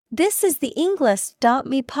This is the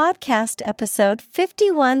Englist.me podcast episode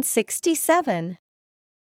 5167.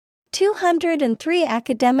 203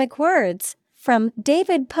 academic words from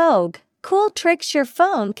David Pogue. Cool tricks your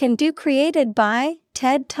phone can do, created by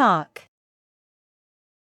TED Talk.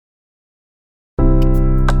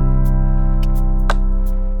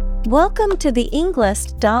 Welcome to the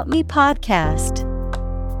Englist.me podcast.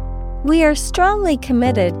 We are strongly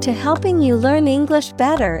committed to helping you learn English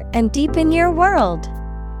better and deepen your world.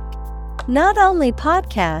 Not only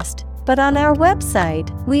podcast, but on our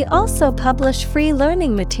website, we also publish free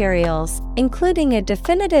learning materials, including a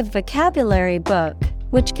definitive vocabulary book,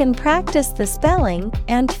 which can practice the spelling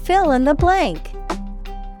and fill in the blank.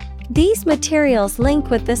 These materials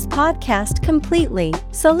link with this podcast completely,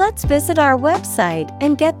 so let's visit our website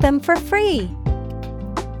and get them for free.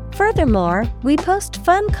 Furthermore, we post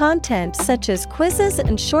fun content such as quizzes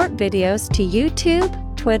and short videos to YouTube,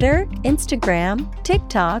 Twitter, Instagram,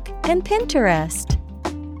 TikTok, and Pinterest.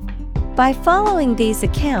 By following these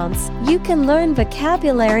accounts, you can learn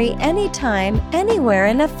vocabulary anytime, anywhere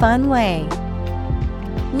in a fun way.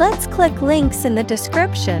 Let's click links in the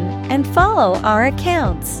description and follow our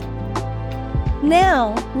accounts.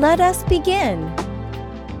 Now, let us begin.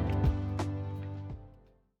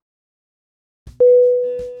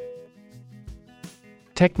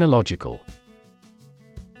 Technological.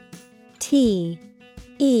 Technological.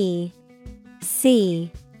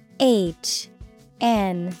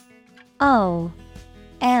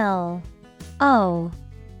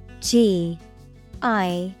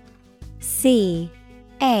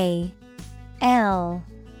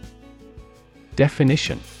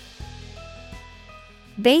 Definition.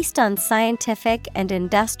 Based on scientific and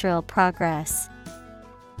industrial progress.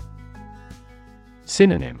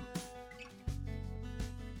 Synonym.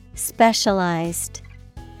 Specialized,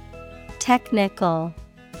 technical.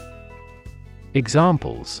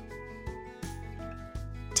 Examples.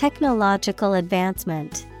 Technological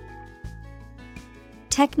advancement.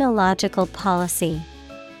 Technological policy.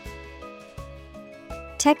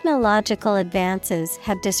 Technological advances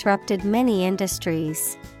have disrupted many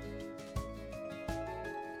industries.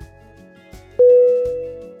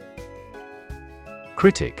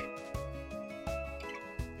 Critic.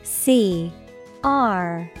 C-R-I-T-I-C.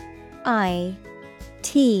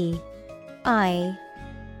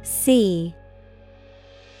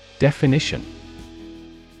 Definition.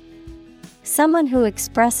 Someone who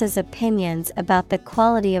expresses opinions about the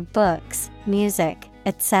quality of books, music,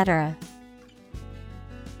 etc.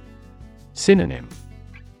 Synonym.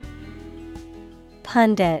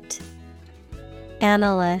 Pundit,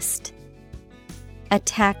 analyst,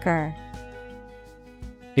 attacker.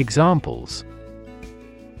 Examples.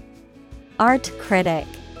 Art critic,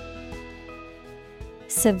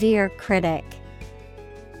 severe critic.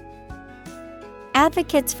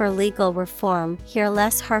 Advocates for legal reform hear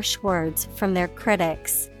less harsh words from their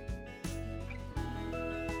critics.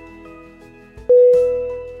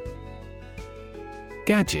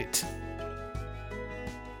 Gadget.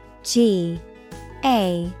 G-A-D-G-E-T.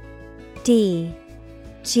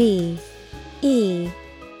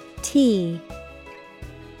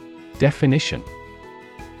 Definition.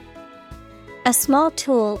 A small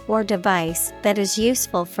tool or device that is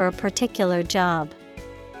useful for a particular job.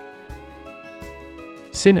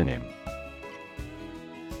 Synonym.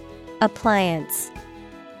 Appliance,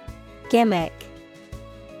 gimmick,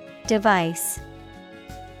 device.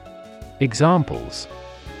 Examples.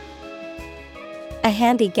 A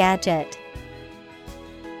handy gadget,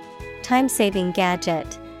 time-saving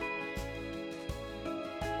gadget.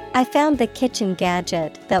 I found the kitchen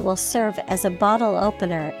gadget that will serve as a bottle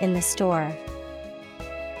opener in the store.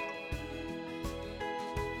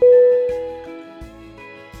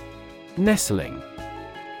 Nestling.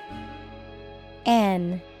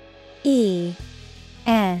 N-E-S-T-L-I-N-G.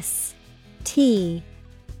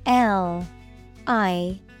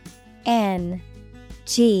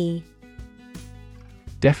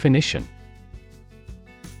 Definition.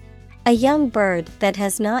 A young bird that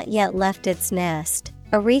has not yet left its nest,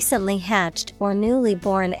 a recently hatched or newly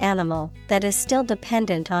born animal that is still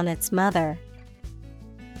dependent on its mother.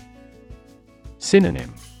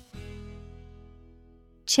 Synonym.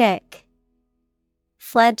 Chick,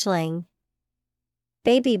 fledgling,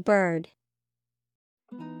 baby bird.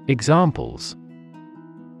 Examples.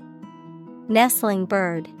 Nestling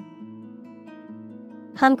bird,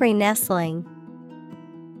 hungry nestling.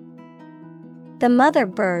 The mother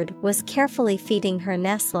bird was carefully feeding her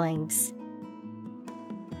nestlings.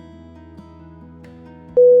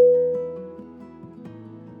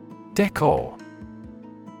 Decor.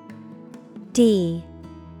 D-E-C-O-R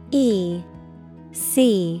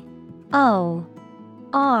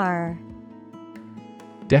R.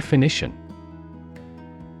 Definition: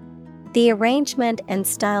 The arrangement and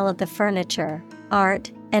style of the furniture,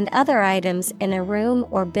 art, and other items in a room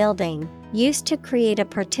or building, used to create a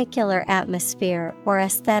particular atmosphere or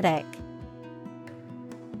aesthetic.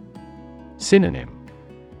 Synonym: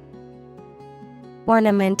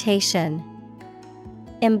 Ornamentation,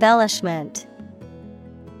 embellishment,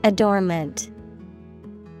 adornment.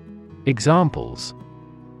 Examples: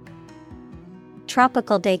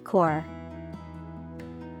 Tropical decor.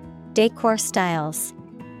 Decor styles.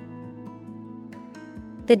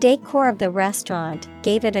 The decor of the restaurant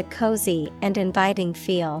gave it a cozy and inviting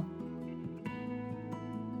feel.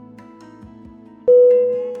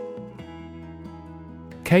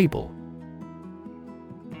 Cable.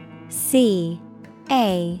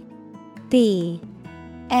 C-A-B-L-E.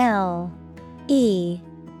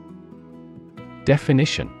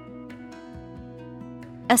 Definition: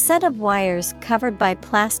 A set of wires covered by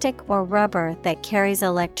plastic or rubber that carries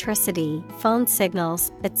electricity, phone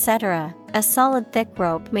signals, etc. A solid thick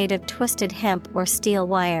rope made of twisted hemp or steel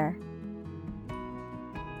wire.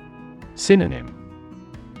 Synonym: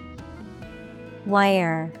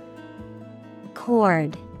 Wire,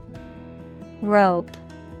 cord, rope.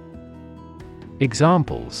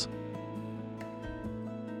 Examples: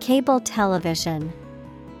 Cable television.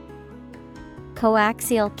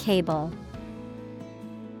 Coaxial cable.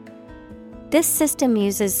 This system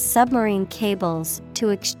uses submarine cables to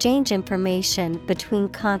exchange information between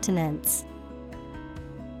continents.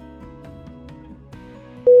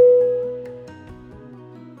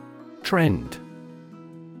 Trend.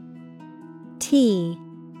 T-R-E-N-D.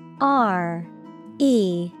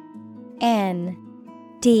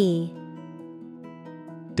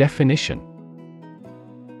 Definition: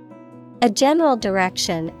 A general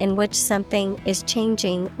direction in which something is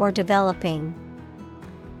changing or developing.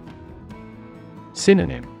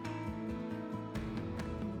 Synonym: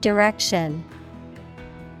 Direction,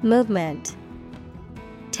 movement,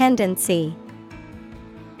 tendency.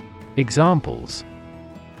 Examples: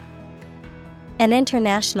 An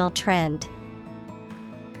international trend.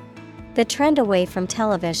 The trend away from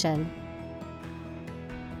television.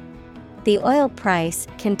 The oil price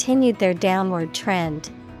continued their downward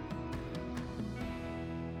trend.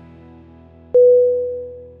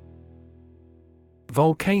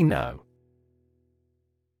 Volcano.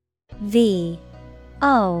 V-O-L-C-A-N-O.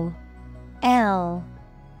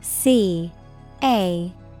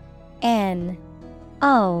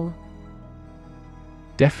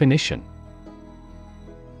 Definition: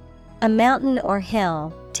 A mountain or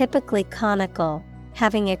hill, typically conical,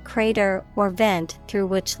 having a crater or vent through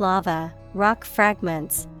which lava, rock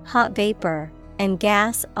fragments, hot vapor, and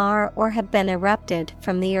gas are or have been erupted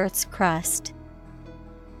from the Earth's crust.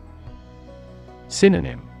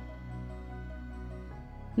 Synonym: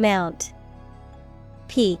 Mount,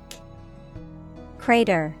 peak,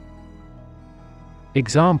 crater.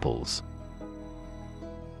 Examples: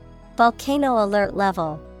 Volcano alert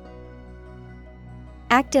level.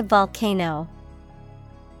 Active volcano.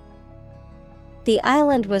 The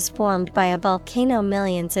island was formed by a volcano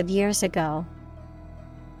millions of years ago.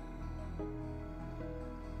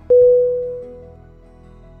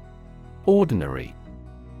 Ordinary.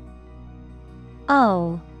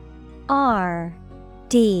 O-R-D-I-N-A-R-Y.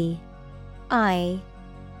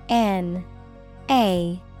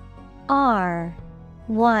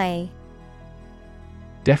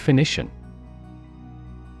 Definition: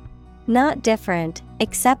 Not different,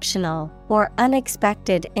 exceptional, or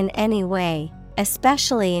unexpected in any way,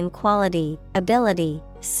 especially in quality, ability,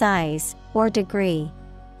 size, or degree.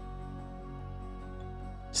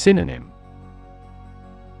 Synonym: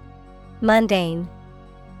 Mundane,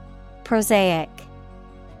 prosaic,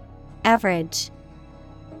 average.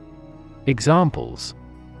 Examples: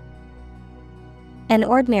 An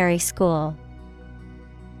ordinary school.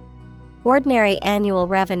 Ordinary annual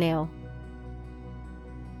revenue.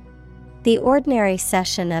 The ordinary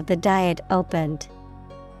session of the Diet opened.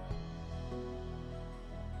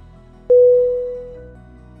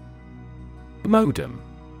 Modem.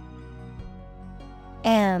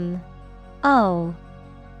 M-O-D-E-M.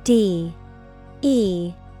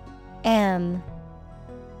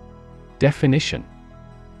 Definition: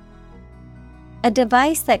 A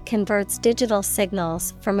device that converts digital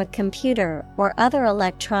signals from a computer or other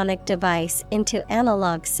electronic device into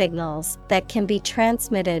analog signals that can be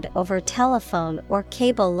transmitted over telephone or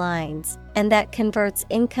cable lines, and that converts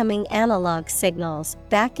incoming analog signals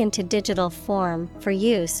back into digital form for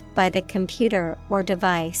use by the computer or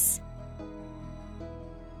device.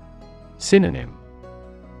 Synonym: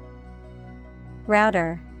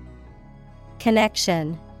 Router,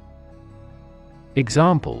 connection,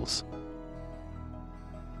 Examples: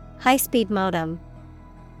 high-speed modem,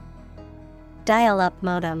 dial-up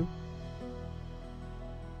modem.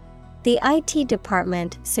 The IT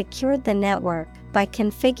department secured the network by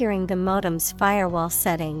configuring the modem's firewall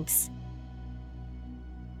settings.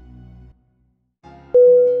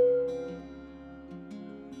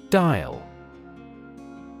 Dial.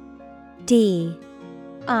 D-I-A-L.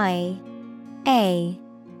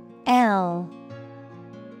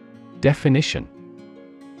 Definition: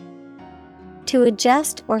 to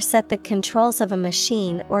adjust or set the controls of a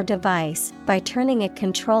machine or device by turning a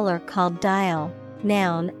controller called dial.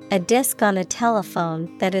 Noun, a disc on a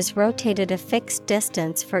telephone that is rotated a fixed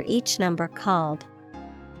distance for each number called.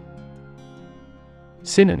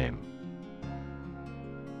 Synonym: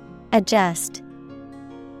 Adjust,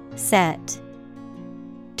 set,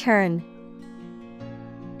 turn.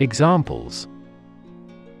 Examples: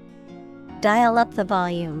 dial up the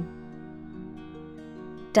volume,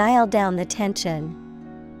 dial down the tension.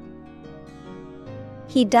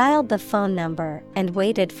 He dialed the phone number and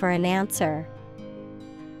waited for an answer.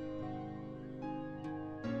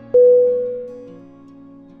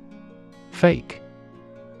 Fake.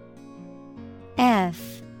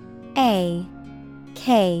 F-A-K-E.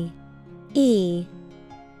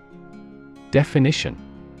 Definition: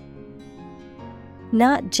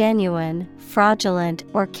 not genuine, fraudulent,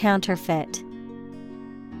 or counterfeit.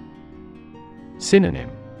 Synonym: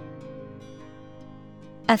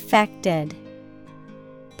 affected,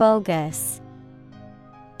 bogus,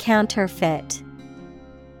 counterfeit.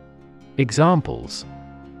 Examples: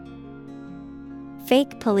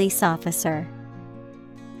 fake police officer,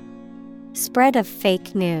 spread of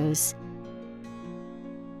fake news.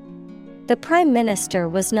 The Prime Minister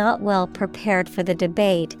was not well prepared for the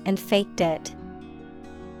debate and faked it.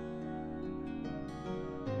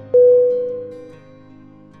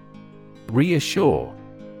 Reassure.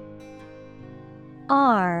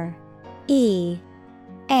 R-E-A-S-S-U-R-E.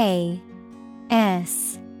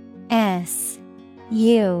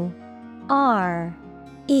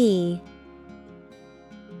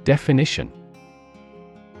 Definition: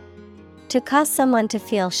 to cause someone to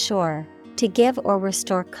feel sure, to give or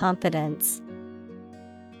restore confidence.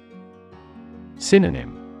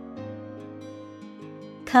 Synonym: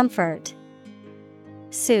 comfort,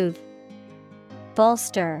 soothe,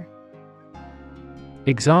 bolster.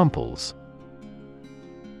 Examples: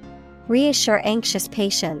 reassure anxious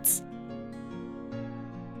patients,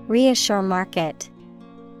 reassure market.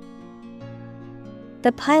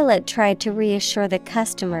 The pilot tried to reassure the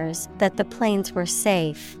customers that the planes were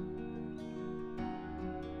safe.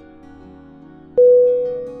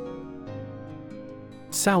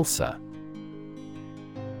 Salsa.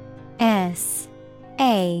 S-A-L-S-A.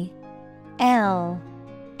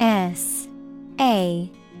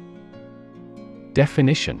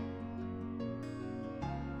 Definition: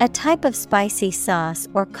 a type of spicy sauce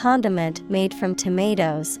or condiment made from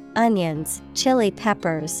tomatoes, onions, chili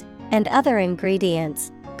peppers, and other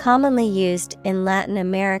ingredients, commonly used in Latin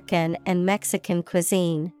American and Mexican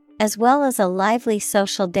cuisine, as well as a lively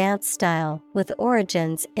social dance style with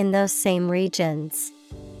origins in those same regions.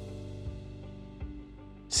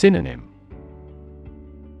 Synonym: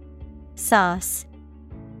 sauce,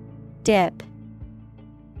 dip,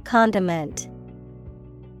 condiment.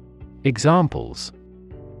 Examples: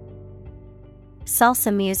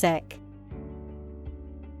 salsa music,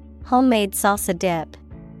 homemade salsa dip.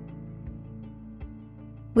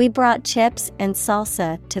 We brought chips and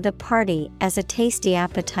salsa to the party as a tasty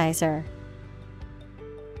appetizer.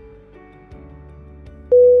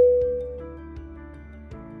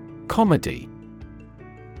 Comedy.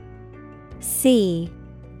 C-O-M-E-D-Y.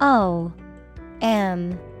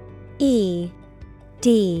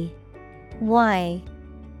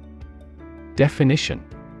 Definition: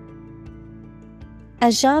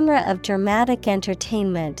 a genre of dramatic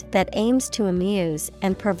entertainment that aims to amuse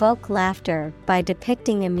and provoke laughter by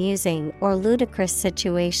depicting amusing or ludicrous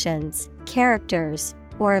situations, characters,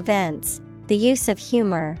 or events. The use of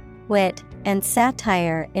humor, wit, and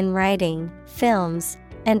satire in writing, films,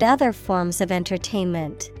 and other forms of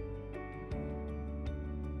entertainment.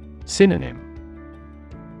 Synonym: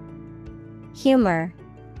 humor,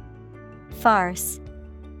 farce,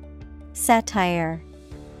 satire.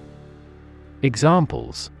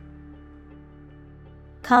 Examples: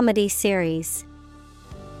 comedy series,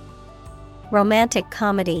 romantic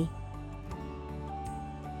comedy.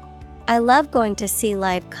 I love going to see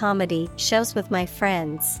live comedy shows with my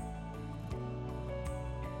friends.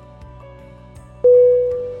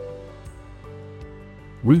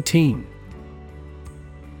 Routine.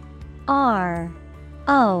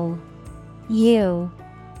 R-O-U-T-I-N-E.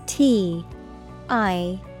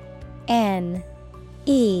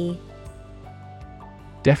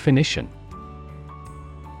 Definition: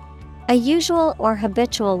 a usual or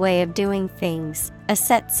habitual way of doing things, a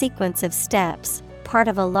set sequence of steps, part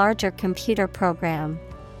of a larger computer program.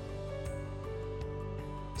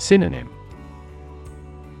 Synonym: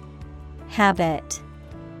 Habit,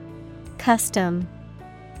 custom,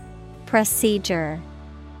 procedure.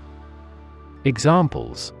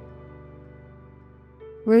 Examples: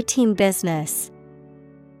 routine business,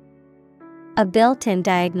 a built-in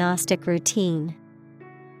diagnostic routine.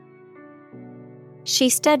 She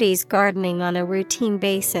studies gardening on a routine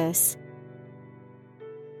basis.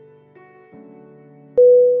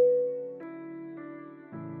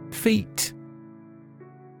 Feat.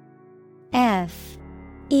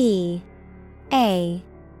 F-E-A-T.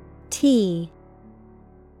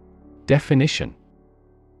 Definition: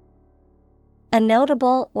 a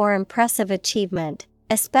notable or impressive achievement,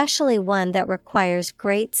 especially one that requires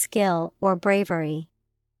great skill or bravery.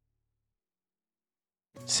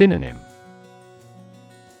 Synonym: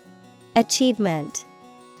 achievement,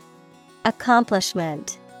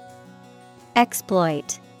 accomplishment,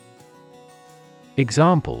 exploit.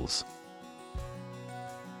 Examples: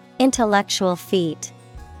 intellectual feat,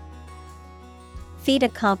 feat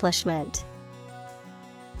accomplishment.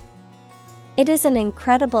 It is an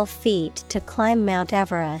incredible feat to climb Mount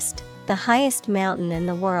Everest, the highest mountain in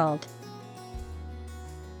the world.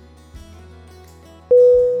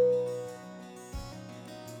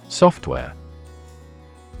 Software.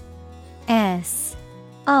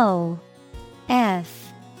 S-O-F-T-W-A-R-E.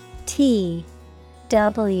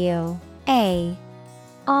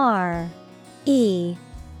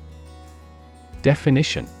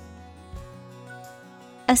 Definition: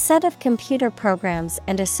 a set of computer programs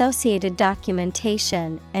and associated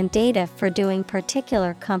documentation and data for doing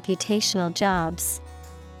particular computational jobs.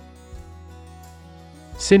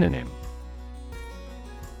 Synonym: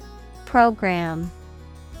 program,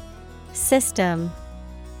 system,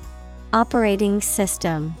 operating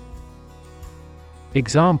system.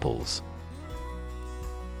 Examples: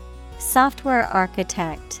 software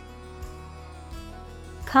architect,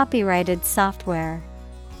 copyrighted software.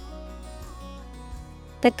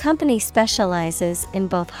 The company specializes in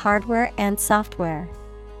both hardware and software.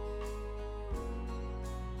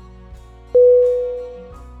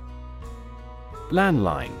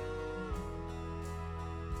 Landline.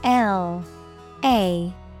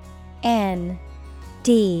 L-A-N-D-L-I-N-E.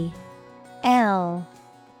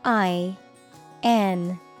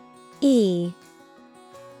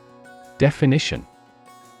 Definition: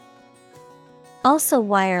 also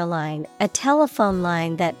wireline, a telephone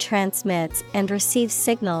line that transmits and receives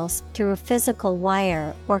signals through a physical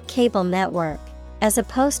wire or cable network, as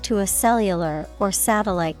opposed to a cellular or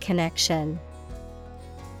satellite connection.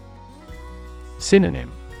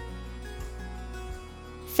 Synonym: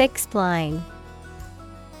 fixed line,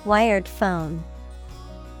 wired phone.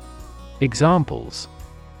 Examples: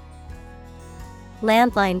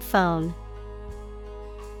 landline phone,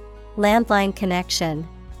 landline connection.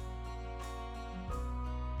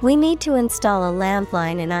 We need to install a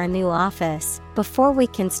landline in our new office before we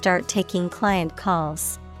can start taking client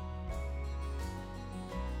calls.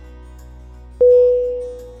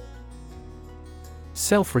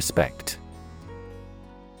 Self-respect.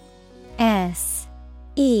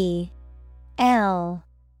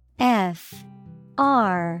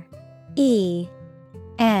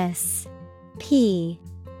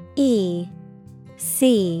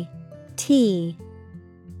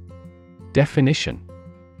 Definition: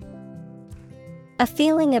 a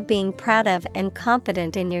feeling of being proud of and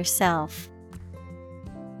confident in yourself.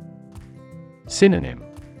 Synonym: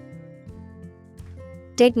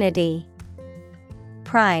 dignity,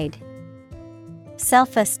 pride,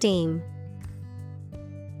 self-esteem.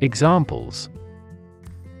 Examples: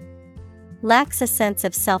 lacks a sense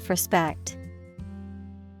of self-respect,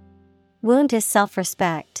 wound his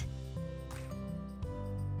self-respect.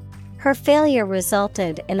 Her failure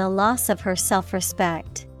resulted in a loss of her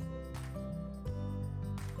self-respect.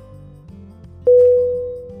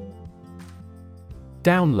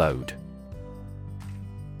 Download.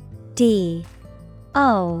 D-O-W-N-L-O-A-D.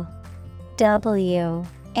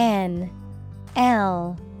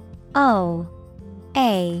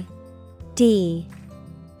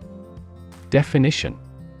 Definition: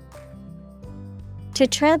 to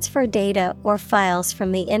transfer data or files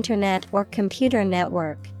from the Internet or computer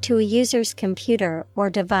network to a user's computer or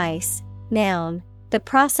device. Noun, the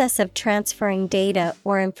process of transferring data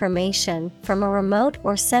or information from a remote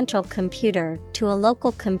or central computer to a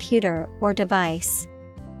local computer or device.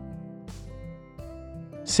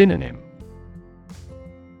 Synonym: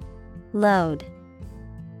 load,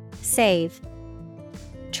 Save.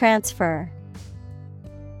 Transfer.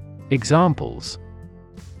 Examples: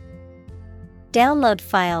 Download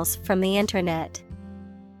files from the internet.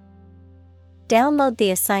 Download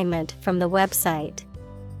the assignment from the website.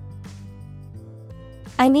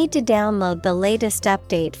 I need to download the latest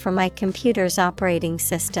update for my computer's operating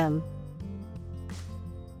system.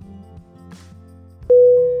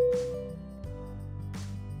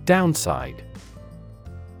 Downside.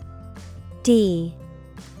 D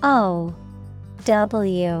O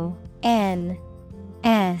W N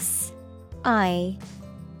S I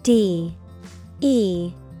D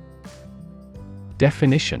E.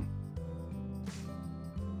 Definition: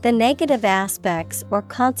 The negative aspects or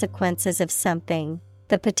consequences of something,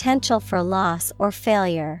 the potential for loss or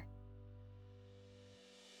failure.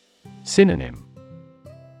 Synonym: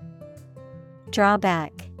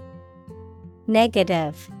 Drawback,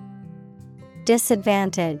 negative,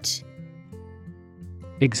 disadvantage.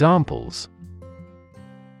 Examples: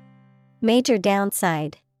 Major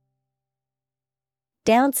downside.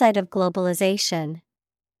 Downside of globalization.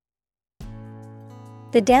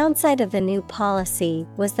 The downside of the new policy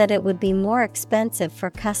was that it would be more expensive for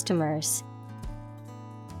customers.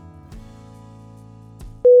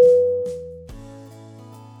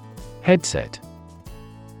 Headset.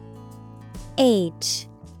 H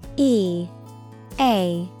E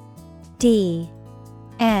A D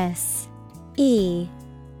S E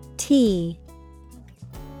T.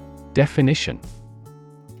 Definition: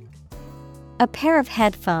 A pair of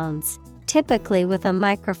headphones, typically with a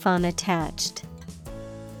microphone attached.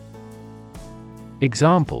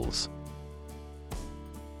 Examples: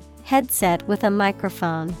 Headset with a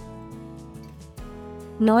microphone.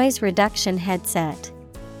 Noise reduction headset.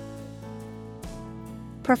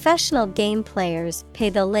 Professional game players pay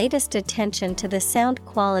the latest attention to the sound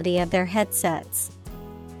quality of their headsets.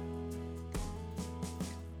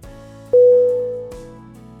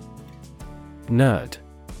 Nerd.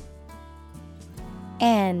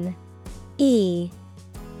 N E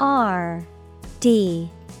R D.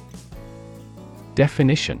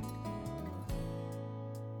 Definition: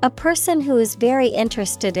 A person who is very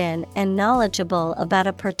interested in and knowledgeable about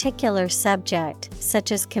a particular subject,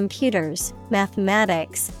 such as computers,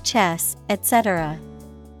 mathematics, chess, etc.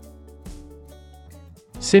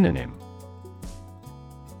 Synonym: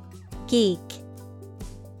 Geek,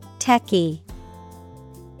 techie,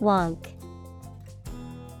 wonk.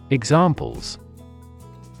 Examples: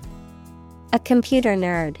 A computer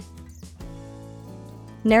nerd.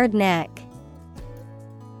 Nerd neck.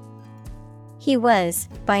 He was,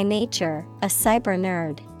 by nature, a cyber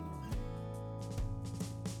nerd.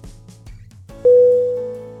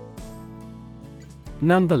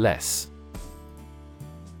 Nonetheless.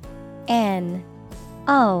 N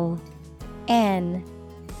O N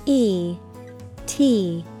E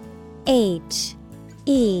T H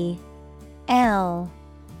E L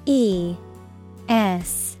E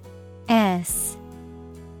S S.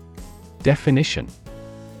 Definition: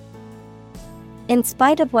 In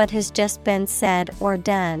spite of what has just been said or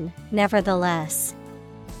done, nevertheless.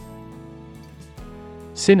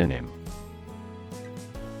 Synonym: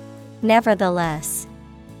 Nevertheless.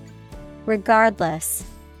 Regardless.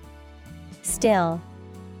 Still.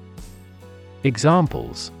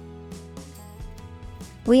 Examples: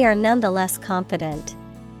 We are nonetheless confident.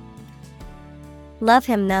 Love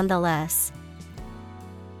him nonetheless.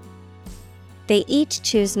 They each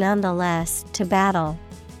choose nonetheless to battle.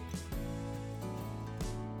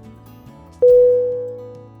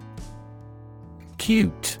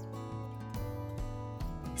 Cute.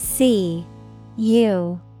 C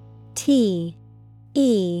U T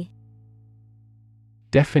E.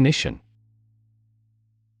 Definition: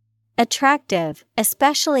 Attractive,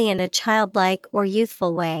 especially in a childlike or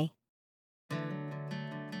youthful way.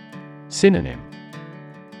 Synonym: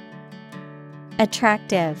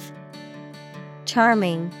 Attractive,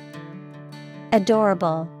 charming,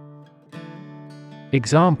 adorable.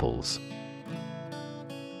 Examples: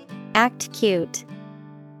 Act cute.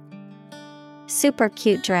 Super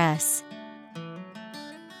cute dress.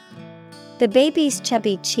 The baby's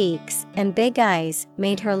chubby cheeks and big eyes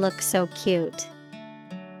made her look so cute.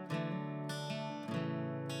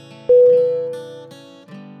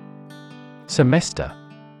 Semester.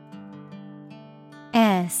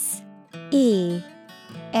 S E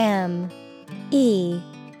M E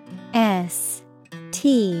S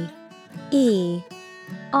T E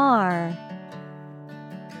R.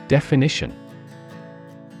 Definition: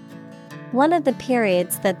 One of the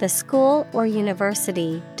periods that the school or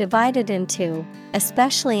university divided into,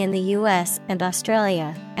 especially in the US and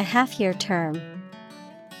Australia, a half-year term.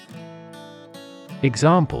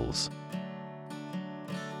 Examples: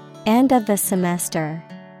 End of the semester.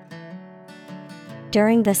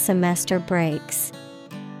 During the semester breaks.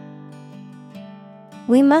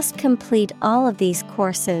 We must complete all of these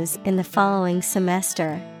courses in the following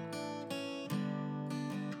semester.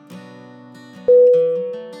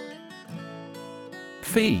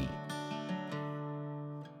 Fee.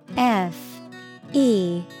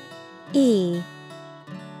 F-E-E.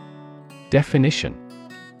 Definition.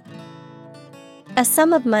 A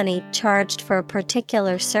sum of money charged for a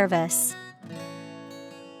particular service.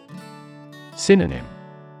 Synonym.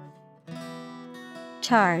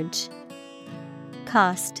 Charge,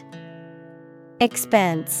 cost,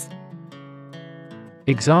 expense.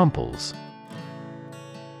 Examples.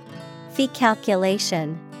 Fee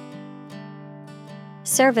calculation.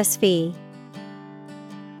 Service fee.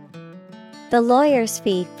 The lawyer's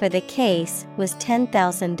fee for the case was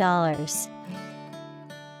 $10,000.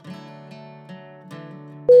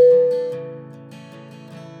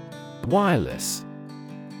 Wireless.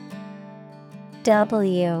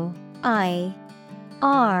 W-I-R-E-L-E-S-S.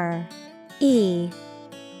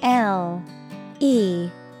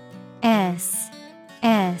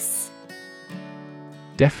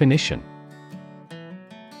 Definition.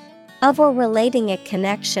 Of or relating a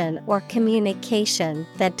connection or communication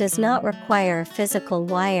that does not require a physical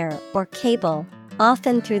wire or cable,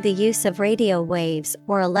 often through the use of radio waves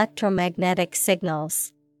or electromagnetic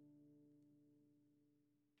signals.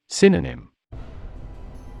 Synonym.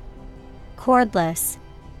 Cordless,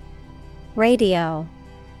 radio.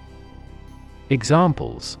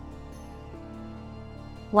 Examples.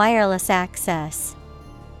 Wireless access,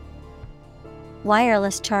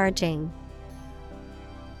 wireless charging.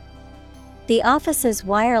 The office's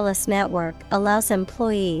wireless network allows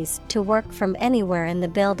employees to work from anywhere in the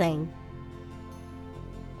building.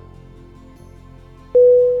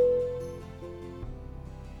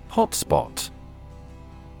 Hotspot.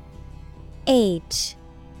 H-O-T-S-P-O-T.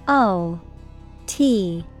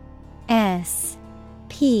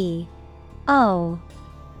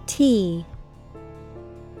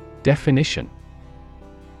 Definition.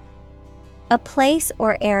 A place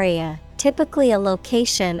or area, typically a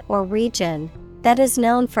location or region, that is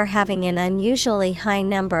known for having an unusually high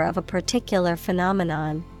number of a particular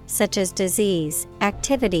phenomenon, such as disease,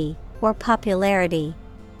 activity, or popularity.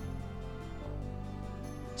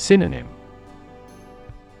 Synonym.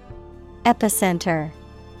 Epicenter,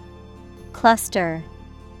 cluster,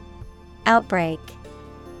 outbreak.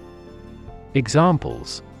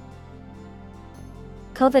 Examples.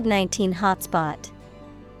 COVID-19 hotspot,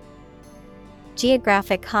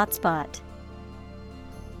 geographic hotspot.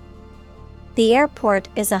 The airport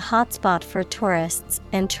is a hotspot for tourists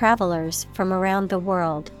and travelers from around the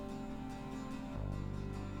world.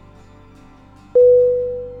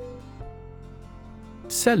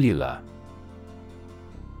 Cellular.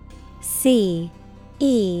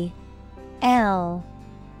 C-E-L-L-U-L-A-R.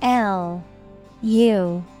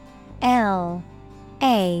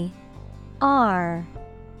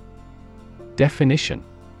 Definition.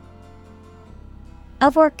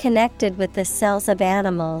 Of or connected with the cells of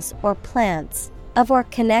animals or plants, of or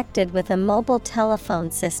connected with a mobile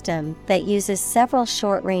telephone system that uses several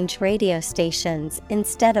short-range radio stations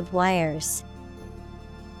instead of wires.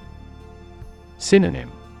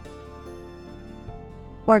 Synonym.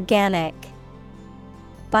 Organic,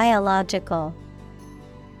 biological,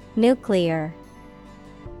 nuclear.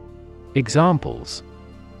 Examples.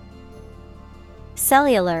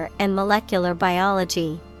 Cellular and molecular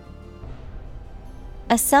biology.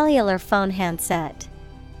 A cellular phone handset.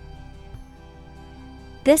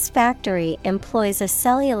 This factory employs a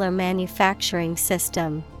cellular manufacturing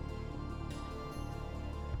system.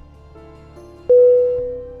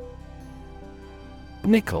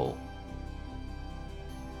 Nickel.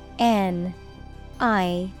 N-I-C-K-E-L.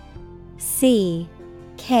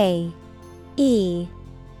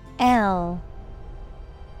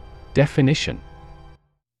 Definition.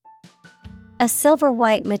 A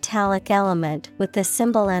silver-white metallic element with the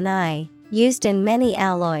symbol Ni, used in many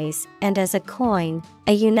alloys, and as a coin,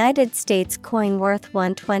 a United States coin worth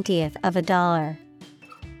 1/20th of a dollar.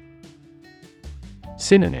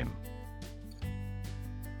 Synonym.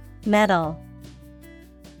 Metal,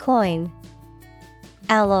 coin,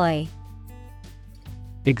 alloy.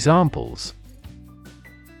 Examples.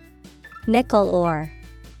 Nickel ore,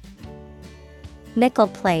 nickel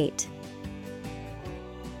plate.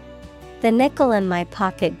 The nickel in my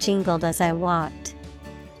pocket jingled as I walked.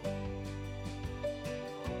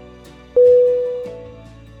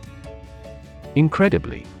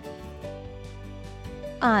 Incredibly.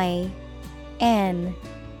 I-N-C-R-E-D-I-B-L-Y.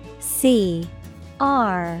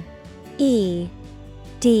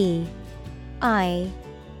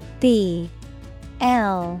 B-L-Y.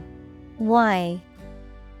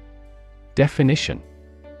 Definition: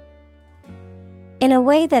 In a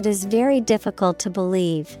way that is very difficult to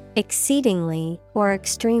believe, exceedingly or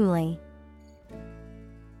extremely.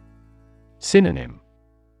 Synonym: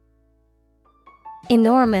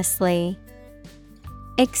 Enormously,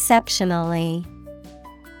 exceptionally,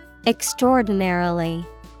 extraordinarily.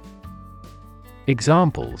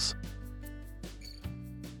 Examples: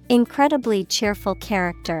 Incredibly cheerful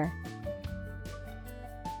character.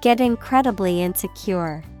 Get incredibly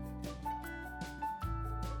insecure.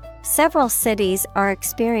 Several cities are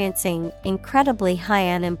experiencing incredibly high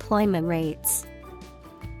unemployment rates.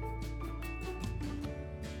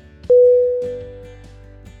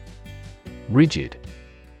 Rigid.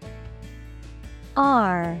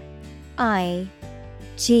 R-I-G-I-D.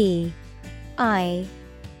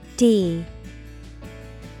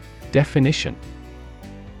 Definition: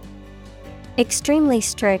 Extremely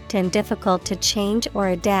strict and difficult to change or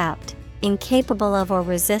adapt, incapable of or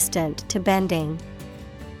resistant to bending.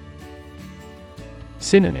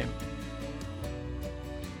 Synonym: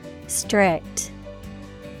 Strict,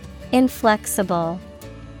 inflexible,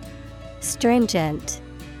 stringent.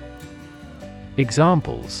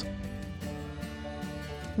 Examples: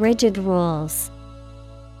 Rigid rules.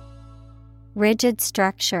 Rigid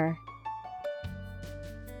structure.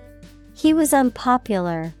 He was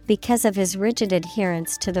unpopular because of his rigid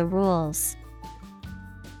adherence to the rules.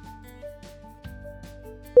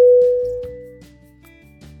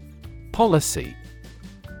 Policy.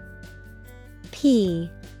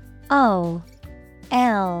 P-O-L-I-C-Y.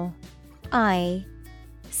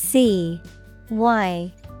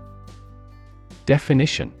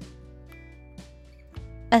 Definition: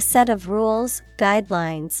 A set of rules,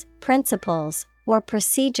 guidelines, principles, or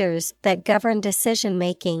procedures that govern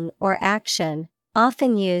decision-making or action,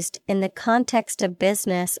 often used in the context of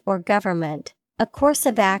business or government. A course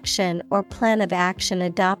of action or plan of action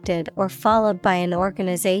adopted or followed by an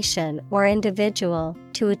organization or individual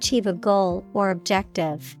to achieve a goal or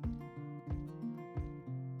objective.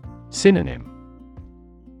 Synonym: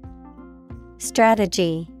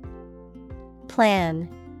 Strategy, plan,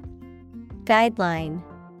 guideline.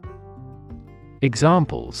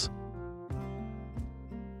 Examples: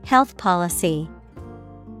 Health policy,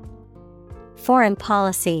 foreign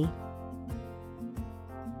policy.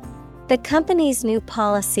 The company's new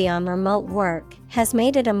policy on remote work has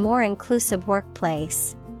made it a more inclusive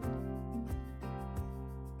workplace.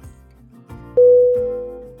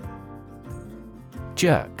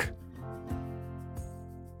 Jerk.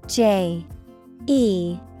 J-E-R-K.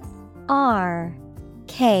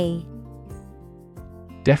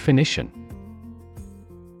 Definition: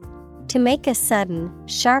 To make a sudden,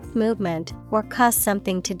 sharp movement or cause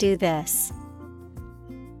something to do this.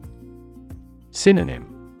 Synonym: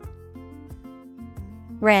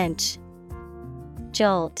 Wrench,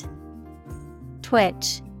 jolt,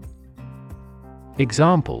 twitch.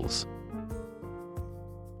 Examples: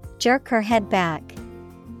 Jerk her head back.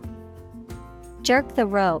 Jerk the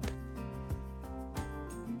rope.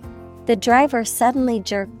 The driver suddenly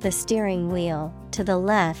jerked the steering wheel to the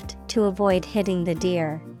left to avoid hitting the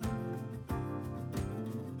deer.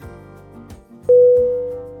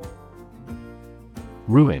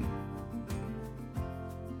 Ruin.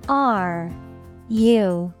 R-U-I-N.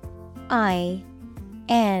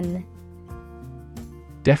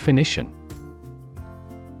 Definition: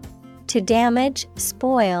 To damage,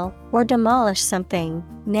 spoil, or demolish something.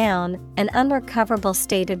 Noun, an unrecoverable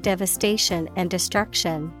state of devastation and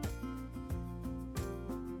destruction.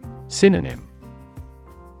 Synonym: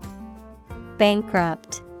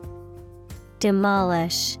 Bankrupt,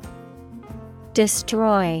 demolish,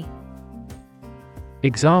 destroy.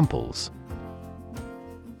 Examples: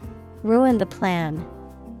 Ruin the plan.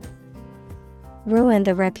 Ruin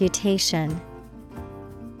the reputation.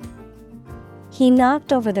 He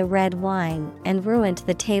knocked over the red wine and ruined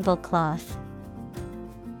the tablecloth.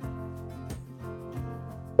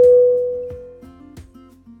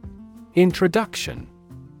 Introduction.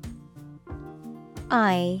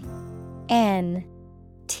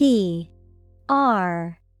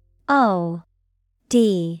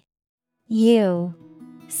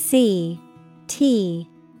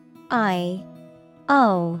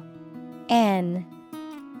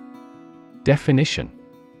 Definition: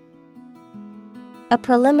 A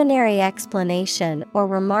preliminary explanation or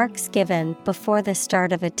remarks given before the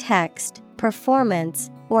start of a text, performance,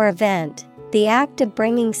 or event. The act of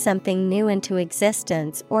bringing something new into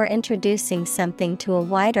existence or introducing something to a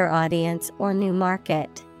wider audience or new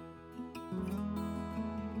market.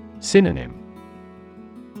 Synonym: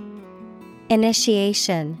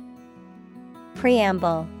 Initiation,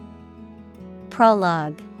 preamble,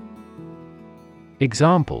 Prologue.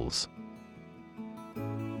 Examples: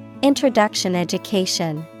 Introduction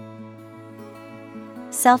education.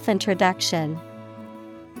 Self-introduction.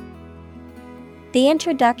 The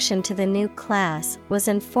introduction to the new class was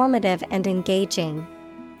informative and engaging.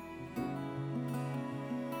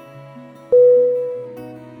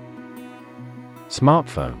 Smartphone.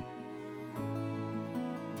 SmartPhone.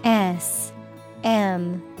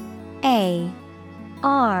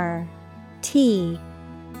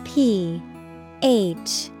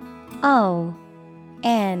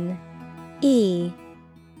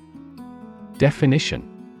 Definition: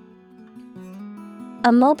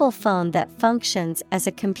 A mobile phone that functions as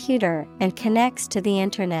a computer and connects to the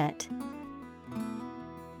internet.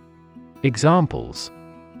 Examples: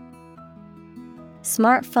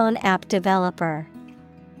 Smartphone app developer.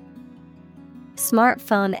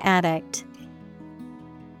 Smartphone addict.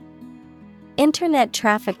 Internet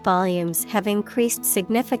traffic volumes have increased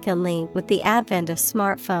significantly with the advent of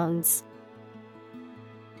smartphones.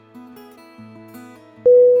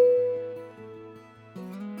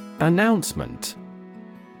 Announcement.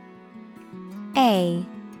 Announcement.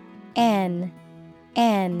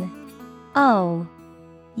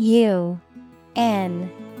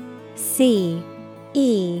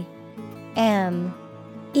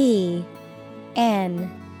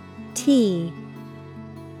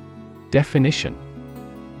 Definition: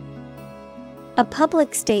 A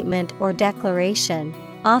public statement or declaration,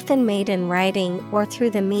 often made in writing or through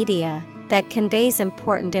the media, that conveys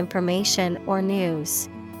important information or news.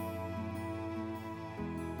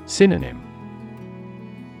 Synonym: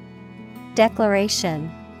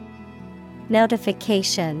 Declaration,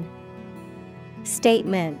 notification,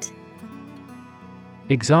 statement.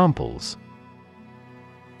 Examples: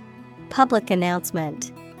 Public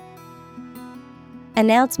announcement.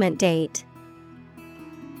 Announcement date.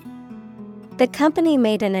 The company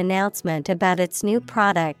made an announcement about its new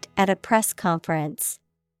product at a press conference.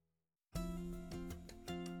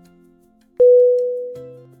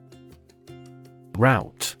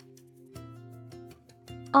 Route.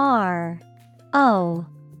 Route.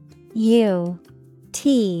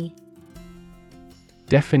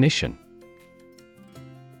 Definition: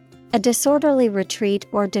 A disorderly retreat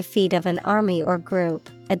or defeat of an army or group,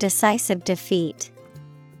 a decisive defeat.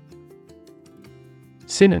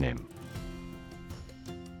 Synonym: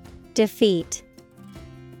 Defeat,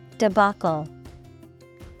 debacle,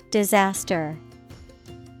 disaster.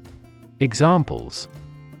 Examples: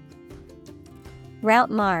 Route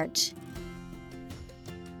march.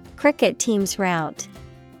 Cricket team's route.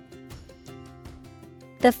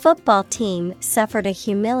 The football team suffered a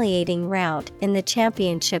humiliating rout in the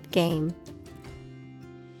championship game.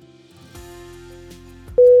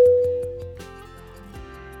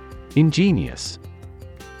 Ingenious.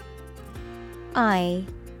 INGENIOUS.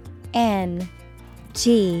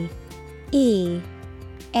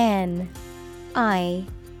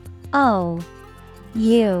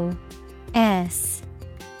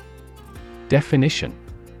 Definition: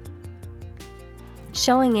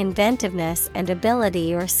 Showing inventiveness and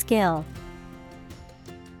ability or skill.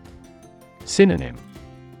 Synonym: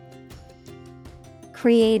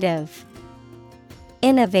 Creative,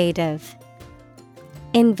 innovative,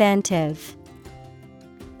 inventive.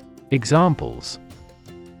 Examples: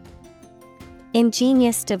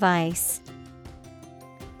 Ingenious device.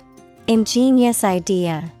 Ingenious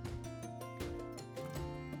idea.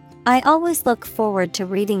 I always look forward to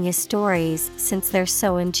reading his stories since they're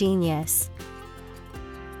so ingenious.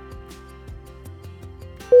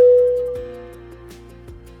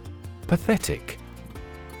 Pathetic.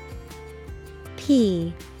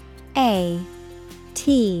 PATHETIC.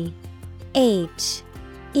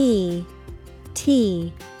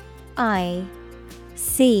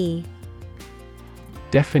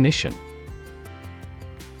 Definition: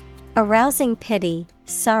 Arousing pity,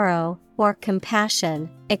 sorrow, or compassion,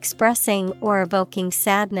 expressing or evoking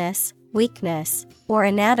sadness, weakness, or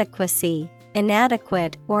inadequacy,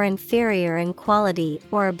 inadequate or inferior in quality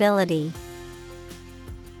or ability.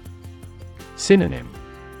 Synonym: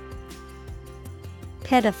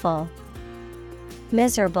 Pitiful,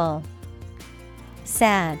 miserable,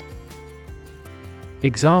 sad.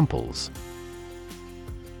 Examples: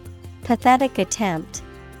 Pathetic attempt.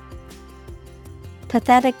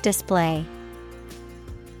 Pathetic display.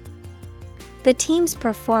 The team's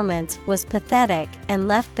performance was pathetic and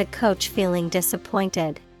left the coach feeling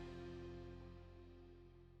disappointed.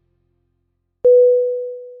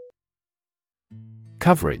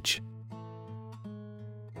 Coverage.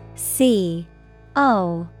 COVERAGE.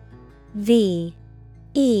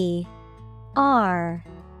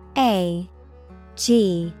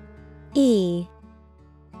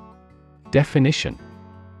 Definition: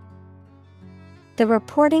 the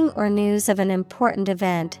reporting or news of an important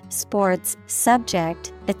event, sports,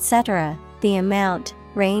 subject, etc., the amount,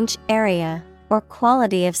 range, area, or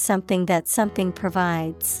quality of something that something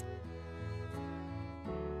provides.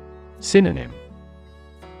 Synonym: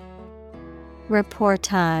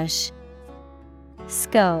 Reportage,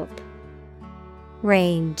 scope,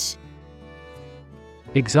 range.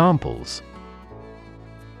 Examples: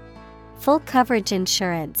 full coverage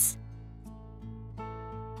insurance,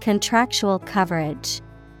 contractual coverage.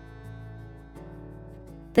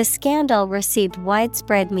 The scandal received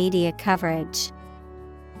widespread media coverage.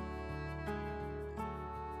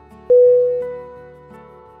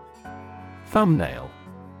 Thumbnail.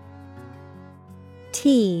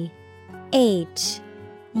 THUMBNAIL.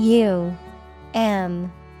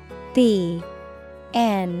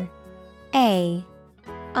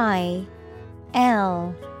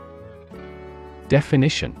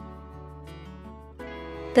 Definition: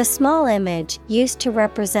 the small image used to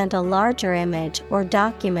represent a larger image or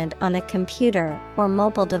document on a computer or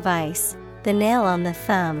mobile device, the nail on the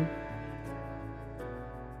thumb.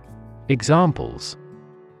 Examples: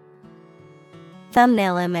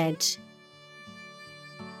 thumbnail image,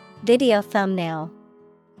 video thumbnail.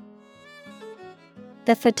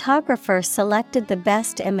 The photographer selected the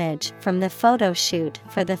best image from the photo shoot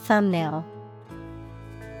for the thumbnail.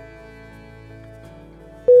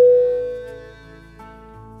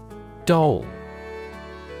 Dole.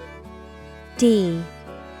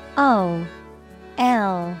 DOLL.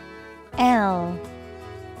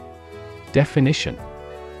 Definition: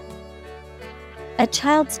 a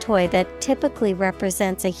child's toy that typically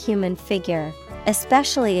represents a human figure,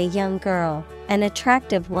 especially a young girl, an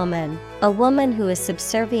attractive woman, a woman who is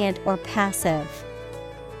subservient or passive.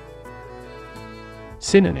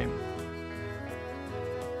 Synonym: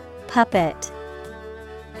 puppet,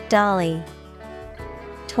 dolly,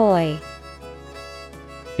 toy.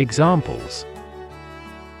 Examples: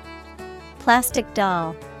 plastic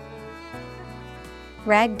doll,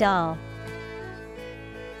 rag doll.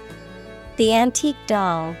 The antique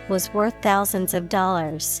doll was worth thousands of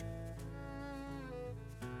dollars.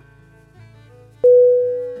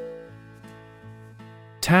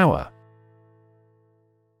 Tower.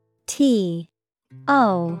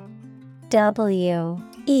 TOWER.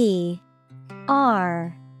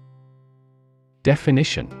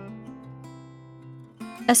 Definition: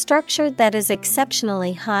 a structure that is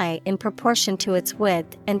exceptionally high in proportion to its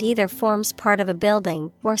width and either forms part of a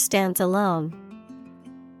building or stands alone.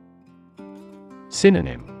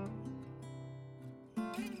 Synonym: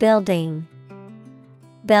 building,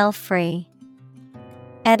 belfry,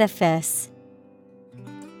 edifice.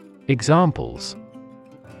 Examples: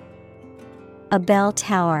 a bell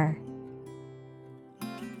tower,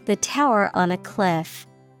 the tower on a cliff.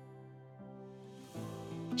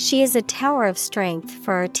 She is a tower of strength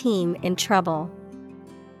for our team in trouble.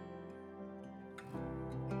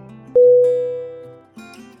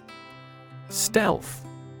 Stealth.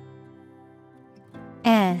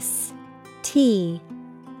 STEALTH.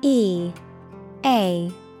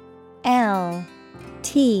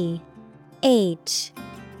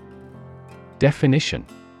 Definition: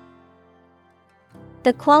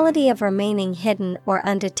 the quality of remaining hidden or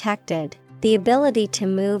undetected, the ability to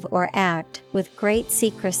move or act with great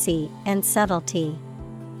secrecy and subtlety.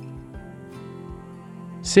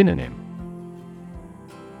 Synonym: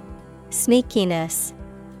 sneakiness,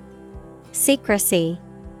 secrecy,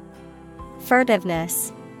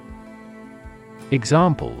 furtiveness.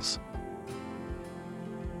 Examples: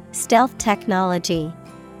 stealth technology,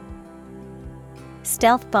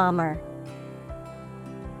 stealth bomber.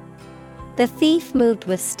 The thief moved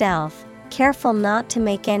with stealth, careful not to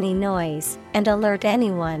make any noise and alert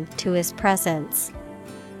anyone to his presence.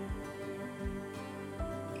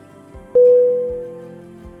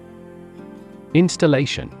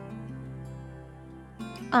 Installation.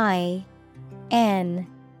 INSTALLATION.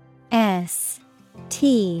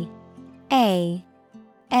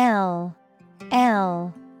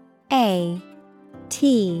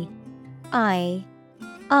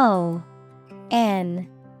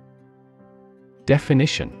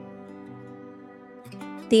 Definition: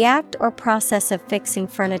 the act or process of fixing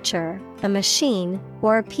furniture, a machine,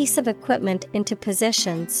 or a piece of equipment into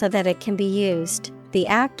position so that it can be used. The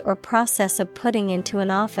act or process of putting into an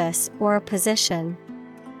office or a position.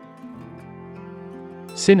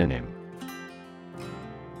 Synonym: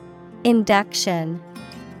 induction,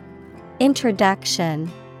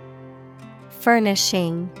 introduction,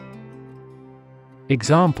 furnishing.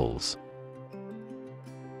 Examples: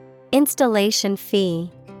 installation fee,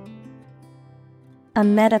 a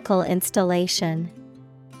medical installation.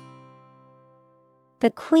 The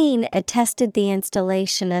Queen attested the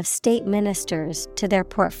installation of state ministers to their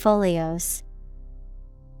portfolios.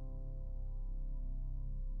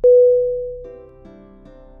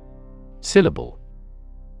 Syllable.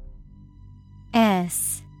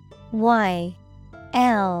 S-Y-L-L-A-B-L-E.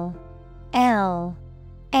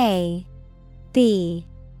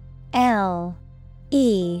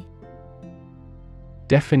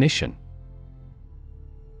 Definition.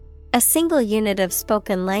 A single unit of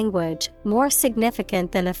spoken language, more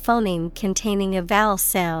significant than a phoneme containing a vowel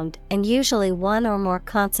sound and usually one or more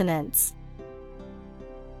consonants.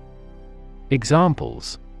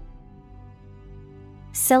 Examples.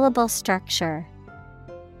 Syllable structure.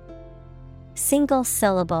 Single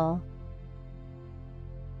syllable.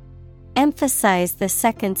 Emphasize the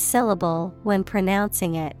second syllable when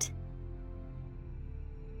pronouncing it.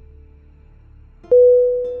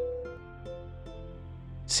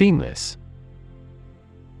 Seamless.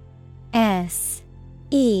 S-E-A-M-L-E-S-S.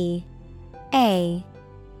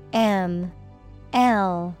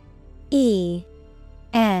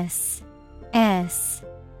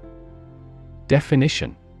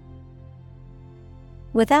 Definition.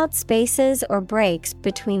 Without spaces or breaks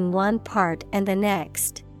between one part and the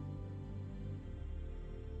next.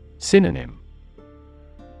 Synonym.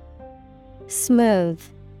 Smooth,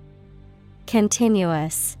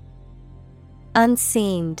 continuous,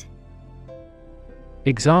 unseamed.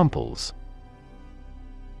 Examples.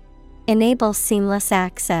 Enable seamless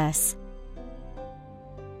access.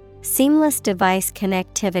 Seamless device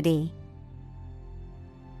connectivity.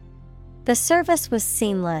 The service was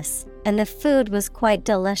seamless, and the food was quite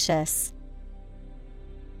delicious.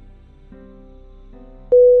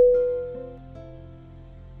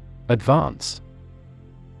 Advance.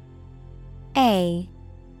 A-D-V-A-N-C-E.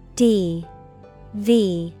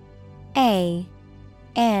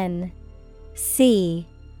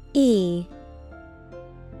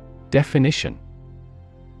 Definition.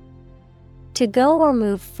 To go or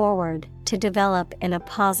move forward, to develop in a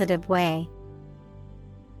positive way.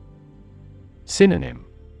 Synonym.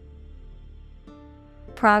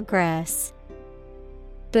 Progress,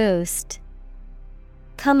 boost,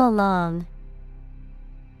 come along.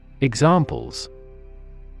 Examples.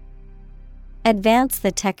 Advance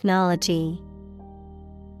the technology.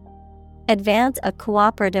 Advance a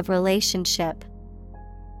cooperative relationship.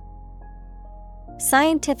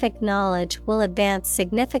 Scientific knowledge will advance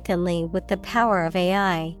significantly with the power of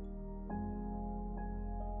AI.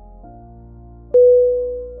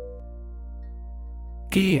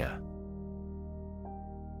 Gear.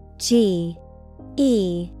 G-E-A-R.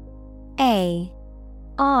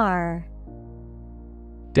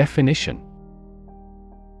 Definition.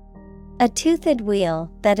 A toothed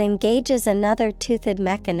wheel that engages another toothed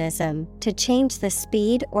mechanism to change the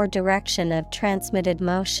speed or direction of transmitted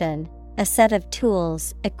motion, a set of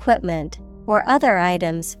tools, equipment, or other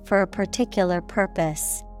items for a particular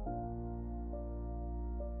purpose.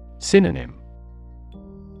 Synonym.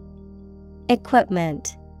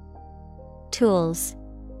 Equipment, tools,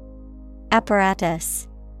 apparatus.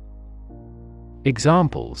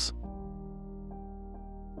 Examples.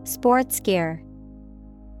 Sports gear.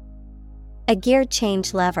 A gear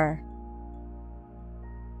change lever.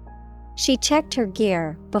 She checked her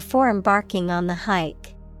gear before embarking on the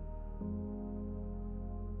hike.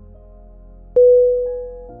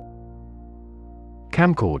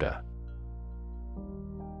 Camcorder.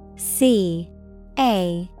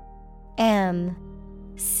 C-A-M-C-O-R-D-E-R.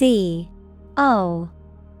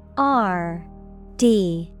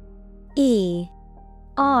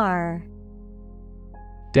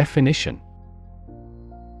 Definition.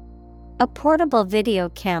 A portable video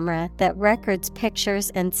camera that records pictures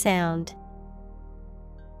and sound.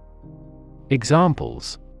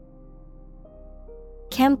 Examples.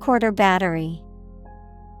 Camcorder battery.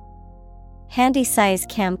 Handy-size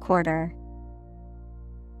camcorder.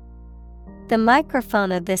 The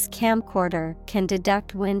microphone of this camcorder can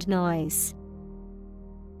deduct wind noise.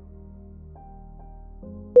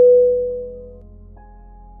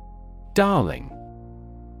 Darling.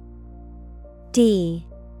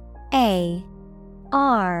 D-A-R-L-I-N-G.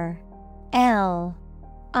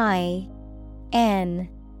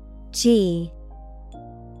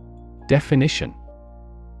 Definition.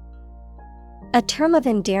 A term of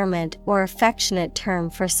endearment or affectionate term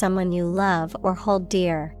for someone you love or hold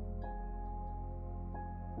dear.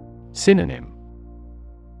 Synonym.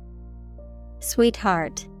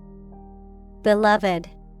 Sweetheart, beloved,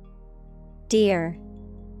 dear.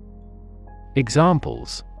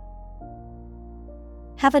 Examples.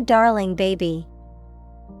 Have a darling baby.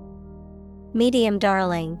 Medium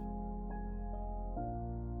darling.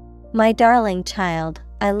 My darling child,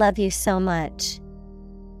 I love you so much.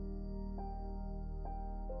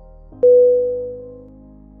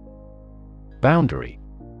 Boundary.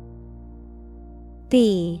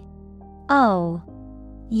 Boundary.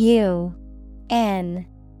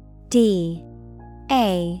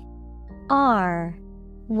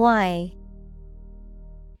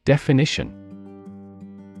 Definition.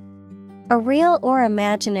 A real or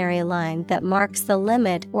imaginary line that marks the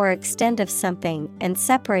limit or extent of something and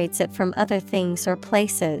separates it from other things or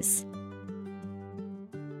places.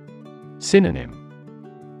 Synonym.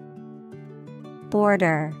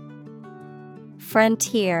 Border,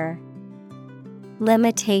 frontier,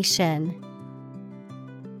 limitation.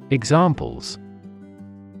 Examples.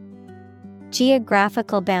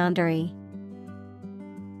 Geographical boundary.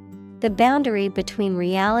 The boundary between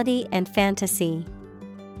reality and fantasy.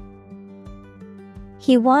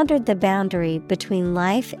 He wandered the boundary between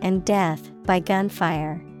life and death by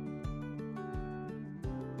gunfire.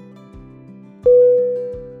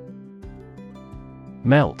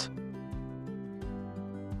 Melt.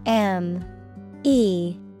 M-E-L-T.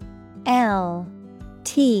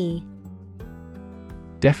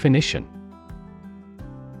 Definition.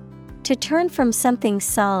 To turn from something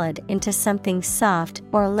solid into something soft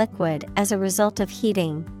or liquid as a result of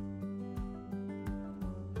heating.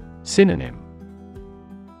 Synonym.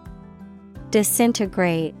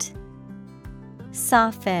 Disintegrate,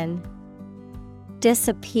 soften,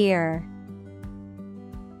 disappear.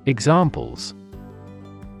 Examples.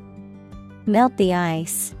 Melt the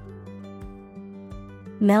ice.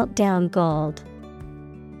 Melt down gold.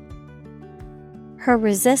 Her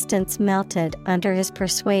resistance melted under his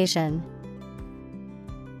persuasion.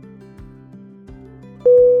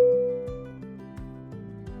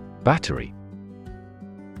 Battery.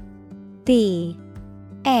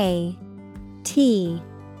 B-A-T-T-E-R-Y.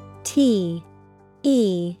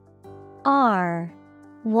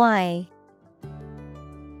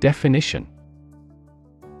 Definition.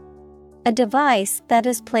 A device that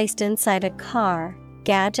is placed inside a car,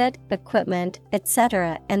 gadget, equipment,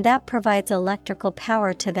 etc., and that provides electrical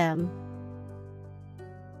power to them.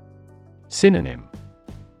 Synonym.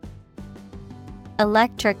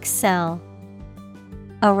 Electric cell,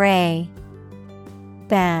 array,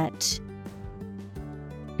 batch.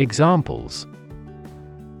 Examples.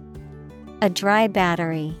 A dry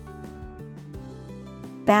battery.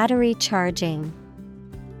 Battery charging.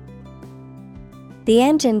 The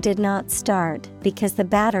engine did not start because the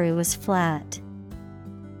battery was flat.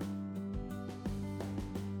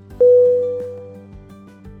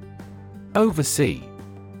 Oversee.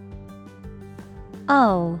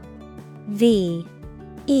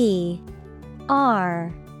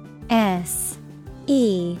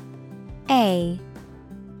 O-V-E-R-S-E-A.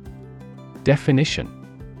 Definition.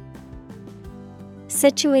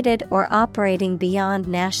 Situated or operating beyond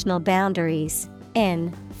national boundaries,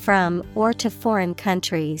 in, from, or to foreign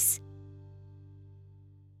countries.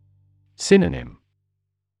 Synonym.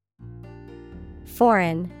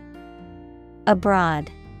 Foreign, abroad,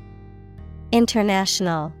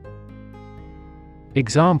 international.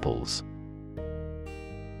 Examples.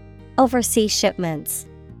 Overseas shipments.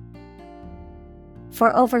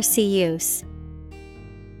 For overseas use.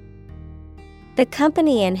 The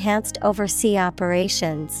company enhanced overseas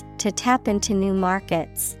operations to tap into new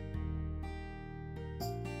markets.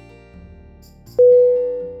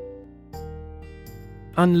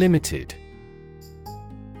 Unlimited.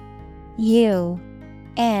 U-N-L-I-M-I-T-E-D.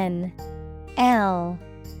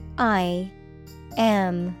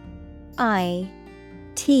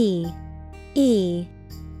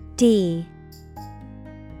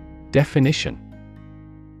 Definition.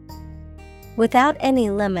 Without any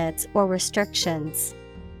limits or restrictions.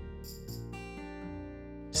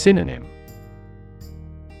 Synonym.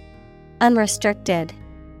 Unrestricted,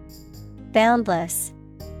 boundless,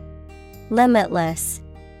 limitless.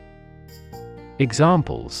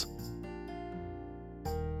 Examples.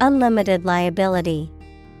 Unlimited liability.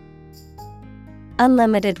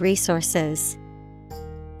 Unlimited resources.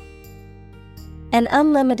 An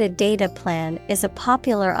unlimited data plan is a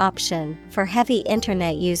popular option for heavy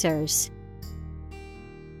internet users.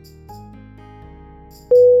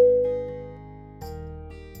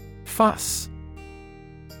 Fuss.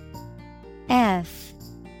 F-U-S-S.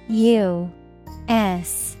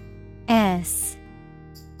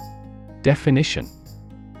 Definition.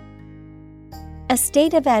 A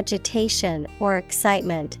state of agitation or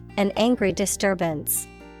excitement, an angry disturbance.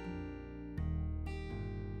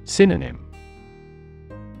 Synonym.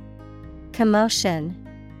 Commotion,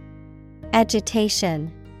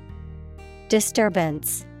 agitation,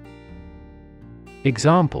 disturbance.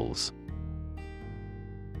 Examples.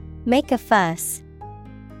 Make a fuss.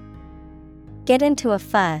 Get into a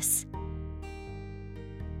fuss.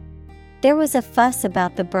 There was a fuss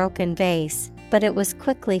about the broken vase, but it was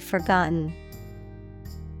quickly forgotten.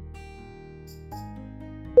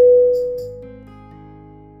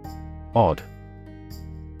 Odd.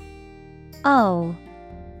 O-D-D.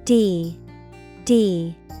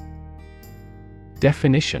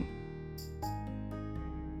 Definition.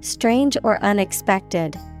 Strange or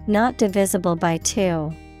unexpected, not divisible by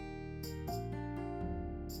two.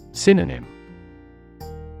 Synonym.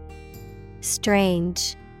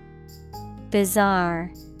 Strange,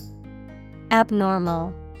 bizarre,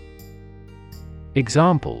 abnormal.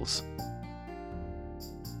 Examples.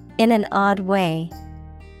 In an odd way.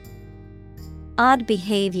 Odd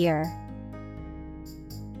behavior.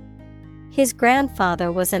 His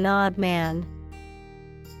grandfather was an odd man.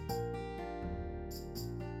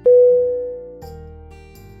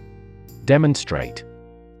 Demonstrate.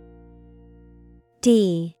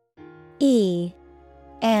 D-E-M-O-N-S-T-R-A-T-E.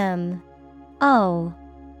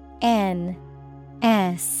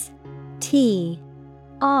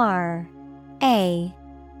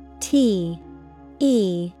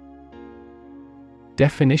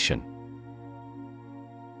 Definition.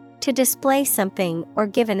 To display something or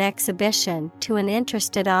give an exhibition to an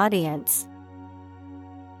interested audience.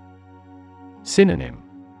 Synonym.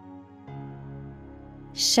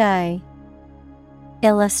 Show,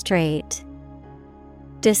 illustrate,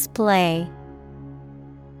 display.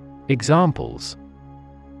 Examples.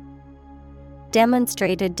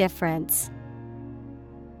 Demonstrate a difference.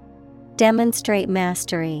 Demonstrate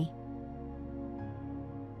mastery.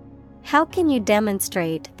 How can you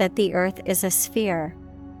demonstrate that the Earth is a sphere?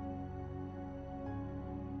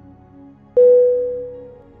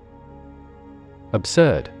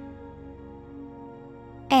 Absurd.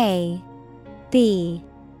 A B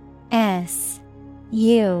S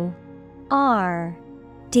U R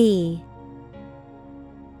D.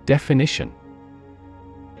 Definition.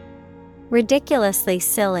 Ridiculously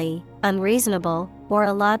silly, unreasonable, or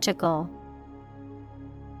illogical.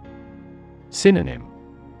 Synonym.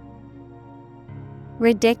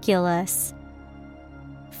 Ridiculous,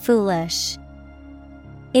 foolish,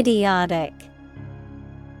 idiotic.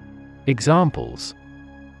 Examples.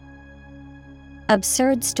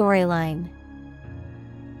 Absurd storyline.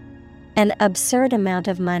 An absurd amount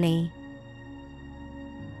of money.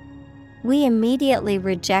 We immediately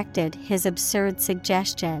rejected his absurd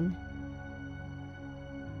suggestion.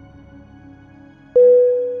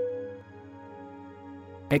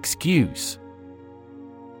 Excuse.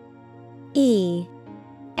 E-X-C-U-S-E.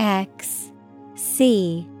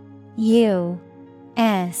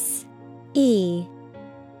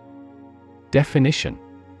 Definition.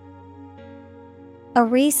 A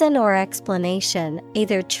reason or explanation,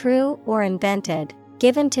 either true or invented,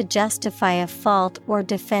 given to justify a fault or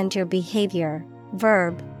defend your behavior.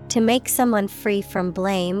 Verb, to make someone free from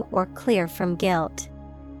blame or clear from guilt.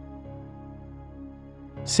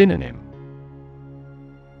 Synonym.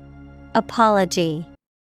 Apology,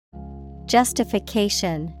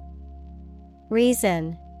 justification,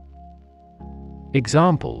 reason.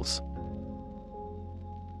 Examples.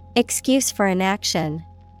 Excuse for inaction.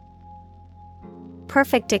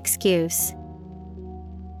 Perfect excuse.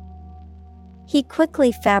 He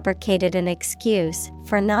quickly fabricated an excuse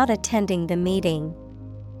for not attending the meeting.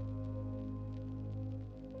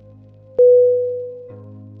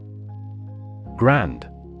 Grand.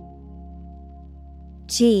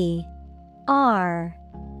 G-R-A-N-D.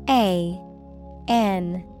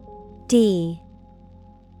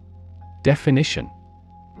 Definition.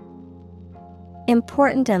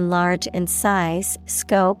 Important and large in size,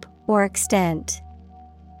 scope, or extent.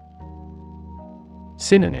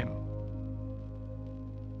 Synonym.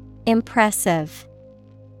 Impressive,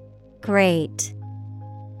 great,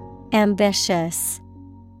 ambitious.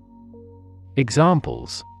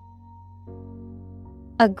 Examples.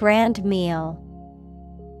 A grand meal.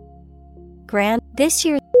 Grand this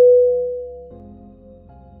year.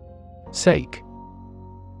 Sake.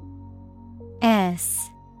 S-A-K-E.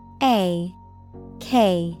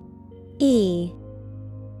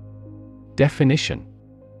 Definition.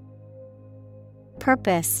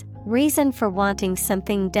 Purpose, reason for wanting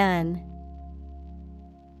something done.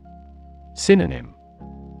 Synonym.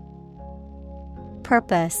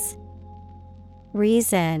 Purpose,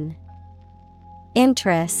 reason,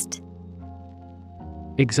 interest.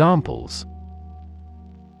 Examples.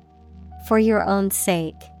 For your own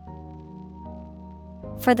sake.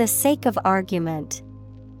 For the sake of argument.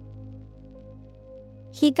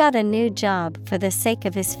 He got a new job for the sake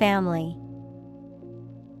of his family.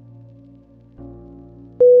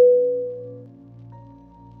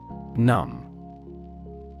 Numb.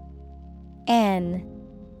 N-U-M-B.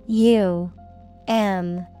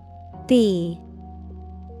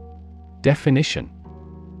 Definition: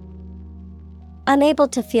 unable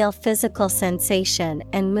to feel physical sensation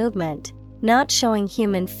and movement, not showing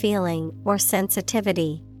human feeling or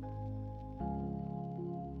sensitivity.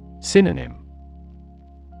 Synonym: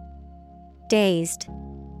 Dazed,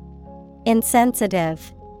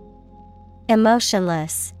 insensitive,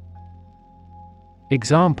 emotionless.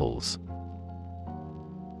 Examples: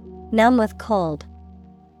 numb with cold,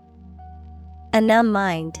 a numb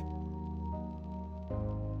mind.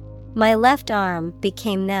 My left arm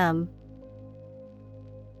became numb.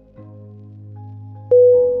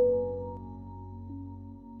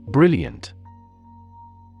 Brilliant.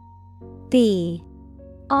 B-R-I-L-L-I-A-N-T.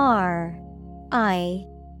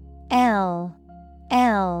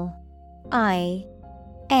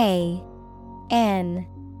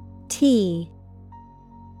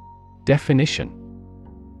 Definition: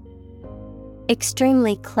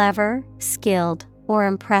 extremely clever, skilled, or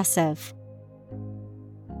impressive.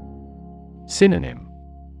 Synonym: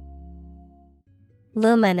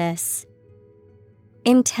 luminous,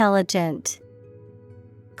 intelligent,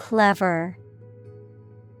 clever.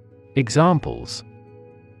 Examples: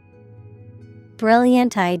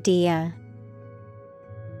 brilliant idea,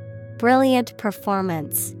 brilliant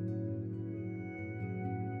performance.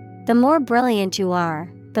 The more brilliant you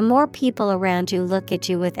are, the more people around you look at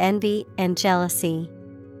you with envy and jealousy.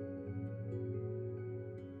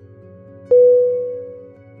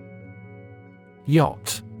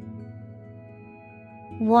 Yacht.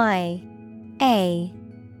 Y-A-C-H-T.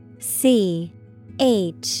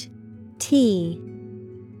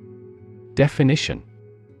 Definition: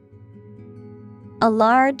 a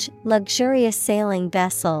large, luxurious sailing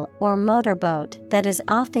vessel or motorboat that is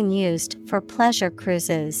often used for pleasure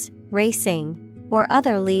cruises, racing, or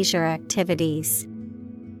other leisure activities.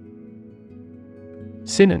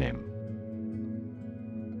 Synonym: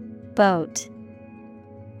 boat,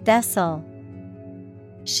 vessel,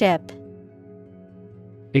 ship.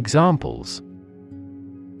 Examples: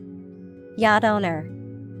 yacht owner,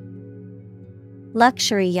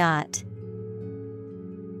 luxury yacht.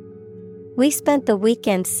 We spent the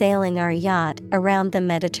weekend sailing our yacht around the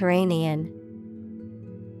Mediterranean.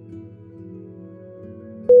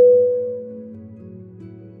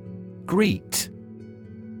 Greet.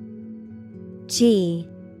 G-R-E-E-T.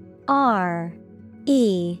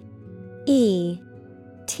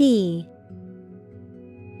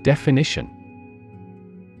 Definition: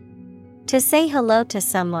 to say hello to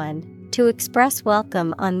someone, to express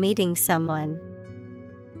welcome on meeting someone.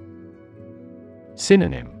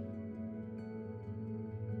 Synonym: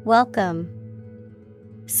 welcome,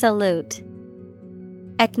 salute,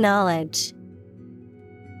 acknowledge.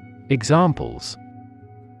 Examples: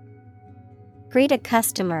 greet a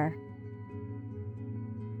customer,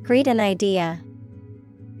 greet an idea.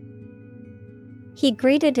 He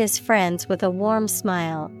greeted his friends with a warm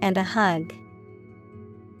smile and a hug.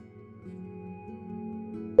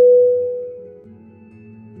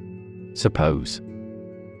 Suppose.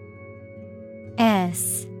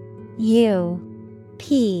 S-U-P-P-O-S-E.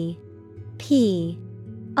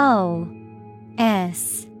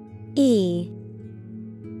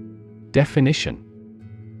 Definition: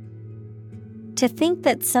 to think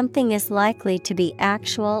that something is likely to be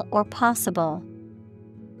actual or possible.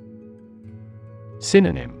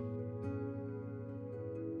 Synonym: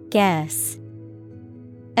 guess,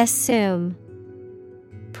 assume,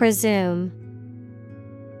 presume.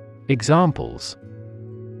 Examples: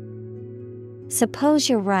 suppose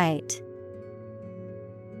you're right.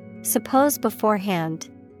 Suppose beforehand.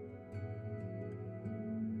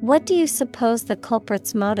 What do you suppose the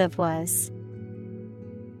culprit's motive was?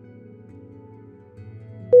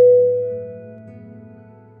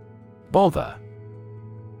 Bother.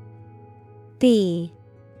 B-O-T-H-E-R.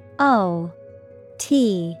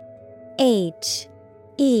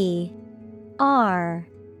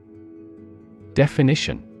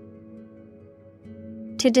 Definition: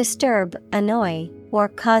 to disturb, annoy, or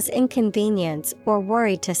cause inconvenience or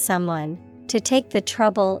worry to someone, to take the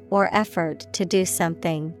trouble or effort to do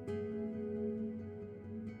something.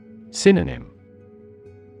 Synonym: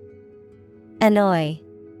 annoy,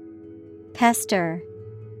 pester,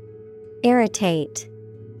 irritate.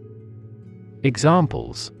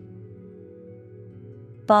 Examples: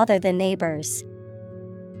 bother the neighbors.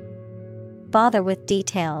 Bother with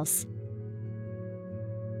details.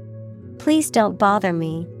 Please don't bother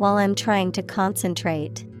me while I'm trying to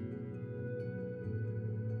concentrate.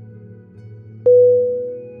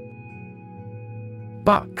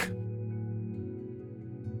 Buck.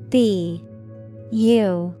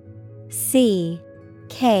 B-U-C-K.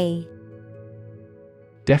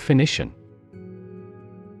 Definition: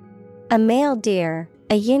 A male deer,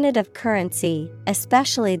 a unit of currency,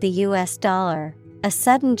 especially the US dollar, a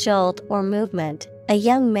sudden jolt or movement, a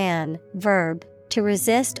young man, verb, to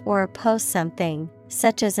resist or oppose something,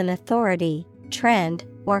 such as an authority, trend,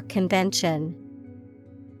 or convention.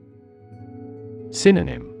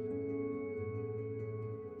 Synonym: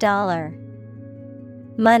 Dollar,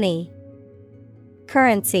 money,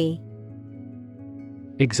 currency.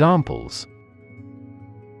 Examples: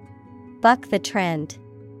 Buck the trend.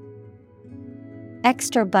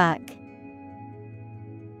 Extra buck.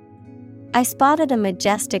 I spotted a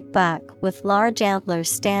majestic buck with large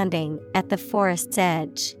antlers standing at the forest's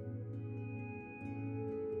edge.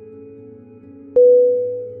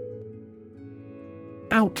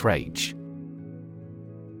 Outrage.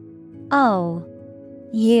 O-U-T-R-A-G-E.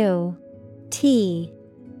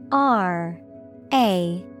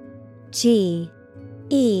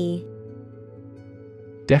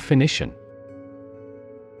 Definition: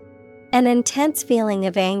 An intense feeling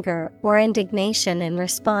of anger or indignation in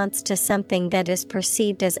response to something that is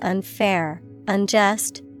perceived as unfair,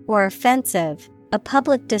 unjust, or offensive, a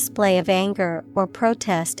public display of anger or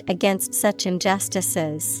protest against such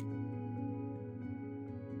injustices.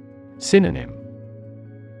 Synonym: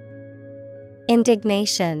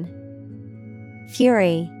 Indignation,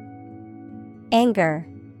 fury, anger.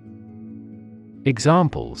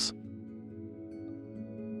 Examples: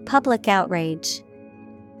 Public outrage.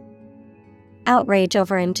 Outrage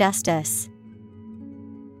over injustice.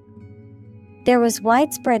 There was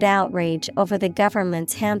widespread outrage over the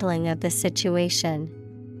government's handling of the situation.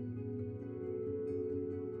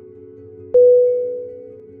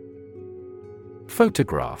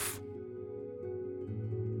 Photograph.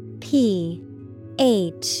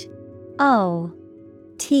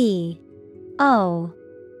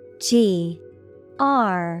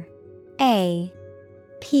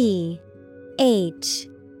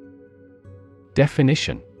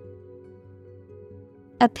 Definition: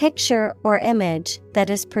 A picture or image that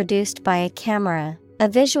is produced by a camera, a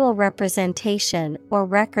visual representation or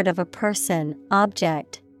record of a person,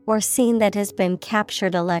 object, or scene that has been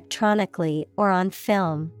captured electronically or on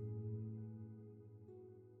film.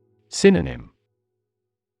 Synonym: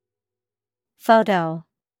 Photo,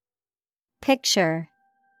 picture,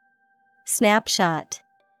 snapshot.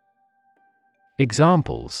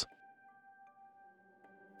 Examples: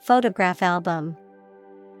 Photograph album.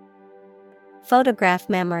 Photograph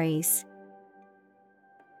memories.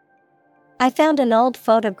 I found an old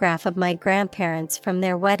photograph of my grandparents from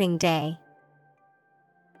their wedding day.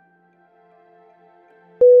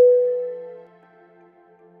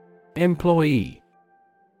 Employee.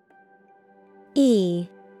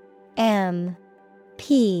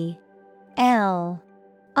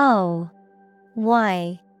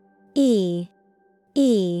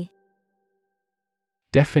 E-M-P-L-O-Y-E-E.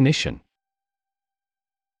 Definition: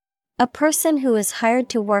 A person who is hired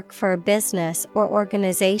to work for a business or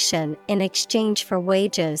organization in exchange for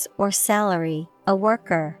wages or salary, a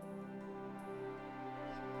worker.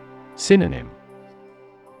 Synonym: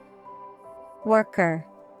 Worker,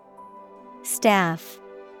 staff,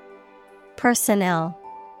 personnel.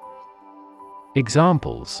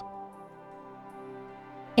 Examples: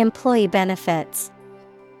 Employee benefits.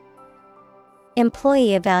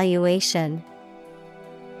 Employee evaluation.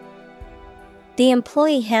 The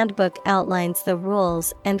employee handbook outlines the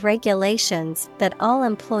rules and regulations that all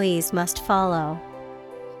employees must follow.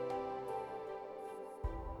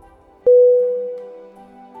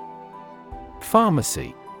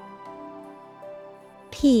 Pharmacy.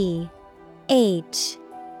 P-H-A-R-M-A-C-Y.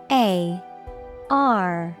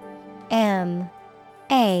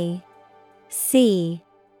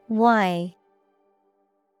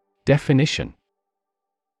 Definition: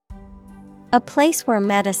 A place where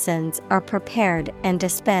medicines are prepared and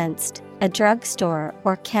dispensed, a drugstore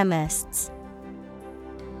or chemist's.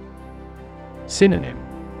 Synonym: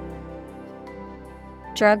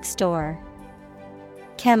 Drugstore,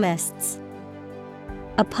 chemists,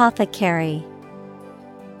 apothecary.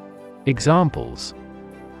 Examples: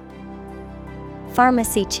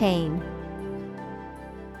 Pharmacy chain.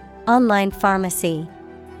 Online pharmacy.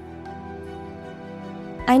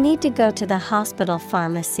 I need to go to the hospital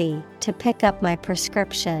pharmacy to pick up my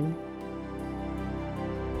prescription.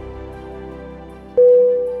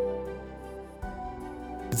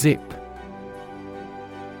 Zip.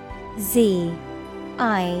 Z-I-P.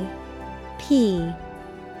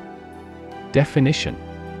 Definition: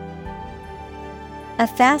 A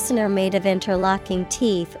fastener made of interlocking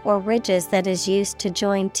teeth or ridges that is used to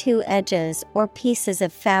join two edges or pieces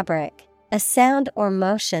of fabric, A sound or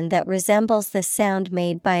motion that resembles the sound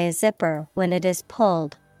made by a zipper when it is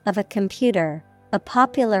pulled, of a computer, a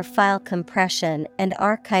popular file compression and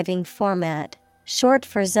archiving format, short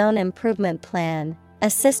for Zone Improvement Plan, a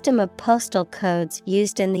system of postal codes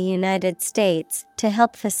used in the United States to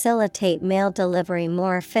help facilitate mail delivery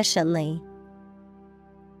more efficiently.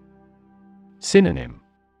 Synonym: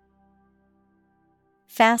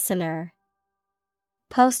 Fastener,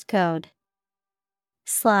 postcode,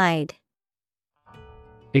 slide.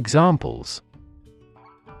 Examples: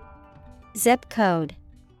 Zip code,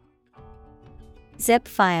 zip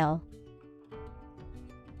file.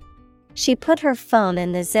 She put her phone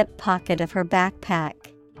in the zip pocket of her backpack.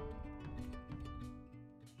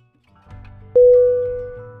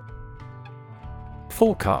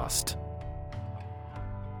 Forecast.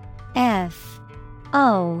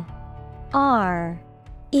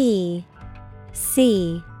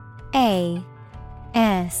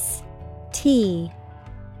 F-O-R-E-C-A-S-T.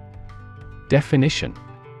 Definition: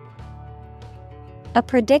 a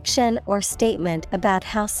prediction or statement about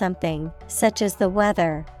how something, such as the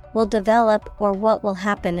weather, will develop or what will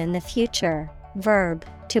happen in the future. Verb,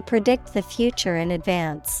 to predict the future in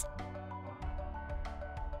advance.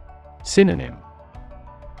 Synonym: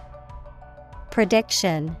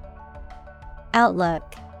 Prediction,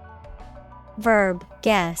 outlook. Verb,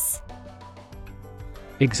 guess.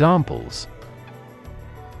 Examples: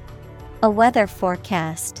 a weather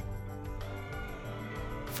forecast.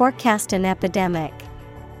 Forecast an epidemic.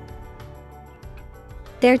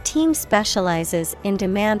 Their team specializes in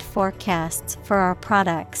demand forecasts for our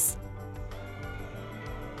products.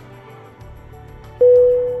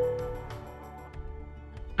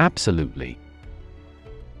 Absolutely.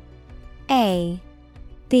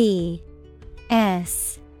 A-B-S-O-L-U-T-E-L-Y.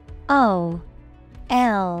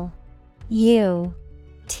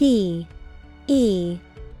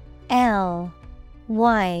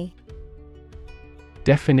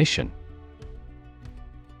 Definition: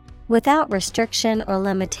 without restriction or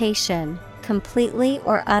limitation, completely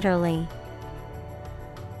or utterly.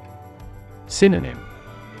 Synonym: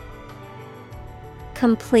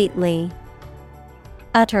 Completely,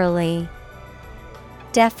 utterly,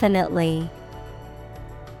 definitely.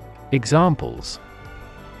 Examples: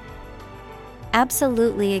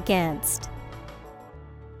 absolutely against.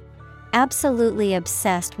 Absolutely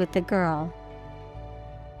obsessed with the girl.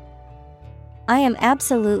 I am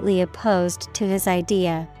absolutely opposed to his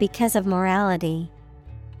idea because of morality.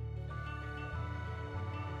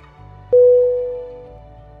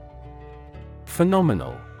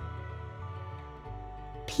 Phenomenal.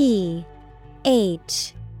 P-H-E-N-O-M-E-N-A-L.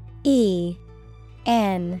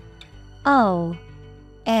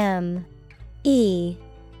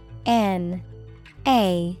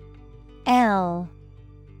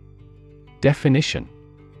 Definition: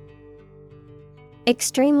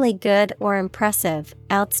 extremely good or impressive,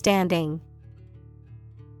 outstanding.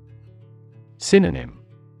 Synonym: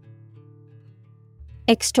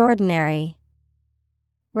 extraordinary,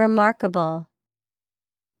 remarkable,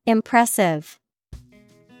 impressive.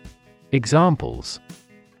 Examples: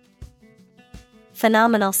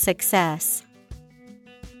 phenomenal success,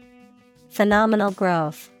 phenomenal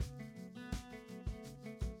growth.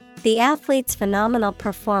 The athlete's phenomenal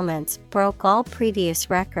performance broke all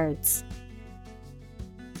previous records.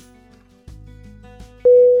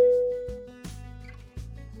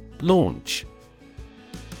 Launch.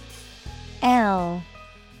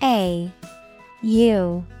 L-A-U-N-C-H.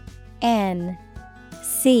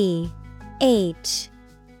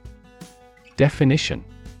 Definition: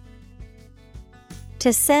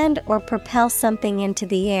 to send or propel something into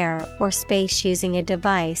the air or space using a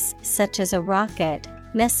device such as a rocket,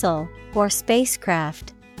 missile, or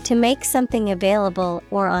spacecraft, to make something available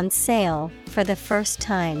or on sale for the first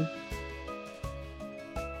time.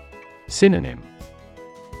 Synonym: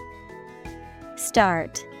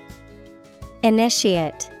 start,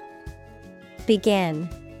 initiate, begin.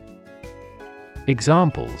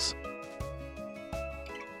 Examples: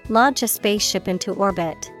 launch a spaceship into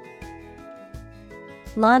orbit.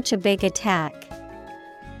 Launch a big attack.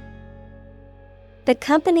 The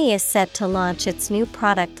company is set to launch its new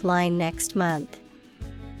product line next month.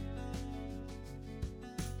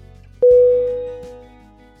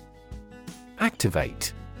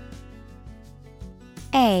 Activate.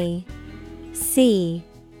 A-C-T-I-V-A-T-E.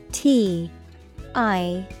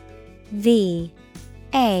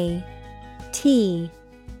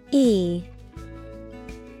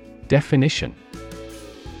 Definition: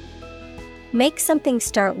 make something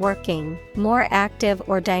start working, more active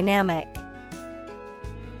or dynamic.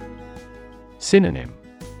 Synonym: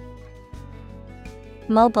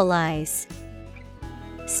 mobilize,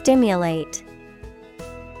 stimulate,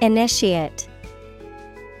 initiate.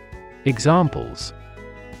 Examples: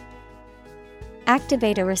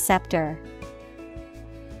 Activate a receptor.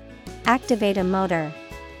 Activate a motor.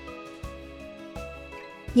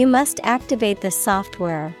 You must activate the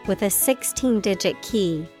software with a 16-digit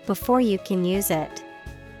key before you can use it.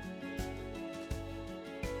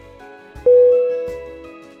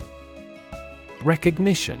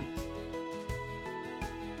 Recognition.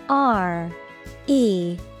 RECognition.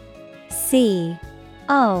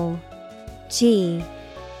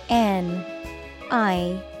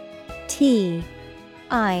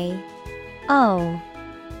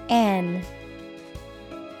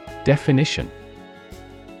 Definition: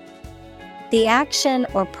 The action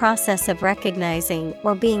or process of recognizing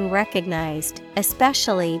or being recognized,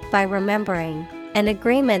 especially by remembering, an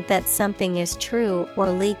agreement that something is true or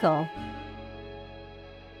legal.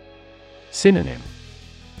 Synonym: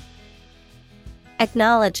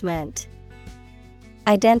 Acknowledgement,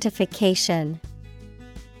 identification,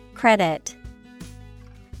 credit.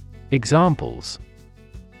 Examples: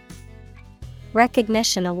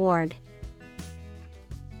 Recognition award,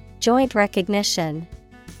 joint recognition.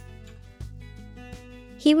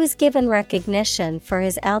 He was given recognition for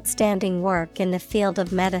his outstanding work in the field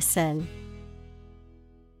of medicine.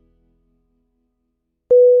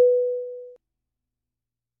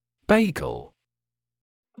 Bagel.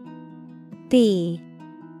 B-A-G-E-L.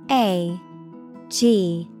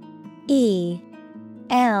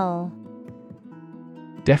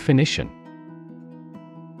 Definition: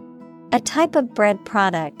 A type of bread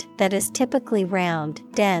product that is typically round,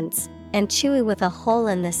 dense, and chewy with a hole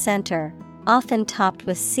in the center, often topped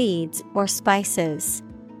with seeds or spices.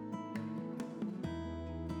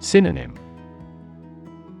 Synonym: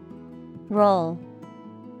 Roll,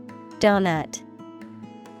 donut,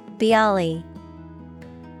 bialy.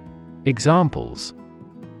 Examples: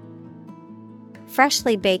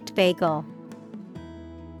 Freshly baked bagel.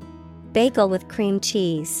 Bagel with cream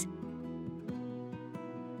cheese.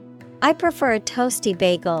 I prefer a toasty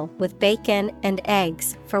bagel with bacon and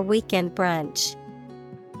eggs for weekend brunch.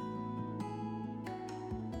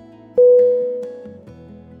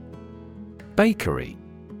 Bakery.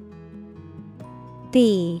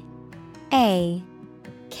 B-A-K-E-R-Y.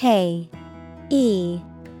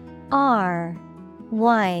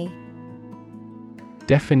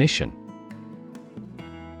 Definition: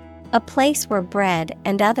 A place where bread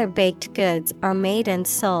and other baked goods are made and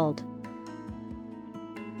sold.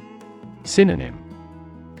 Synonym: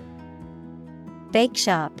 Bake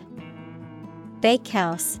shop,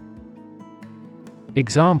 bakehouse.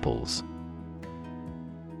 Examples: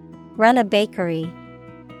 Run a bakery.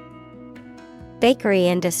 Bakery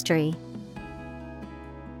industry.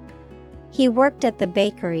 He worked at the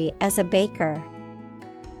bakery as a baker.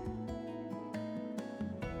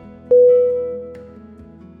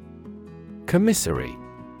 Commissary.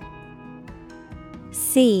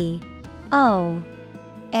 C-O-M-M-I-S-S-A-R-Y.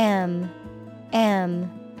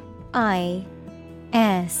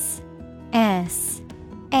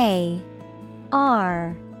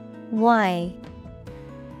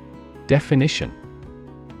 Definition: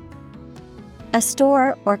 A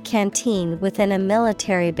store or canteen within a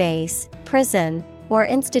military base, prison, or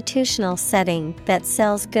institutional setting that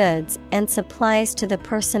sells goods and supplies to the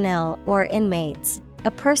personnel or inmates. A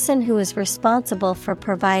person who is responsible for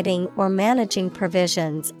providing or managing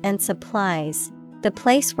provisions and supplies. The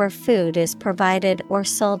place where food is provided or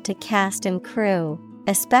sold to cast and crew,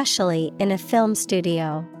 especially in a film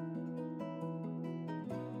studio.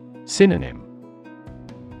 Synonym: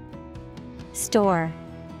 Store,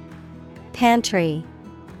 pantry.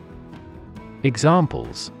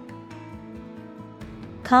 Examples: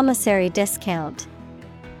 Commissary discount.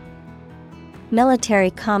 Military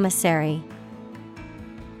commissary.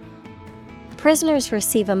 Prisoners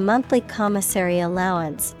receive a monthly commissary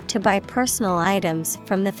allowance to buy personal items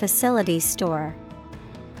from the facilities store.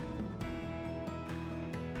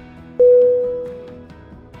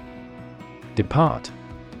 Depart.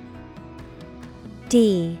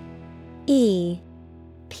 D-E-P-A-R-T.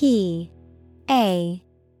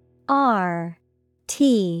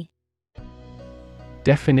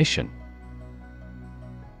 Definition: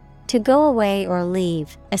 To go away or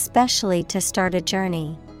leave, especially to start a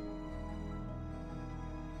journey.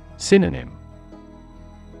 Synonym: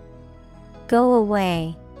 Go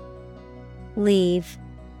away, leave,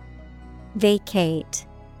 vacate.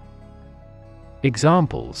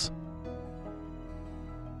 Examples: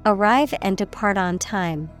 Arrive and depart on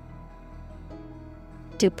time.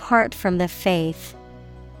 Depart from the faith.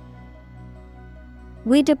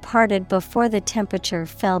 We departed before the temperature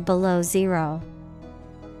fell below zero.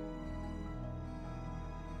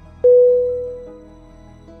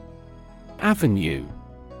 Avenue.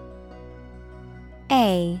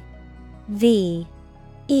 A-V-E-N-U-E.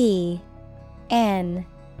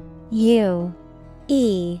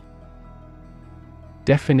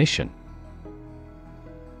 Definition: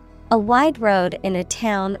 a wide road in a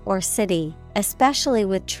town or city, especially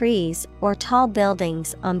with trees or tall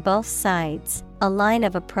buildings on both sides, a line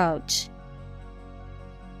of approach.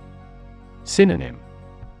 Synonym: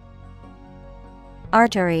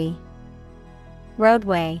 Artery,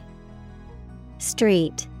 roadway,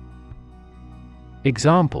 street.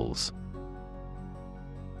 Examples: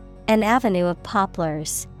 an avenue of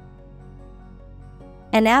poplars,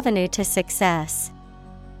 an avenue to success.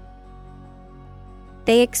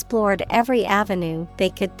 They explored every avenue they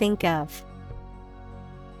could think of.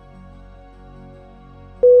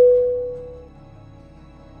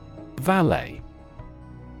 Valet.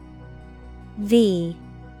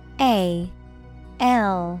 V-A-L-E-T.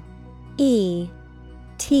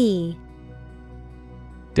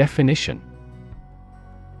 Definition: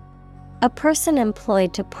 a person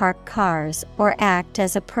employed to park cars or act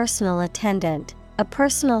as a personal attendant, a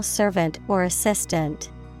personal servant or assistant.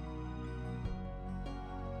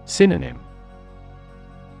 Synonym: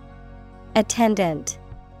 attendant,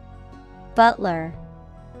 butler,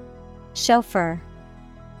 chauffeur.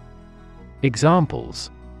 Examples: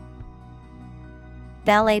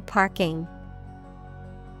 valet parking,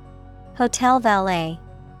 hotel valet.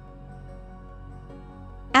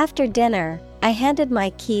 After dinner, I handed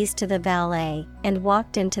my keys to the valet and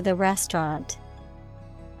walked into the restaurant.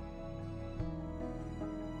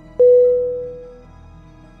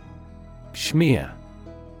 Schmear.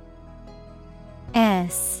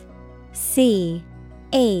 S-C-H-M-E-A-R.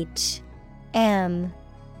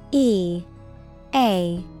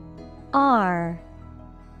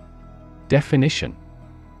 Definition: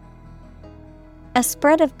 a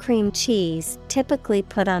spread of cream cheese typically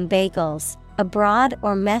put on bagels, a broad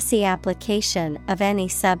or messy application of any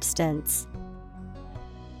substance.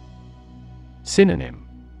 Synonym: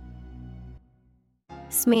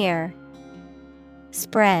 smear,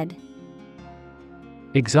 spread.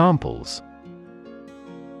 Examples: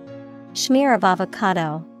 smear of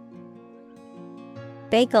avocado,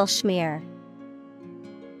 bagel schmear.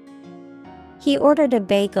 He ordered a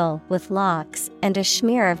bagel with lox and a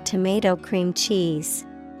smear of tomato cream cheese.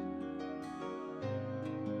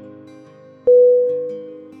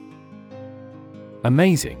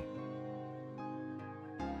 Amazing.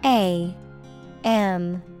 A-M-A-Z-I-N-G.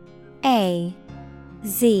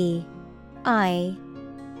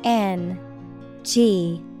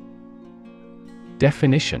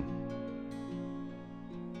 Definition: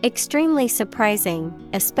 extremely surprising,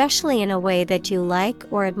 especially in a way that you like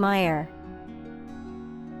or admire.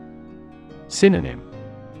 Synonym: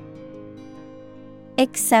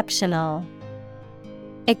 exceptional,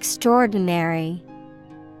 extraordinary,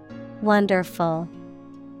 wonderful.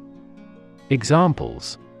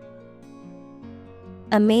 Examples: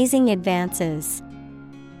 amazing advances,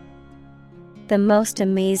 the most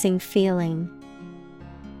amazing feeling.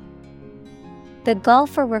 The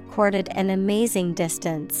golfer recorded an amazing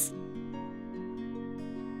distance.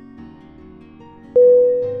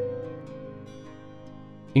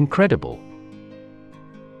 Incredible.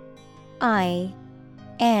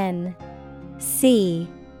 I-N-C-R-E-D-I-B-L-E.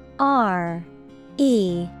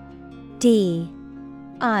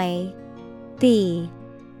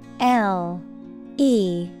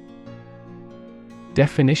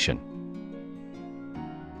 Definition: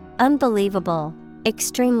 unbelievable,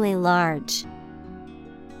 extremely large.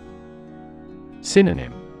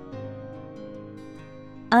 Synonym: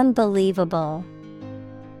 unbelievable,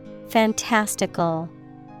 fantastical,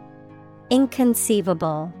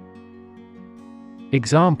 inconceivable.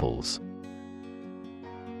 Examples: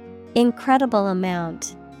 incredible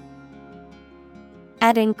amount,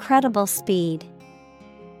 at incredible speed.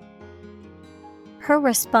 Her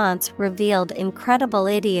response revealed incredible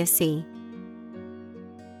idiocy.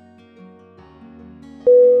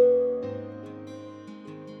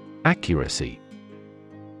 Accuracy.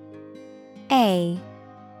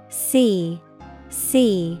 A-C-C-U-R-A-C-Y.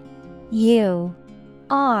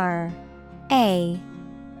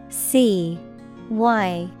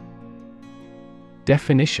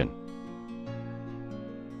 Definition: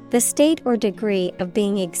 the state or degree of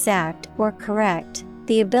being exact or correct,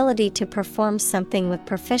 the ability to perform something with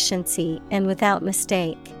proficiency and without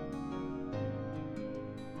mistake.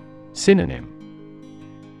 Synonym: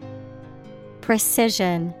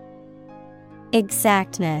 precision,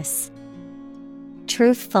 exactness,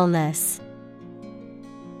 truthfulness.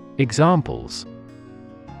 Examples: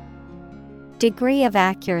 degree of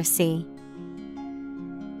accuracy,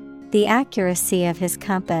 the accuracy of his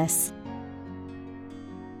compass.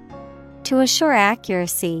 To assure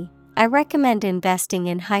accuracy, I recommend investing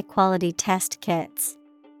in high-quality test kits.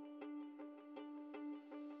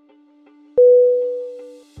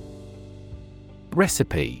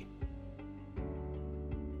 Recipe.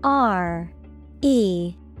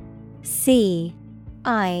 R-E-C-I-P-E.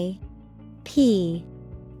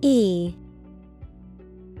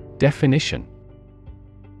 Definition.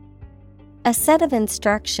 A set of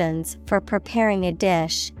instructions for preparing a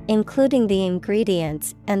dish, including the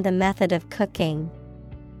ingredients and the method of cooking.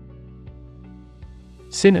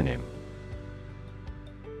 Synonym.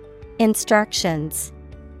 Instructions,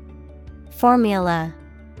 formula,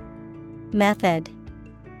 method.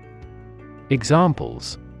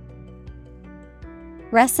 Examples.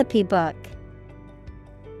 Recipe book,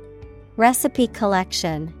 recipe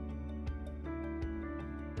collection.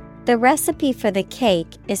 The recipe for the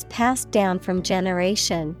cake is passed down from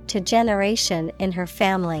generation to generation in her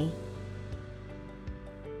family.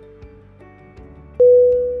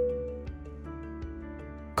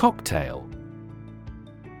 Cocktail.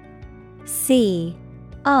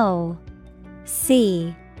 C-O-C-K-T-A-I-L.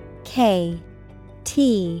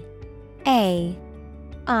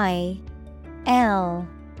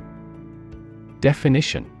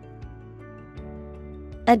 Definition.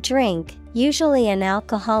 A drink, usually an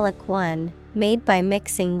alcoholic one, made by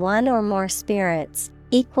mixing one or more spirits,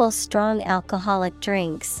 equals strong alcoholic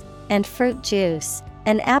drinks, and fruit juice,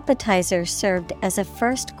 an appetizer served as a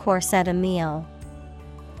first course at a meal.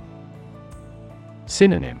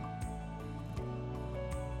 Synonym.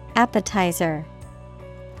 Appetizer,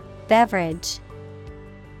 beverage.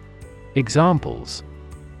 Examples.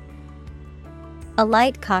 A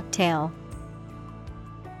light cocktail,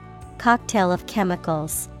 cocktail of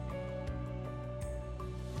chemicals.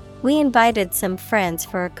 We invited some friends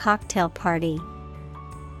for a cocktail party.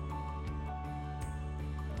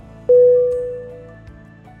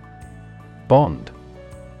 Bond.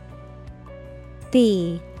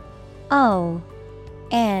 B-O-N-D.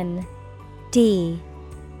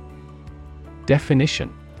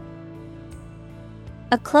 Definition.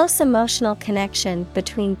 A close emotional connection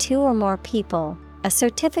between two or more people, a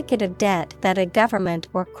certificate of debt that a government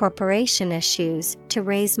or corporation issues to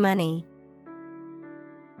raise money.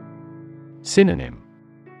 Synonym.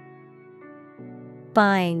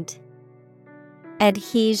 Bind,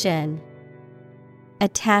 adhesion,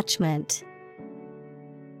 attachment.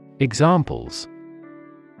 Examples.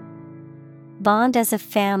 Bond as a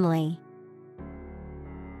family.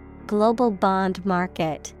 Global bond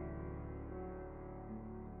market.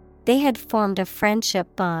 They had formed a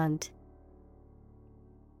friendship bond.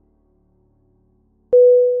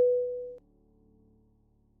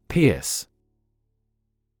 Pierce.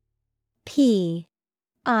 P-I-E-R-C-E.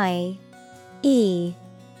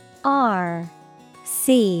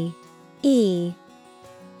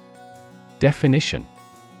 Definition.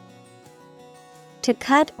 To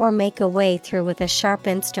cut or make a way through with a sharp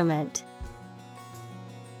instrument.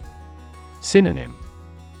 Synonym.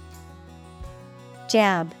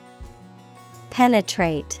 Jab,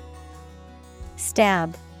 penetrate,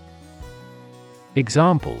 stab.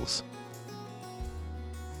 Examples.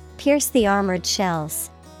 Pierce the armored shells.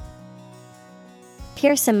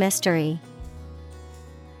 Pierce a mystery.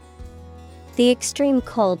 The extreme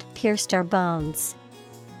cold pierced our bones.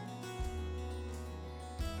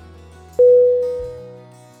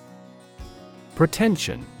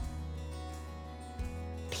 Pretension.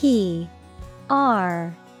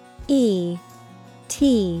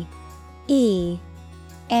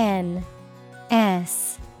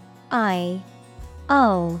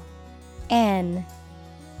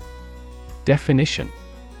 Definition.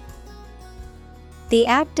 The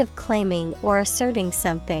act of claiming or asserting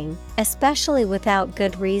something, especially without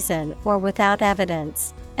good reason or without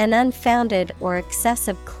evidence, an unfounded or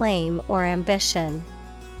excessive claim or ambition.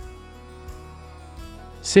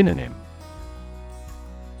 Synonym.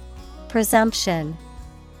 Presumption,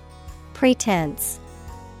 pretense,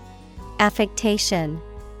 affectation.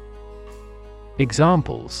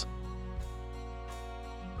 Examples.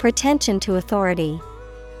 Pretension to authority.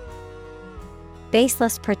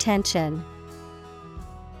 Baseless pretension.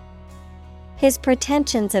 His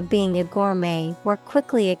pretensions of being a gourmet were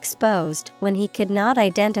quickly exposed when he could not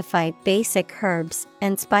identify basic herbs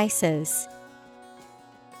and spices.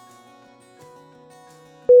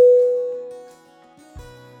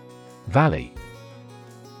 Valley.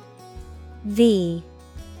 V-A-L-L-E-Y.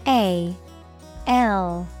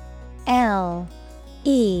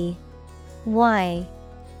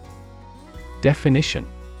 Definition.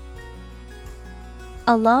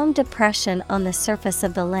 A long depression on the surface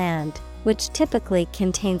of the land, which typically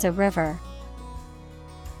contains a river.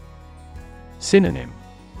 Synonym.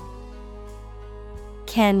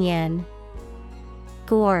 canyon,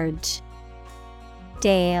 gorge,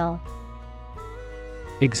 dale.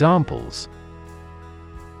 Examples: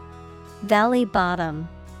 Valley bottom,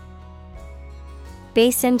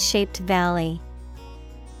 basin-shaped valley.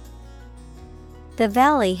 The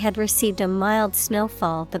valley had received a mild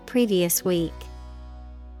snowfall the previous week.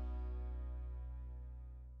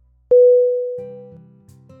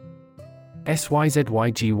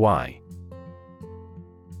 Syzygy.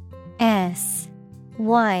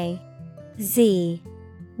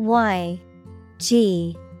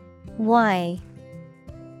 Syzygy.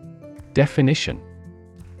 Definition: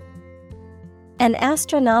 An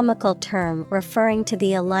astronomical term referring to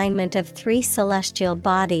the alignment of three celestial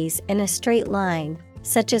bodies in a straight line,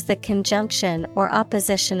 such as the conjunction or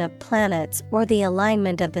opposition of planets or the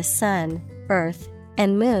alignment of the Sun, Earth,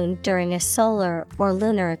 and Moon during a solar or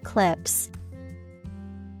lunar eclipse.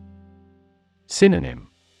 Synonym: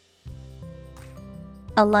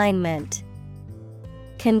 Alignment,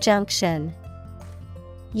 conjunction,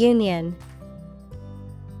 union.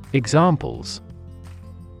 Examples: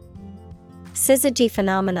 Syzygy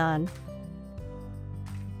phenomenon,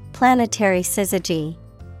 planetary syzygy.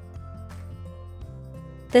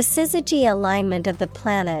 The syzygy alignment of the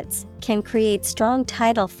planets can create strong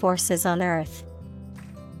tidal forces on Earth.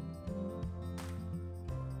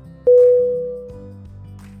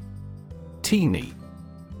 Teeny.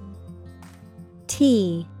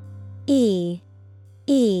 T-E-E-N-Y.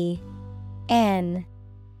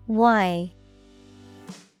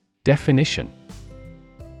 Definition: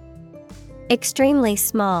 Extremely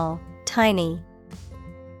small, tiny.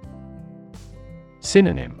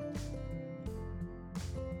 Synonym: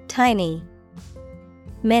 Tiny,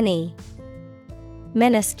 mini,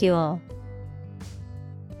 minuscule.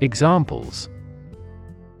 Examples: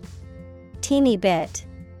 Teeny bit,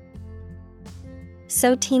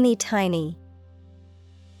 so teeny tiny.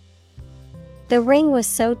 The ring was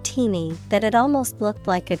so teeny that it almost looked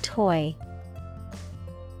like a toy.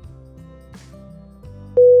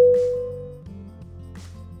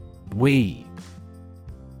 We.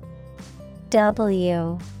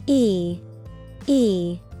 W-E-E.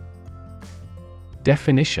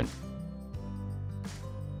 Definition: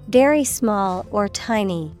 Very small or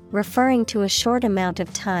tiny, referring to a short amount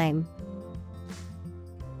of time.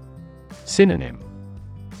 Synonym: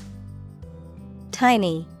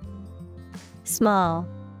 Tiny, small,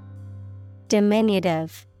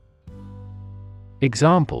 diminutive.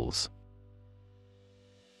 Examples: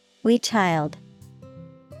 Wee child,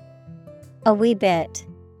 a wee bit.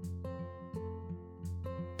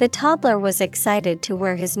 The toddler was excited to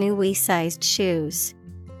wear his new wee-sized shoes.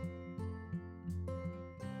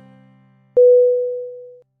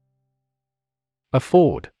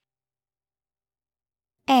 Afford.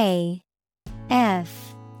 A-F-F-O-R-D.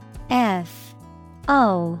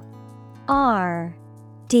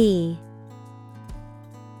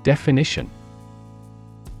 Definition: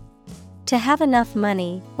 To have enough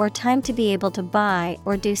money or time to be able to buy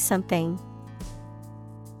or do something.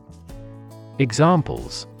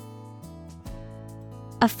 Examples: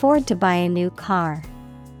 Afford to buy a new car.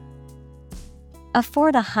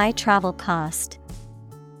 Afford a high travel cost.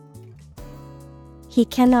 He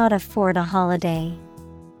cannot afford a holiday.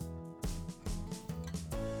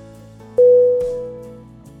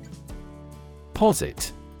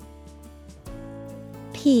 Posit.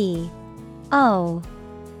 P-O-S-I-T.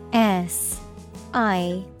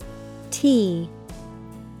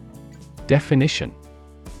 Definition: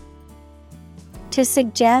 To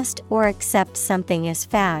suggest or accept something as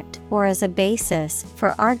fact or as a basis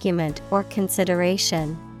for argument or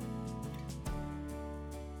consideration.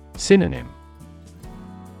 Synonym: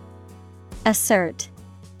 Assert,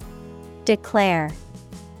 declare,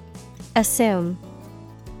 assume.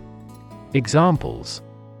 Examples: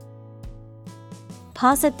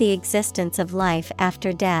 Posit the existence of life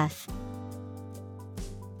after death.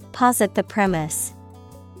 Posit the premise.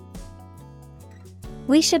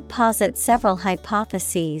 We should posit several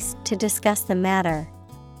hypotheses to discuss the matter.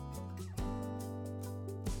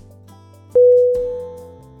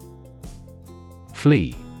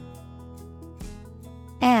 Flee.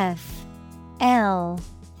 F-L-E-E.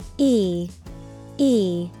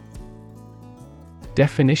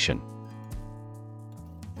 Definition: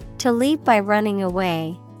 To leave by running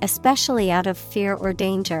away, especially out of fear or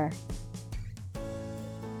danger.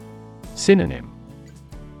 Synonym: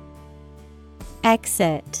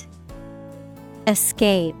 Exit,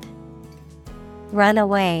 escape, run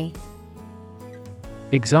away.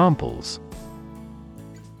 Examples: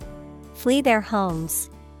 Flee their homes.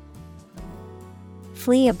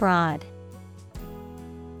 Flee abroad.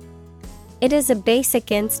 It is a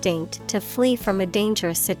basic instinct to flee from a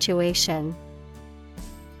dangerous situation.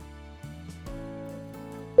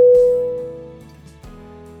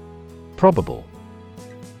 Probable.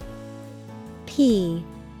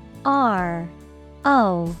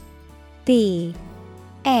 Probable.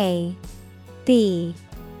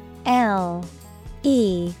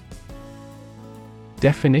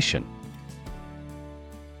 Definition.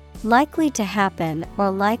 Likely to happen or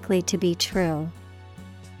likely to be true.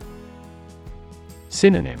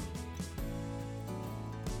 Synonym.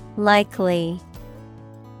 Likely,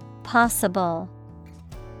 possible,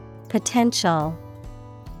 potential.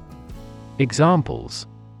 Examples.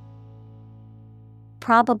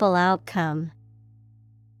 Probable outcome.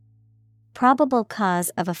 Probable cause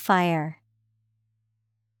of a fire.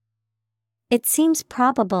 It seems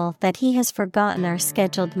probable that he has forgotten our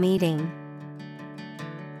scheduled meeting.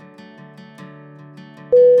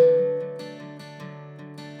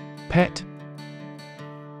 Pet.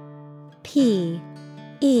 P-E-T.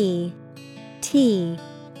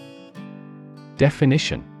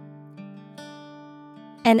 Definition.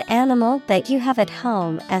 An animal that you have at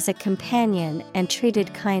home as a companion and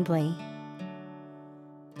treated kindly.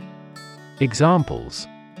 Examples.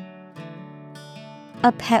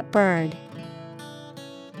 A pet bird.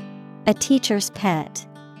 A teacher's pet.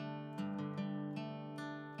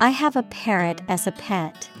 I have a parrot as a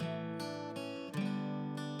pet.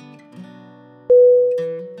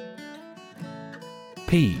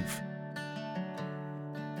 Peeve.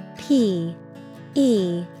 P-E-E-V-E.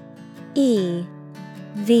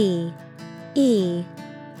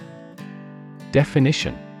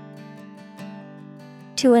 Definition.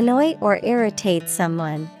 To annoy or irritate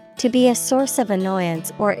someone. To be a source of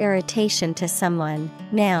annoyance or irritation to someone.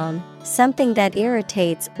 Noun, something that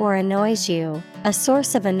irritates or annoys you, a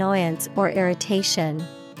source of annoyance or irritation.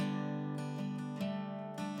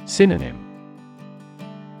 Synonym.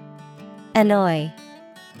 Annoy,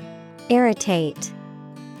 irritate,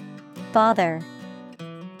 bother.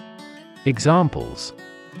 Examples.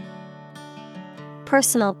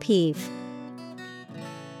 Personal peeve.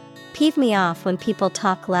 Peeve me off when people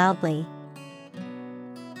talk loudly.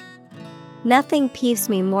 Nothing peeves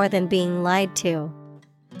me more than being lied to.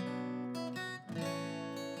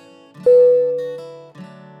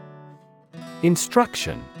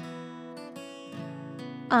 Instruction.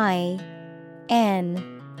 I-N-S-T-R-U-C-T-I-O-N.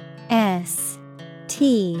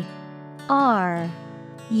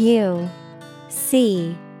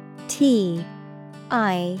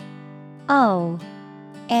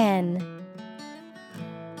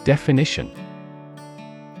 Definition.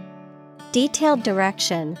 Detailed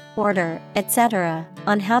direction, order, etc.,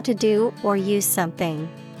 on how to do or use something.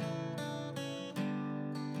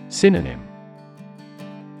 Synonym.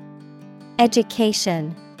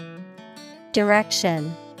 Education,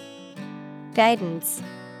 direction, guidance.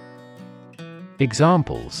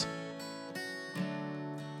 Examples.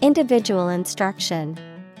 Individual instruction.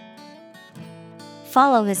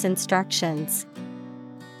 Follow his instructions.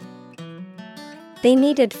 They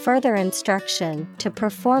needed further instruction to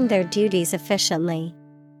perform their duties efficiently.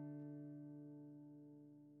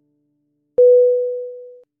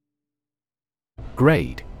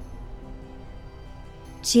 Grade.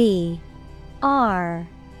 G-R-A-D-E.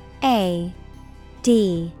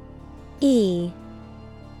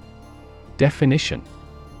 Definition.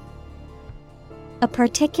 A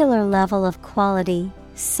particular level of quality,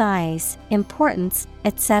 size, importance,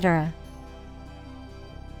 etc.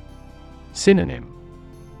 Synonym.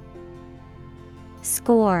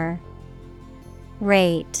 Score,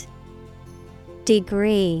 rate,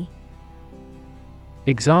 degree.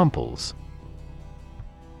 Examples.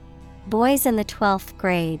 Boys in the 12th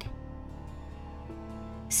grade.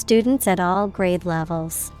 Students at all grade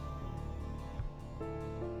levels.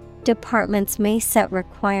 Departments may set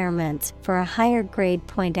requirements for a higher grade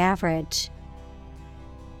point average.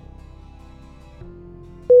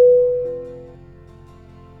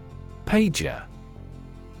 Pager.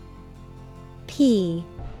 P-A-G-E-R.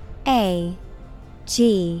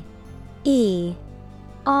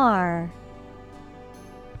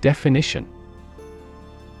 Definition.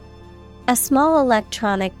 A small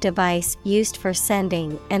electronic device used for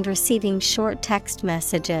sending and receiving short text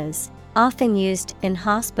messages, often used in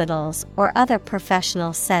hospitals or other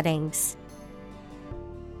professional settings.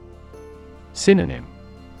 Synonym.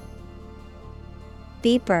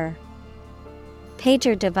 Beeper,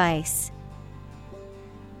 pager device.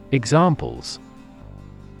 Examples.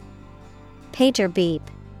 Pager beep.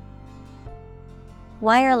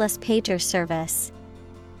 Wireless pager service.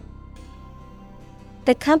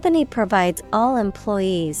 The company provides all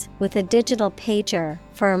employees with a digital pager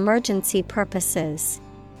for emergency purposes.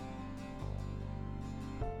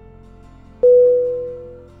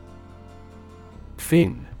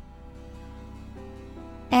 Fin.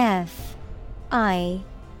 F-I-N.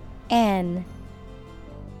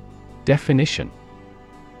 Definition: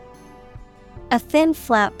 a thin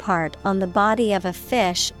flat part on the body of a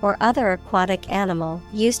fish or other aquatic animal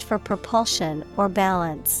used for propulsion or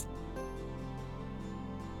balance.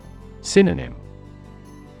 Synonym: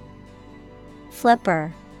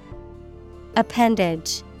 Flipper,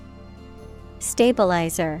 appendage,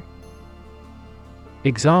 stabilizer.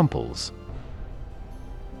 Examples: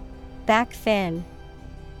 Back fin,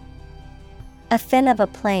 a fin of a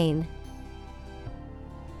plane.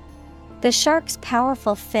 The shark's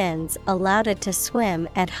powerful fins allowed it to swim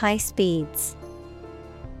at high speeds.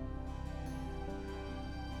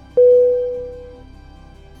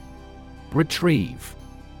 Retrieve.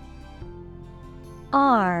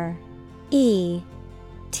 R-E-T-R-I-E-V-E.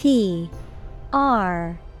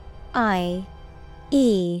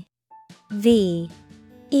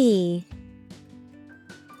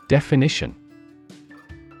 Definition: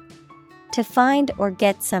 to find or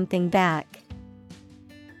get something back.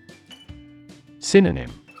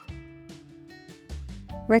 Synonym: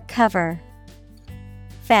 Recover,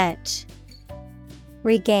 fetch,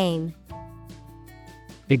 regain.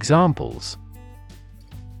 Examples: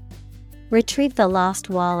 retrieve the lost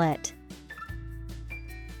wallet.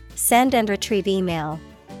 Send and retrieve email.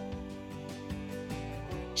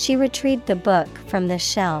 She retrieved the book from the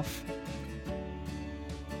shelf.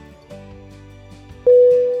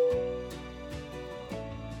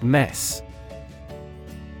 Mess.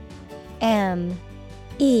 M-E-S-S.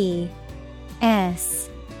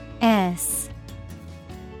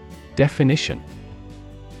 Definition: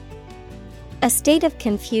 a state of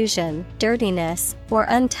confusion, dirtiness, or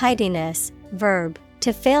untidiness. Verb,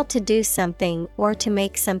 to fail to do something or to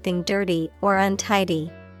make something dirty or untidy.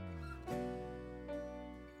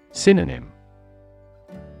 Synonym: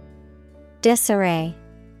 disarray,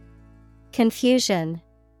 confusion,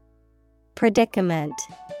 predicament.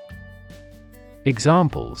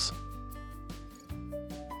 Examples: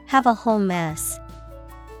 have a whole mess.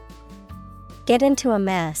 Get into a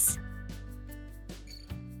mess.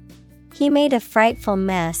 He made a frightful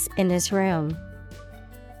mess in his room.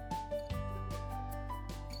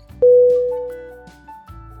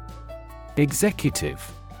 Executive.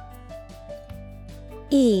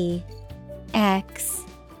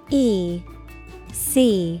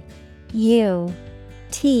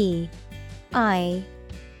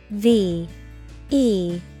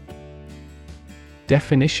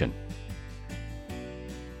 Definition: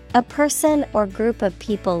 a person or group of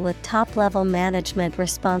people with top-level management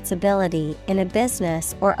responsibility in a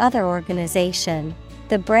business or other organization,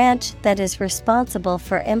 the branch that is responsible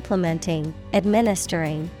for implementing,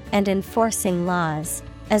 administering, and enforcing laws,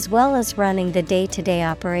 as well as running the day-to-day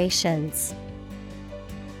operations.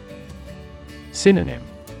 Synonym: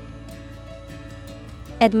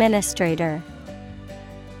 administrator,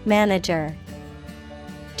 manager,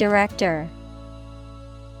 director.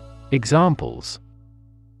 Examples: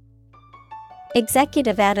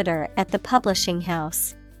 executive editor at the publishing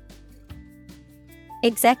house.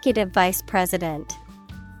 Executive vice president.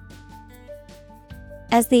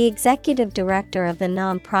 As the executive director of the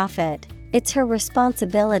nonprofit, it's her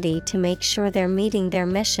responsibility to make sure they're meeting their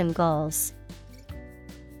mission goals.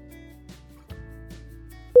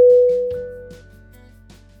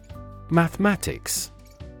 Mathematics.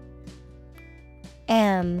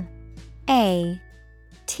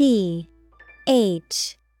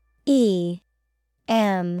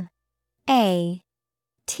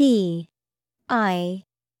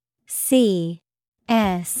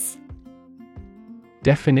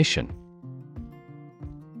 Definition: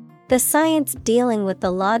 the science dealing with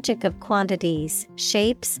the logic of quantities,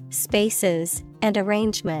 shapes, spaces, and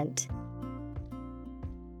arrangement.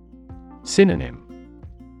 Synonym: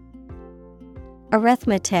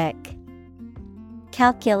 arithmetic,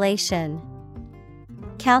 calculation,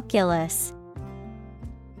 calculus.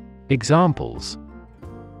 Examples: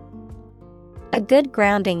 a good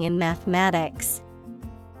grounding in mathematics.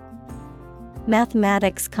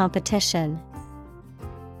 Mathematics competition.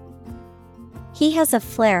 He has a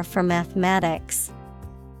flair for mathematics.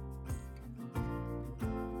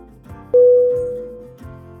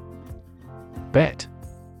 Bet.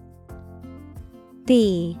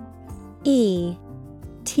 B-E-T.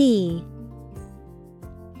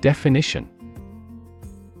 Definition: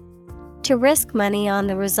 to risk money on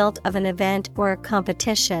the result of an event or a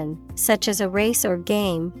competition, such as a race or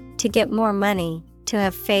game, to get more money, to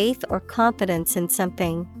have faith or confidence in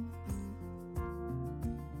something.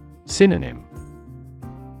 Synonym: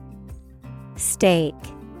 stake,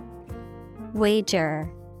 wager,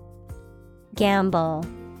 gamble.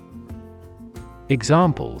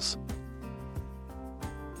 Examples: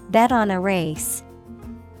 Bet on a race.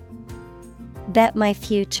 Bet my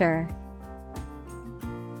future.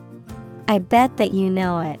 I bet that you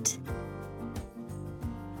know it.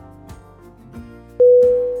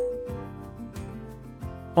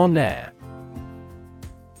 On air.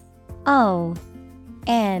 O-N-A-I-R.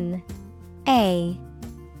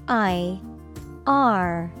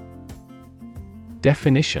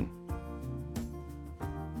 Definition: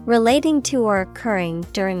 relating to or occurring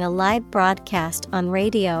during a live broadcast on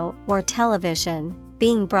radio or television,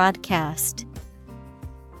 being broadcast.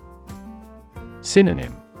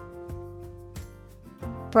 Synonym: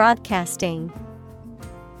 broadcasting,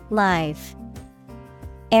 live,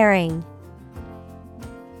 airing.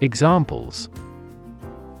 Examples: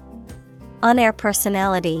 on-air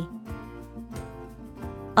personality,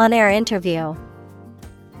 on-air interview.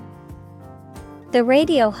 The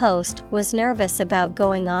radio host was nervous about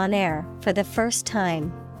going on air for the first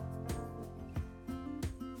time.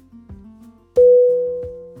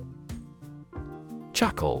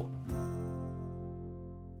 Chuckle.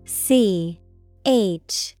 C-H-U-C-K-L-E.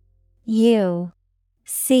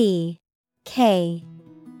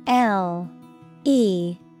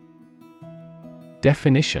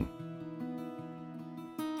 Definition: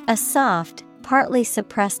 a soft, partly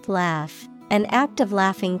suppressed laugh, an act of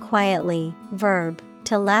laughing quietly. Verb,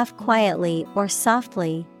 to laugh quietly or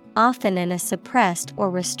softly, often in a suppressed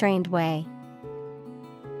or restrained way.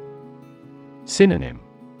 Synonym: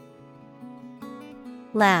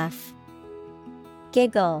 laugh,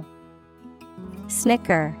 giggle,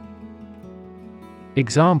 snicker.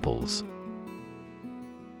 Examples: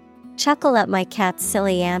 chuckle at my cat's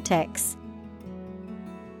silly antics.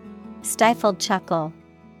 Stifled chuckle.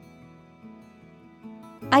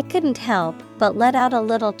 I couldn't help but let out a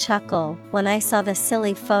little chuckle when I saw the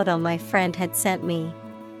silly photo my friend had sent me.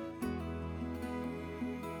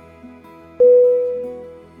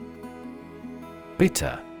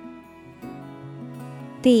 Bitter.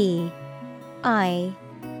 B-I-T-T-E-R.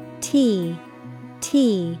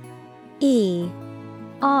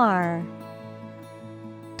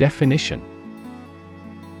 Definition: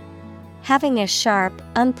 having a sharp,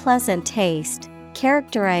 unpleasant taste,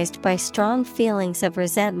 characterized by strong feelings of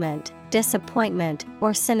resentment, disappointment,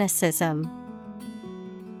 or cynicism.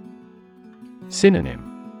 Synonym: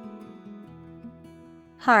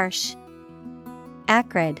 harsh,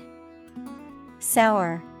 acrid,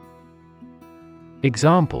 sour.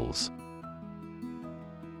 Examples: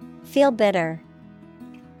 feel bitter,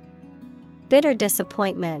 bitter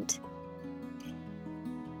disappointment.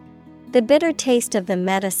 The bitter taste of the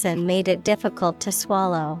medicine made it difficult to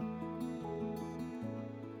swallow.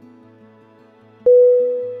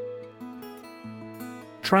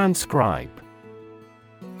 Transcribe.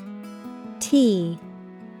 T-R-A-N-S-C-R-I-B-E.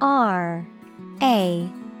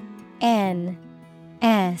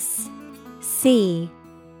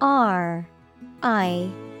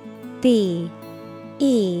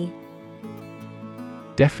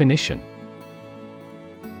 Definition: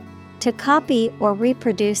 to copy or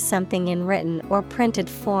reproduce something in written or printed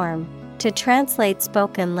form, to translate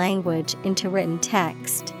spoken language into written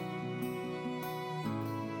text.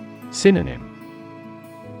 Synonym: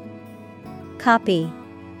 copy,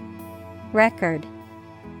 record,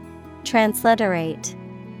 transliterate.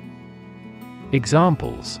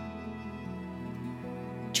 Examples: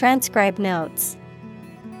 transcribe notes,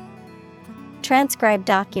 transcribe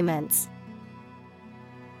documents.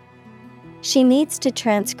 She needs to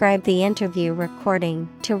transcribe the interview recording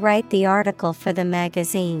to write the article for the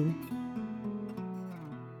magazine.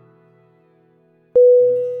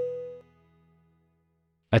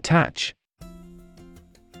 Attach.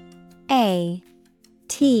 A-T-T-A-C-H.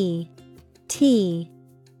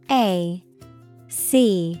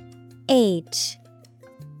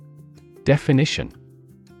 Definition: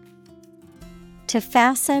 to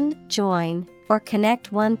fasten, join, or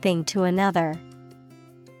connect one thing to another.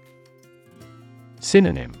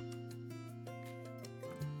 Synonym: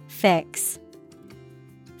 fix,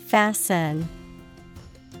 fasten,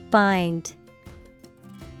 bind.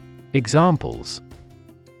 Examples: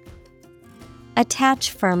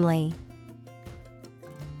 attach firmly,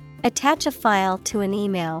 attach a file to an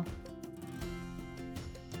email.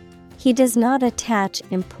 He does not attach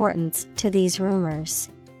importance to these rumors.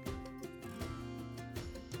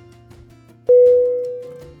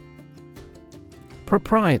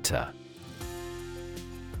 Proprietor.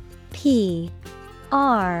 P-R-O-P-R-I-E-T-O-R.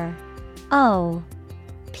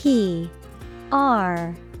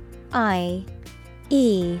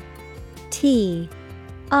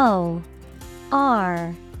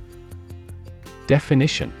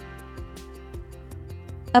 Definition: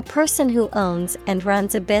 A person who owns and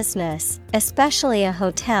runs a business, especially a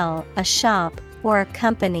hotel, a shop, or a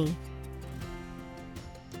company.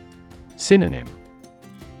 Synonym: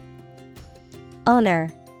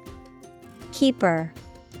 Owner, keeper,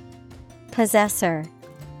 possessor.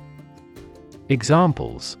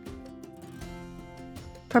 Examples: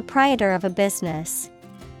 Proprietor of a business.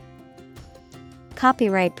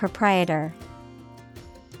 Copyright proprietor.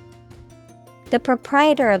 The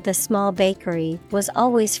proprietor of the small bakery was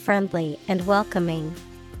always friendly and welcoming.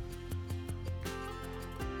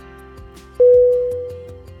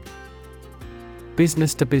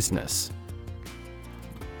 Business to business.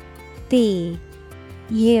 Business.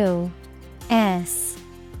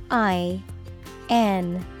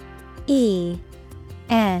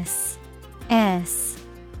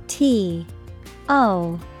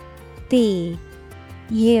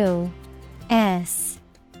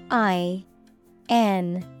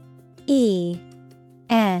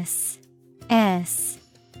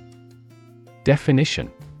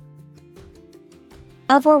 Definition: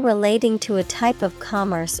 Of or relating to a type of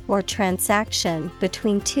commerce or transaction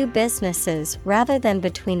between two businesses rather than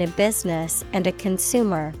between a business and a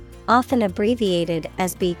consumer, often abbreviated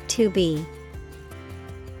as B2B.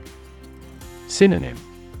 Synonym: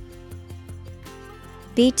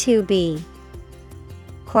 B2B.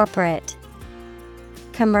 Corporate,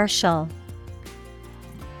 commercial.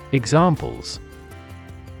 Examples: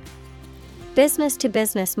 Business to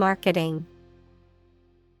business marketing.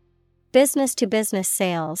 Business to business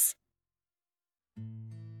sales.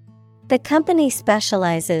 The company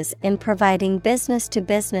specializes in providing business to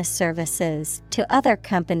business services to other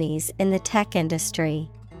companies in the tech industry.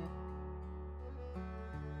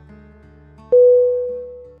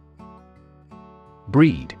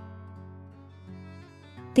 Breed.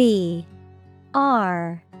 B-R-E-E-D.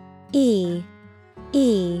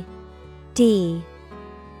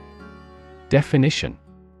 Definition: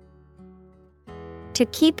 To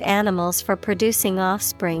keep animals for producing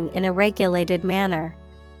offspring in a regulated manner.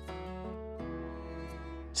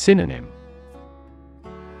 Synonym: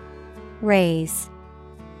 Raise,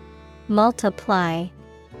 multiply,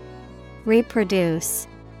 reproduce.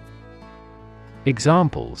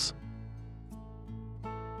 Examples: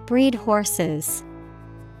 Breed horses.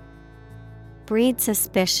 Breed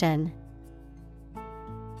suspicion.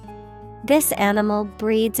 This animal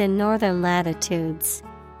breeds in northern latitudes.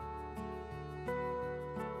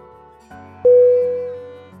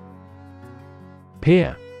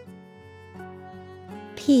 Peer.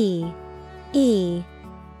 P-E-E-R.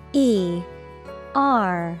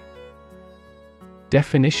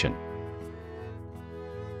 Definition: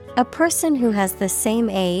 A person who has the same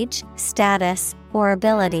age, status, or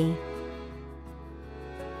ability.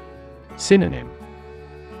 Synonym: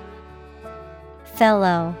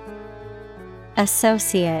 Fellow,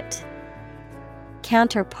 associate,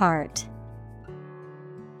 counterpart.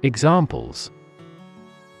 Examples: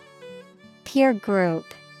 Peer group.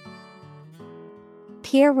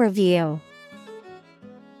 Peer review.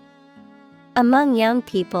 Among young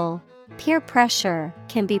people, peer pressure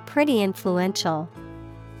can be pretty influential.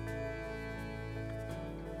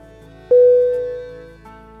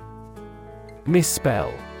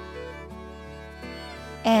 Misspell.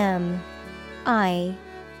 M-I-S-S-P-E-L-L.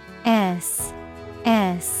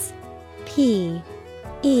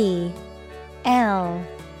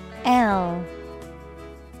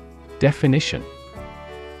 Definition: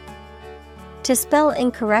 To spell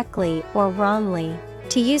incorrectly or wrongly,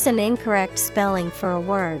 to use an incorrect spelling for a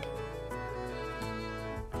word.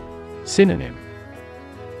 Synonym: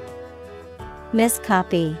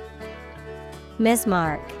 Miscopy,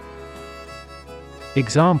 mismark.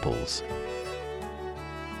 Examples: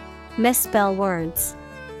 Misspell words.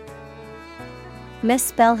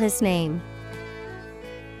 Misspell his name.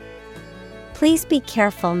 Please be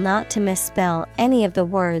careful not to misspell any of the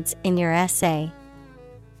words in your essay.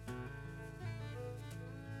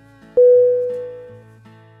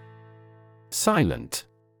 Silent.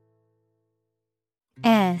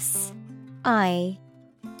 S-I-L-E-N-T.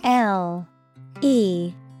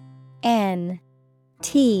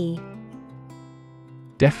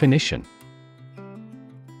 Definition: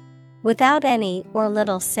 Without any or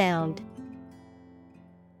little sound.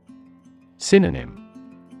 Synonym: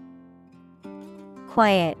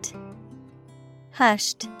 Quiet,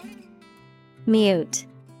 hushed, mute.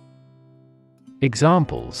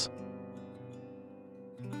 Examples: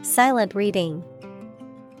 Silent reading.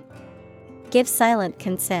 Give silent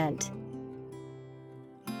consent.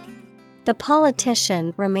 The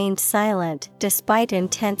politician remained silent despite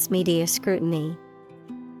intense media scrutiny.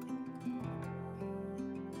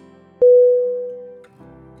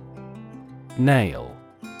 Nail.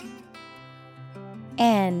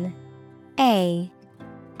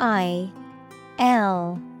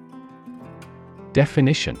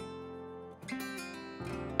 Definition: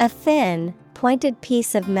 a thin, pointed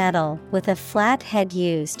piece of metal with a flat head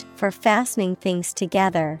used for fastening things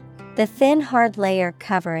together, the thin hard layer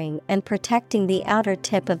covering and protecting the outer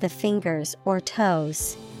tip of the fingers or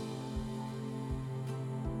toes.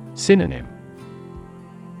 Synonym: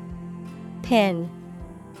 Pin,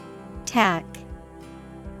 tack,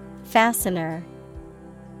 fastener.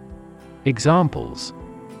 Examples: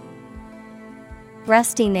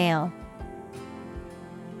 Rusty nail,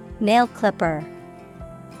 nail clipper.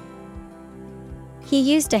 He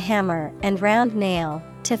used a hammer and round nail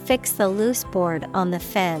to fix the loose board on the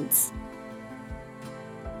fence.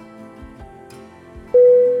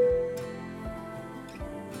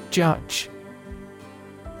 Judge.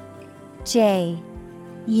 J-U-D-G-E.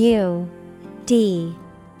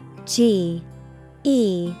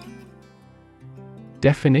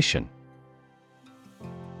 Definition: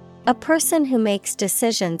 a person who makes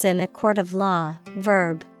decisions in a court of law.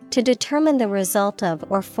 Verb, to determine the result of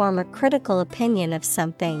or form a critical opinion of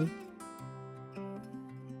something.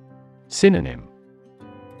 Synonym: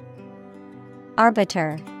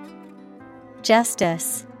 Arbiter,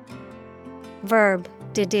 justice. Verb,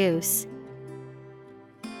 deduce.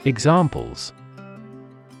 Examples: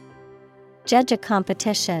 Judge a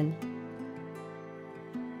competition.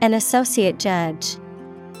 An associate judge.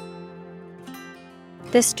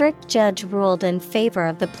 The strict judge ruled in favor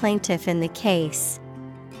of the plaintiff in the case.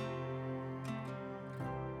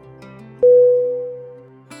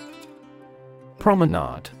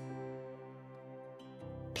 Promenade.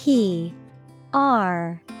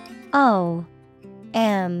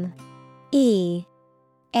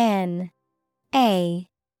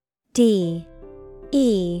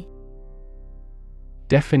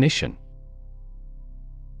 Definition: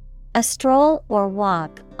 a stroll or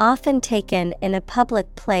walk, often taken in a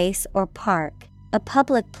public place or park. A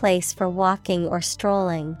public place for walking or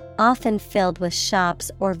strolling, often filled with shops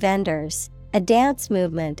or vendors. A dance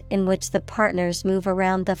movement in which the partners move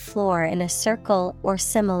around the floor in a circle or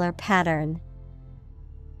similar pattern.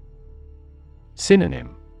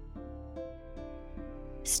 Synonym: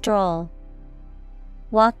 Stroll,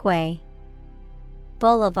 walkway,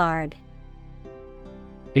 boulevard.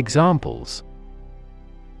 Examples: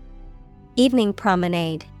 evening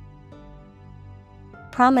promenade,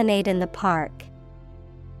 promenade in the park.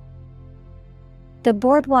 The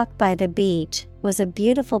boardwalk by the beach was a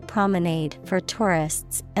beautiful promenade for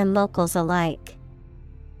tourists and locals alike.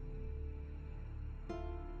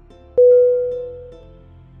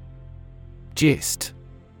 Gist.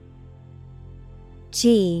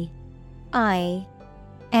 G-I-S-T.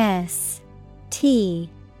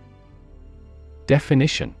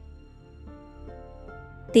 Definition: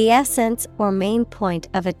 the essence or main point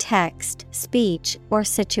of a text, speech, or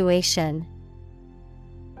situation.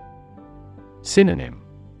 Synonym: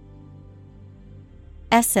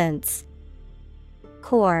 Essence,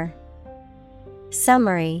 core,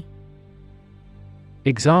 summary.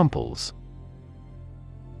 Examples: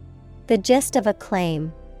 the gist of a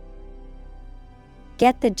claim.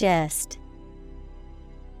 Get the gist.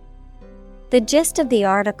 The gist of the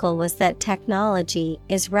article was that technology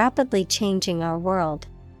is rapidly changing our world.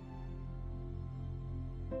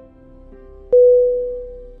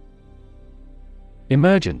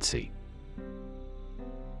 Emergency.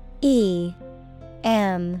 E-M-E-R-G-E-N-C-Y.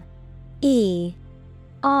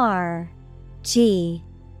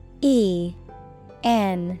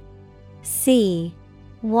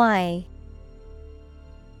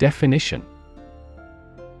 Definition: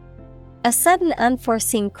 a sudden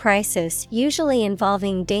unforeseen crisis, usually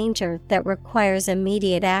involving danger that requires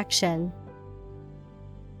immediate action.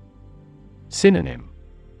 Synonym: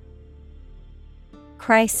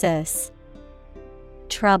 crisis,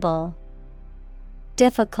 trouble,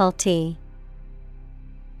 difficulty.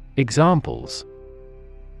 Examples: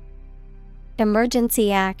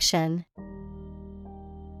 emergency action,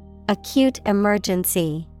 acute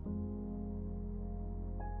emergency.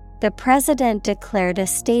 The president declared a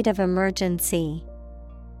state of emergency.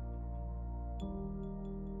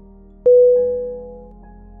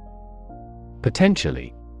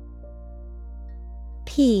 Potentially.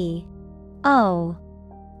 P-O-T-E-N-T-I-A-L-L-Y.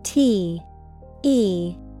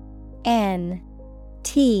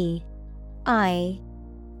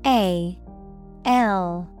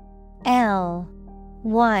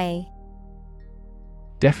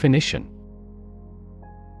 Definition: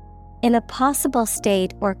 in a possible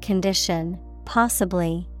state or condition,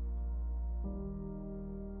 possibly.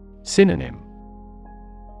 Synonym: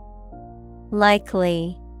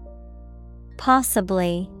 likely,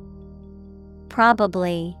 possibly,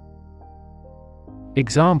 probably.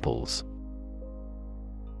 Examples: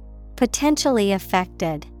 potentially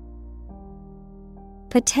affected,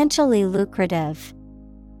 potentially lucrative.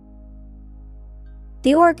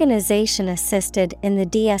 The organization assisted in the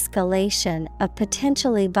de-escalation of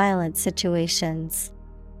potentially violent situations.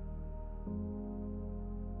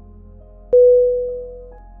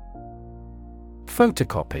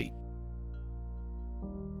 Photocopy.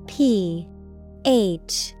 P-H-O-T-O-C-O-P-Y.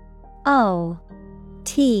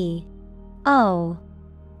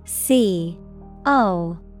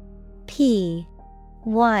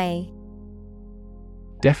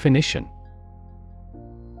 Definition: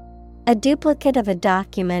 a duplicate of a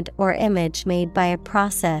document or image made by a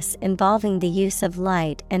process involving the use of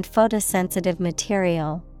light and photosensitive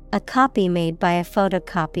material, a copy made by a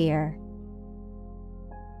photocopier.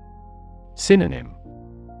 Synonym: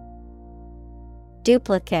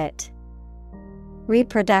 duplicate,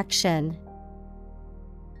 reproduction.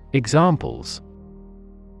 Examples: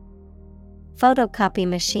 photocopy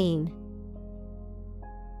machine,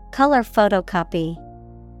 color photocopy.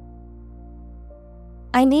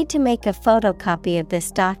 I need to make a photocopy of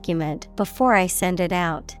this document before I send it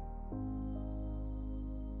out.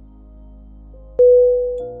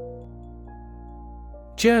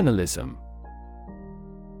 Journalism.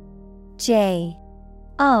 Journalism.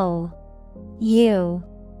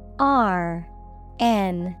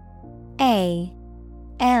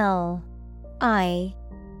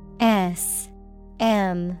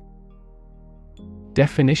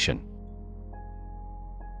 Definition: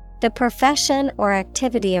 the profession or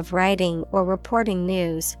activity of writing or reporting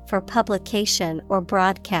news for publication or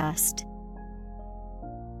broadcast.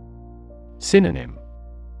 Synonym: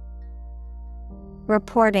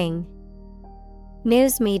 reporting,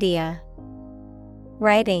 news media,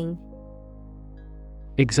 writing.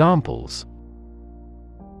 Examples: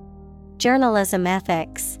 journalism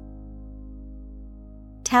ethics,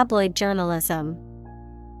 tabloid journalism.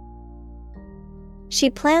 She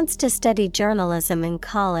plans to study journalism in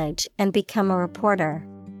college and become a reporter.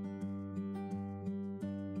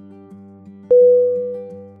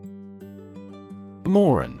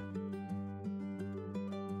 Moron.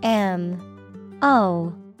 M-O-R-O-N.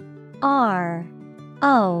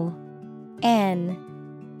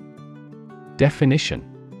 Definition: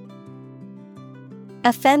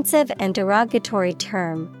 offensive and derogatory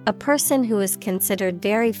term, a person who is considered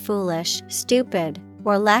very foolish, stupid,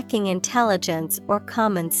 or lacking intelligence or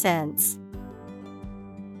common sense.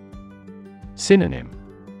 Synonym: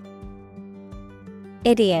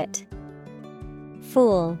 idiot,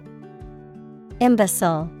 fool,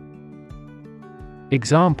 imbecile.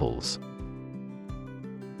 Examples: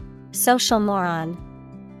 social moron,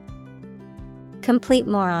 complete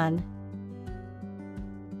moron.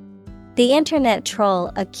 The internet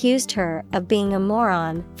troll accused her of being a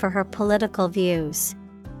moron for her political views.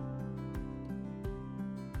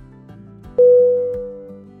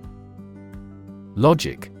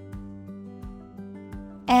 Logic.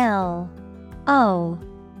 L-O-G-I-C.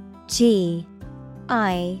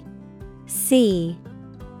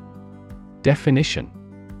 Definition: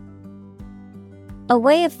 a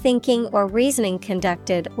way of thinking or reasoning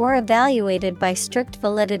conducted or evaluated by strict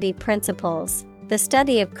validity principles, the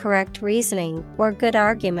study of correct reasoning or good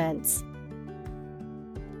arguments.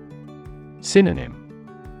 Synonym: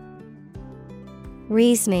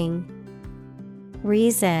 reasoning,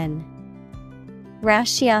 reason,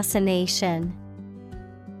 ratiocination.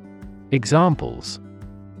 Examples: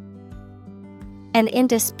 an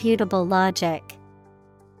indisputable logic,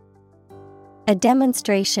 a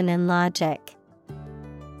demonstration in logic.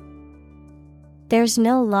 There's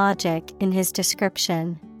no logic in his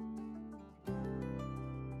description.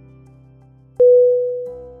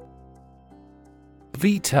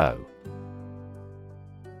 Veto.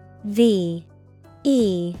 V-E-T-O.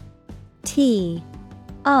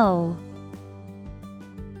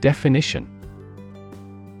 Definition: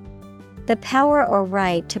 the power or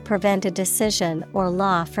right to prevent a decision or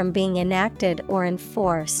law from being enacted or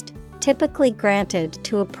enforced, typically granted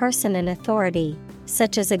to a person in authority,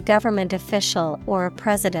 such as a government official or a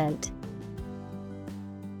president.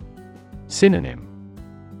 Synonym: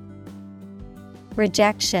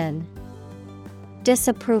 rejection,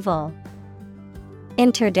 disapproval,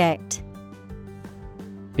 interdict.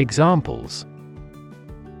 Examples: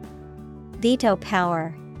 veto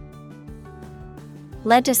power,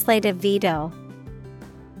 legislative veto.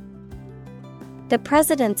 The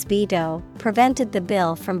president's veto prevented the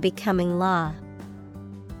bill from becoming law.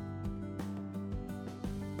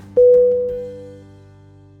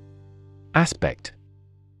 Aspect.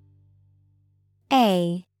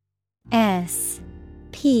 A S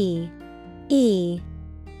P E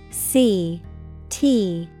C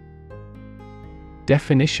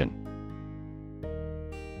Definition: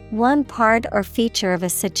 one part or feature of a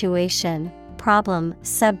situation, problem,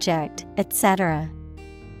 subject, etc.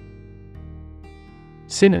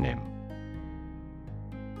 Synonym: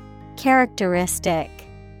 characteristic,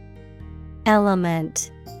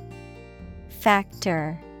 element,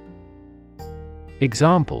 factor.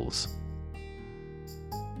 Examples: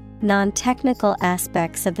 non-technical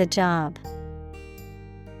aspects of the job,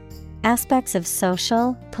 aspects of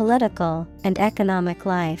social, political, and economic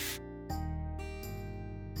life.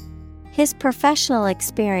 His professional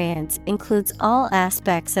experience includes all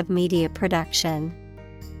aspects of media production.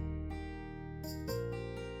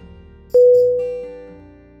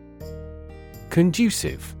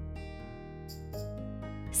 Conducive.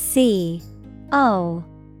 C-O-N-D-U-C-I-V-E.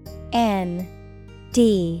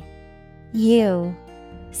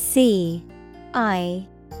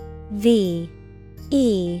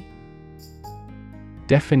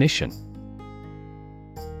 Definition: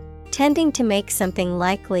 tending to make something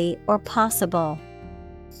likely or possible.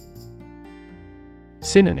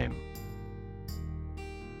 Synonym: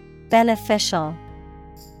 beneficial,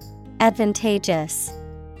 advantageous,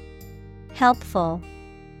 helpful.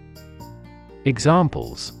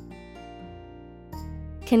 Examples: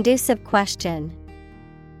 conducive question,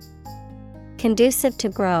 conducive to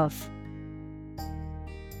growth.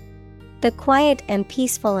 The quiet and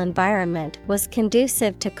peaceful environment was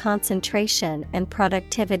conducive to concentration and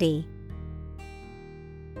productivity.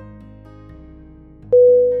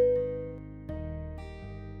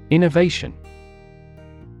 Innovation.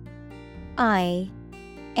 I-N-N-O-V-A-T-I-O-N.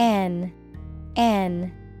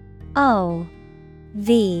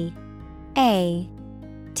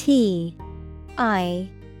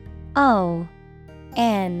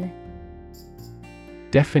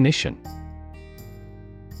 Definition: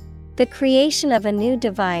 the creation of a new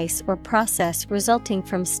device or process resulting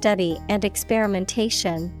from study and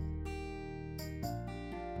experimentation.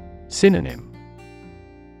 Synonym: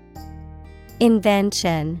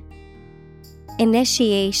 invention,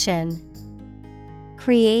 initiation,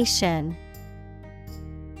 creation.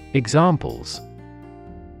 Examples: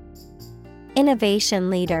 innovation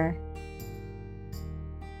leader,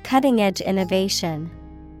 cutting-edge innovation.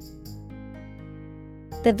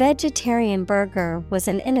 The vegetarian burger was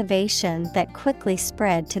an innovation that quickly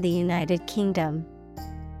spread to the United Kingdom.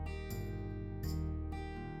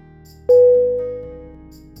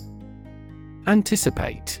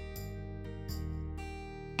 Anticipate.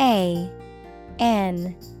 A-N-T-I-C-I-P-A-T-E.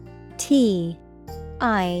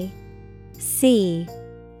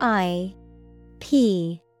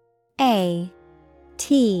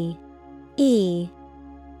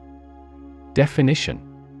 Definition: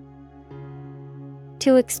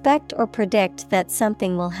 to expect or predict that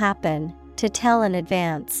something will happen, to tell in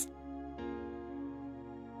advance.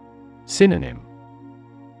 Synonym: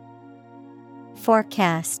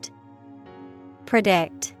 forecast,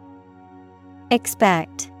 predict,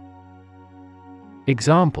 expect.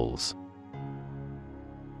 Examples: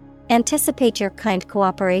 anticipate your kind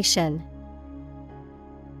cooperation,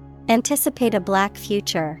 anticipate a black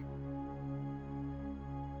future.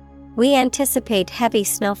 We anticipate heavy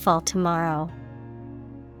snowfall tomorrow.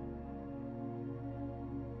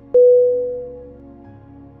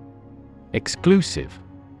 Exclusive.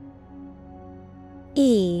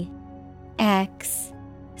 E-X-C-L-U-S-I-V-E.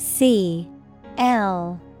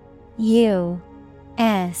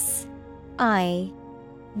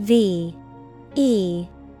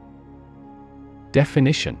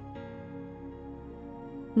 Definition: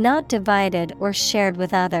 not divided or shared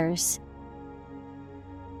with others.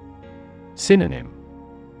 Synonym: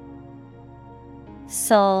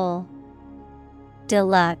 sole,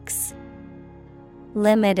 deluxe,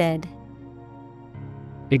 limited.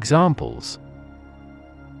 Examples: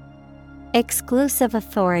 exclusive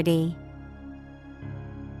authority,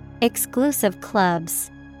 exclusive clubs.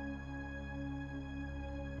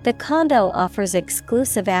 The condo offers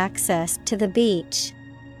exclusive access to the beach.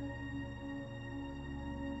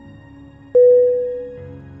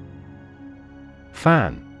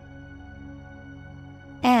 Fan.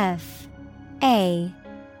 F-A-N.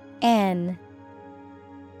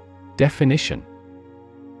 Definition: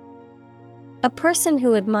 a person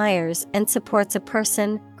who admires and supports a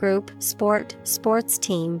person, group, sport, sports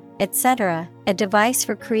team, etc., a device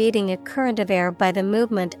for creating a current of air by the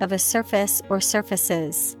movement of a surface or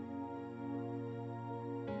surfaces.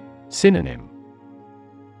 Synonym: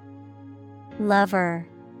 lover,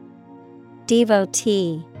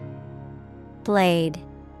 devotee, blade.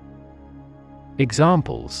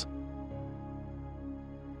 Examples: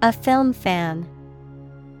 a film fan,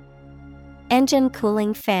 engine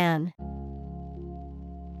cooling fan.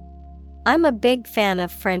 I'm a big fan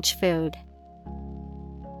of French food.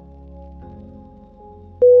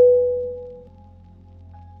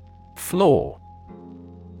 Flaw.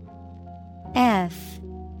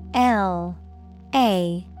 F-L-A-W.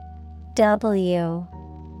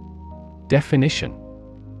 Definition.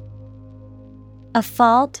 A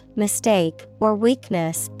fault, mistake, or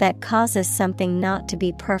weakness that causes something not to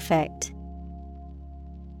be perfect.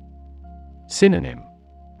 Synonym.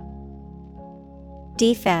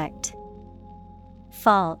 Defect,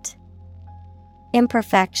 fault,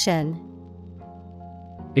 imperfection.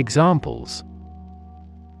 Examples.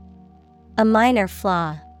 A minor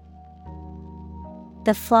flaw.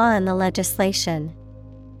 The flaw in the legislation.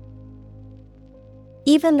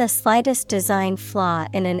 Even the slightest design flaw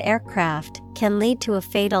in an aircraft can lead to a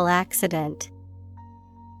fatal accident.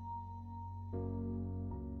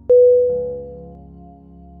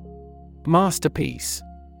 Masterpiece.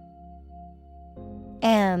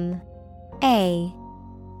 M-A-S-T-E-R-P-I-E-C-E.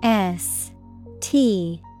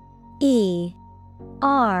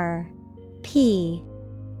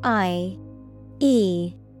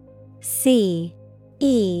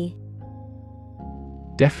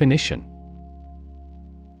 Definition.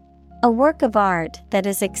 A work of art that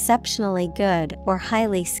is exceptionally good or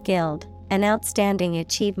highly skilled, an outstanding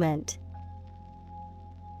achievement.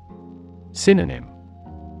 Synonym.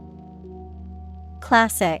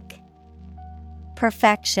 Classic,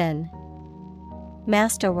 perfection,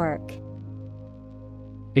 masterwork.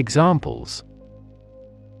 Examples.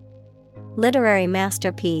 Literary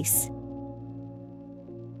masterpiece.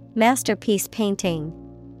 Masterpiece painting.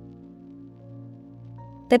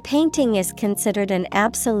 The painting is considered an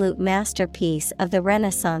absolute masterpiece of the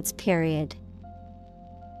Renaissance period.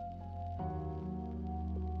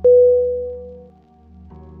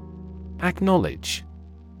 Acknowledge.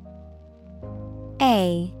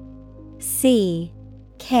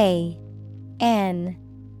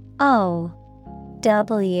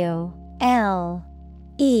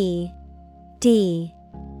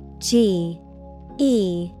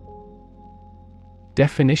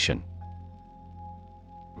 Definition.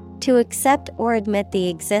 To accept or admit the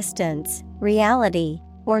existence, reality,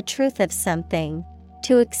 or truth of something.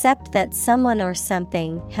 To accept that someone or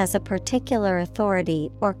something has a particular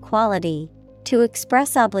authority or quality. To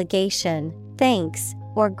express obligation, thanks,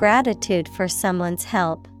 or gratitude for someone's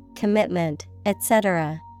help, commitment,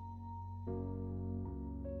 etc.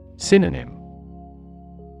 Synonym.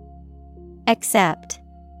 Accept,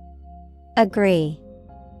 agree,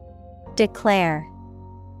 declare.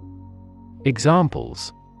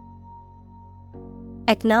 Examples.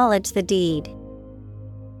 Acknowledge the deed.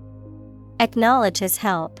 Acknowledge his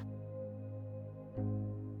help.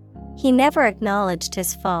 He never acknowledged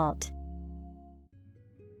his fault.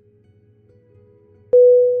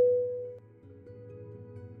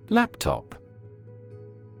 Laptop.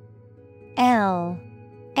 L-A-P-T-O-P.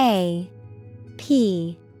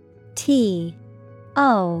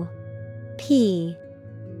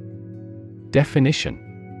 Definition.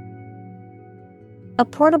 A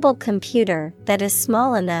portable computer that is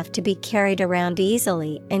small enough to be carried around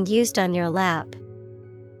easily and used on your lap.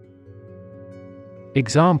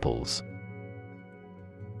 Examples.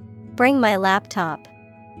 Bring my laptop.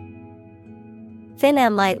 Thin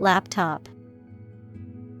and light laptop.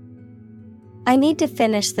 I need to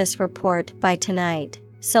finish this report by tonight,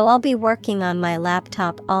 so I'll be working on my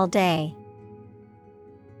laptop all day.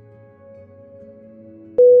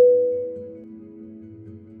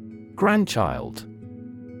 Grandchild.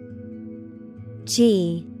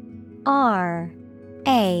 Grandchild.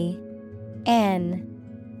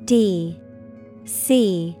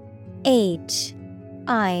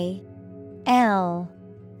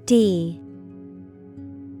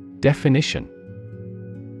 Definition.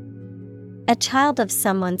 A child of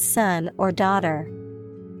someone's son or daughter.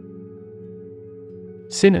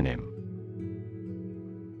 Synonym.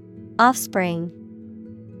 Offspring,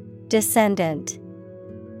 descendant,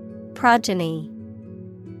 progeny.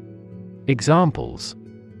 Examples.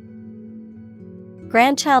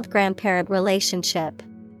 Grandchild-grandparent relationship.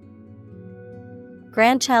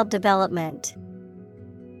 Grandchild development.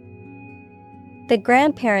 The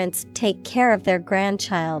grandparents take care of their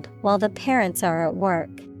grandchild while the parents are at work.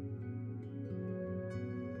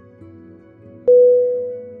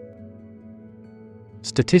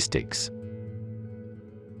 Statistics.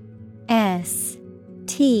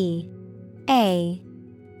 S-T-A-T-I-S-T-I-C-S.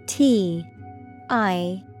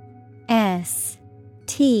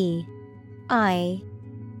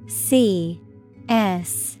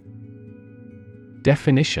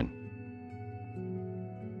 Definition.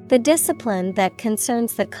 The discipline that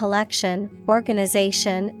concerns the collection,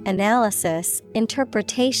 organization, analysis,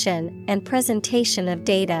 interpretation, and presentation of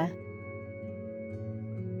data.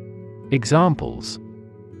 Examples: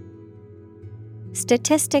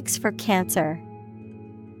 Statistics for cancer.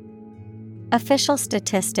 Official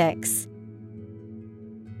statistics.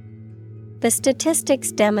 The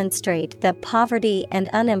statistics demonstrate that poverty and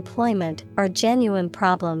unemployment are genuine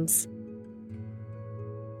problems.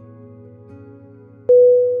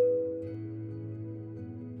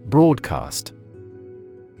 Broadcast.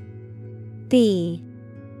 B-R-O-A-D-C-A-S-T.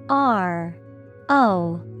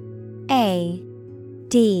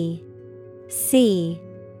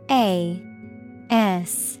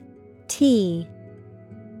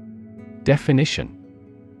 Definition: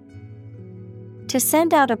 To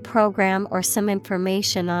send out a program or some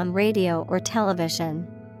information on radio or television.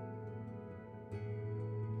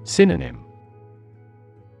 Synonym: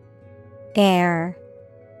 Air,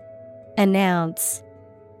 announce,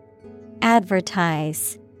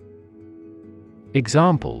 advertise.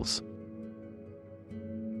 Examples: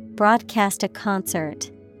 Broadcast a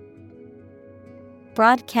concert.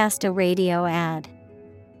 Broadcast a radio ad.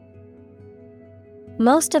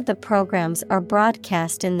 Most of the programs are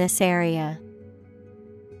broadcast in this area.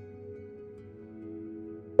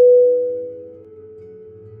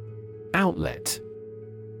 Outlet.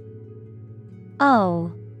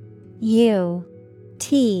 O-U-T-L-E-T.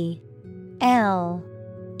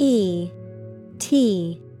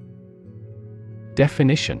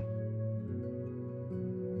 Definition: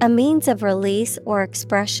 A means of release or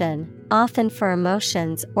expression, often for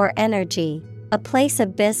emotions or energy. A place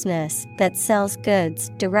of business that sells goods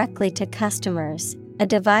directly to customers. A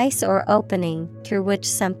device or opening through which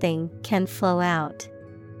something can flow out.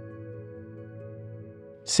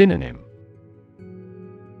 Synonym: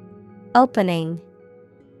 Opening,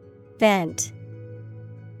 vent,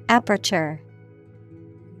 aperture.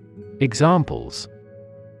 Examples: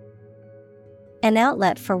 An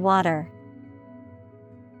outlet for water.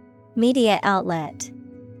 Media outlet.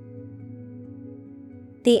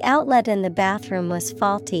 The outlet in the bathroom was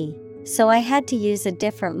faulty, so I had to use a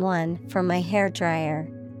different one for my hairdryer.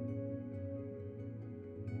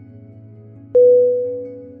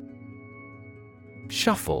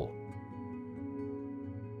 Shuffle.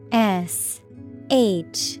 S-H-U-F-F-L-E.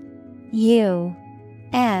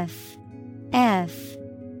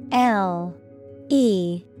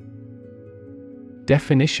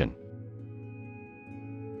 Definition: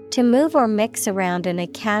 To move or mix around in a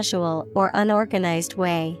casual or unorganized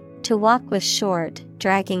way, to walk with short,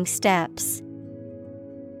 dragging steps.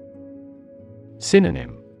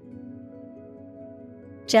 Synonym: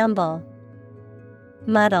 Jumble,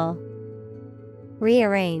 muddle,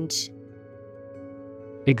 rearrange.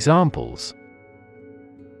 Examples: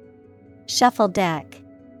 Shuffle deck.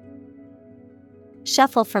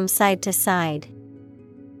 Shuffle from side to side.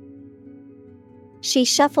 She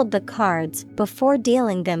shuffled the cards before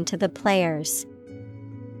dealing them to the players.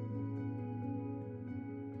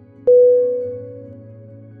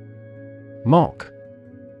 Mock.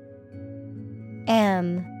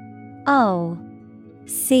 M-O-C-K.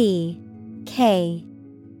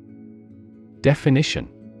 Definition: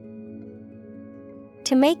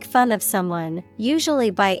 To make fun of someone,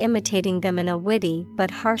 usually by imitating them in a witty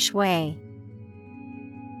but harsh way.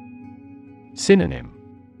 Synonym: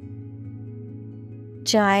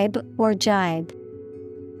 Jibe or jibe.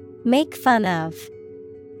 Make fun of.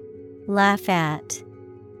 Laugh at.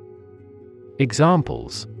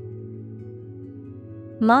 Examples: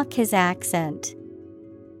 Mock his accent.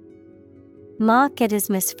 Mock at his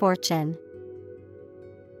misfortune.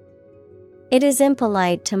 It is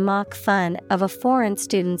impolite to mock fun of a foreign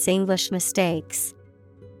student's English mistakes.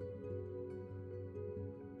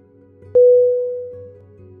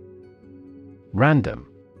 Random.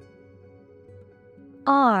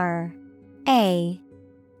 R-A-N-D-O-M.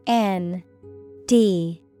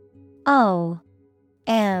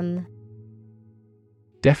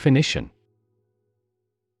 Definition: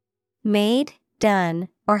 Made, done,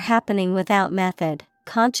 or happening without method,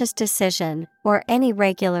 conscious decision, or any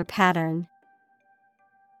regular pattern.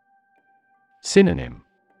 Synonym: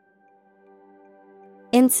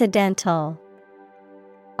 Incidental,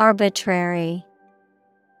 arbitrary,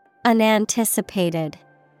 unanticipated.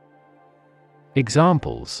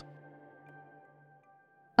 Examples: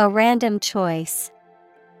 A random choice.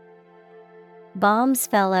 Bombs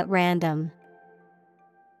fell at random.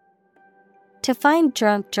 To find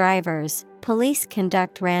drunk drivers, police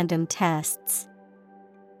conduct random tests.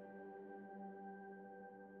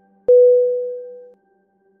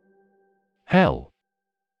 Hell.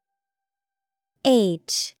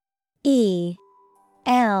 H-E-L-L.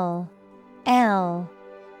 L.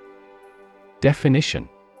 Definition: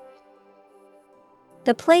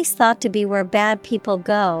 The place thought to be where bad people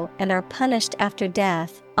go and are punished after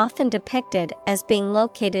death, often depicted as being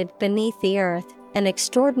located beneath the earth, an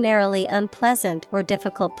extraordinarily unpleasant or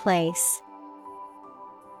difficult place.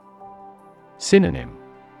 Synonym: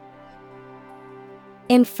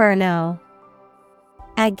 Inferno,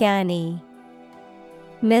 agony,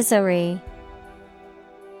 misery.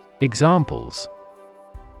 Examples: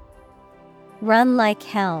 Run like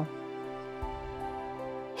hell.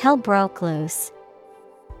 Hell broke loose.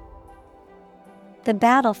 The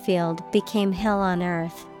battlefield became hell on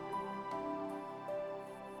earth.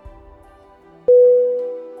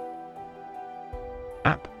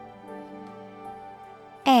 App.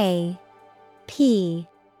 A P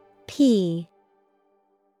P.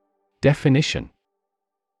 Definition: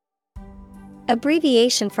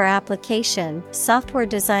 Abbreviation for application, software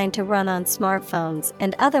designed to run on smartphones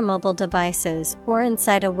and other mobile devices or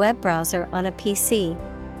inside a web browser on a PC.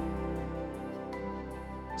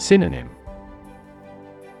 Synonym: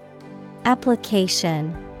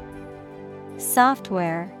 Application,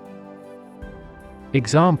 software.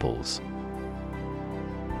 Examples: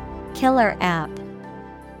 Killer app.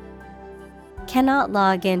 Cannot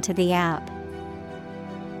log into the app.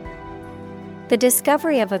 The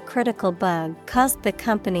discovery of a critical bug caused the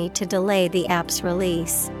company to delay the app's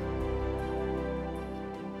release.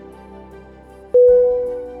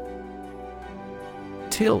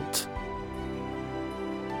 Tilt.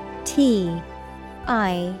 T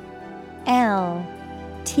I L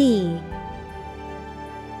T.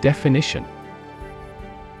 Definition: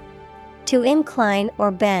 To incline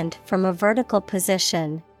or bend from a vertical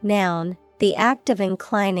position. Noun, the act of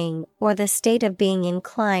inclining or the state of being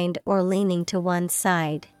inclined or leaning to one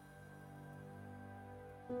side.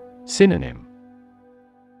 Synonym: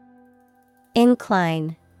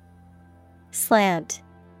 Incline, slant,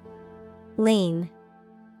 lean.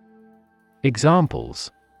 Examples: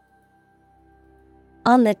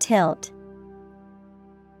 On the tilt.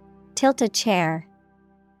 Tilt a chair.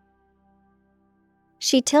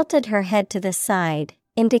 She tilted her head to the side,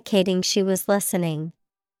 indicating she was listening.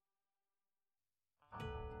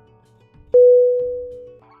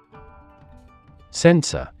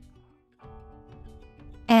 Sensor.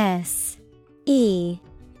 S E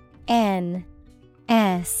N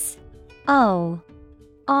S O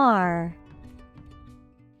R.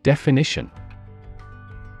 Definition: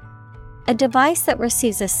 A device that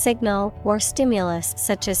receives a signal or stimulus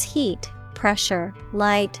such as heat, pressure,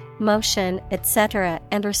 light, motion, etc.,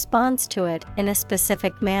 and responds to it in a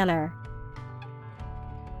specific manner.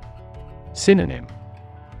 Synonym: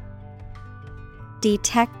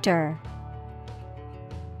 Detector.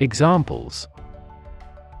 Examples: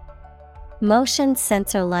 Motion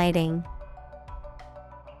sensor lighting.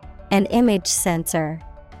 An image sensor.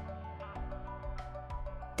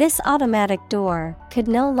 This automatic door could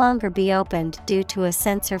no longer be opened due to a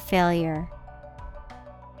sensor failure.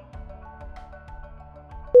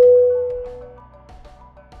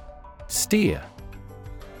 Steer.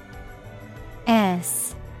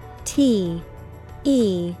 S T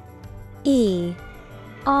E E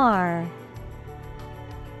R.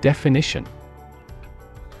 Definition: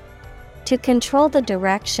 To control the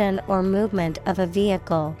direction or movement of a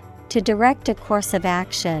vehicle, to direct a course of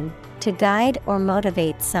action, to guide or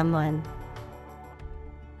motivate someone.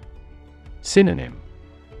 Synonym: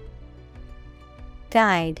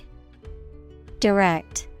 Guide,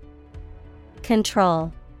 direct,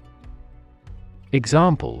 control.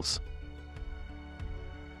 Examples: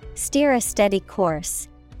 Steer a steady course.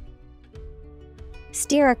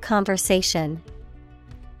 Steer a conversation.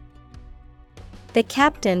 The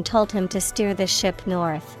captain told him to steer the ship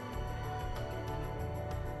north.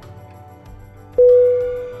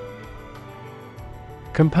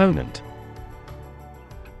 Component.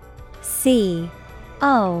 C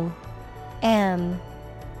O M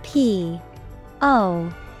P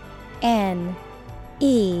O N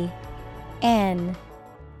E N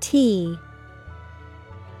T.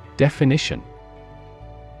 Definition: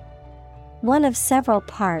 One of several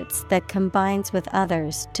parts that combines with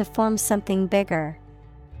others to form something bigger.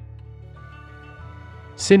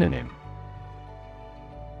 Synonym: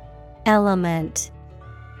 Element,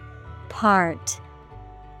 part,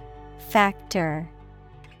 factor.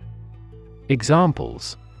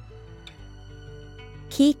 Examples: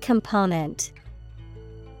 Key component.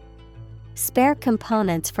 Spare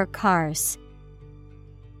components for cars.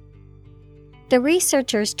 The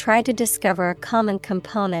researchers try to discover a common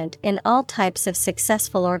component in all types of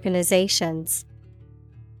successful organizations.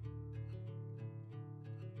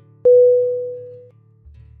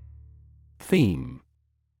 Theme.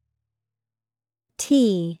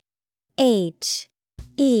 T-H-E-M-E.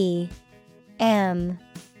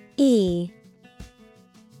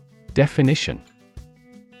 Definition: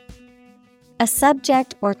 a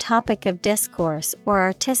subject or topic of discourse or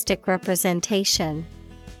artistic representation.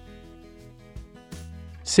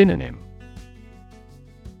 Synonym: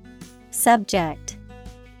 Subject,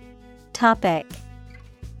 topic,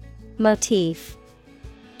 motif.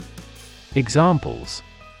 Examples: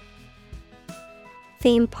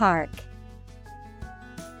 theme park,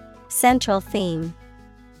 central theme.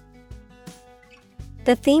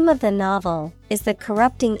 The theme of the novel is the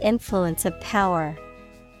corrupting influence of power.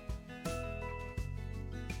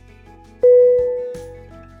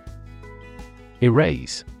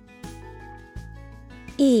 Erase.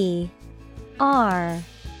 E-R-A-S-E.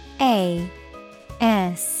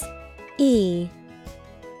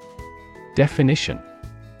 Definition: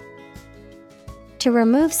 to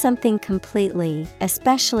remove something completely,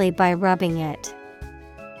 especially by rubbing it.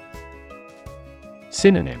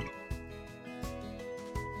 Synonym: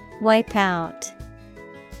 wipe out,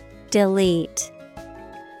 delete,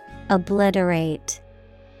 obliterate.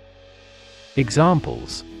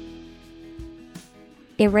 Examples: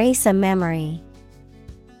 erase a memory,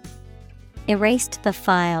 erased the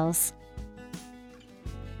files.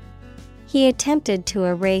 He attempted to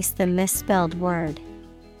erase the misspelled word.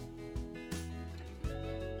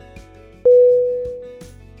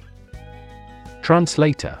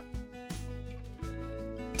 Translator.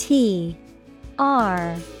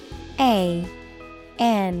 Translator.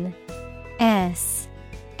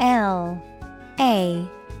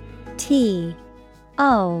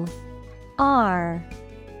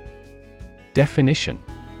 Definition: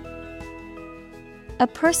 a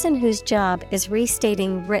person whose job is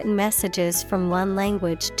restating written messages from one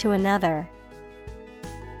language to another.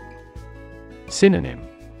 Synonym: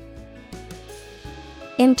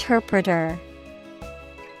 interpreter.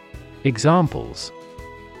 Examples: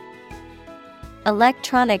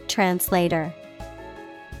 electronic translator,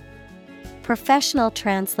 professional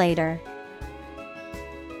translator.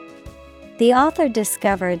 The author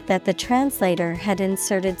discovered that the translator had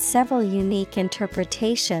inserted several unique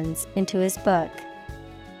interpretations into his book.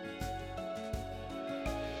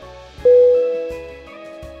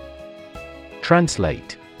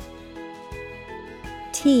 Translate.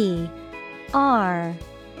 T-R-A-N-S-L-A-T-E.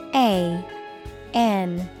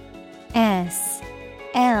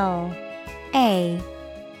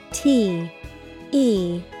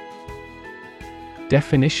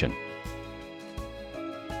 Definition: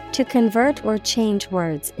 to convert or change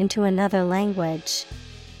words into another language.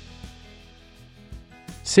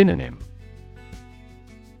 Synonym: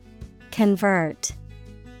 convert,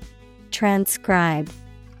 transcribe,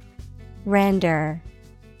 render.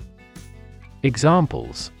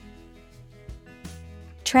 Examples: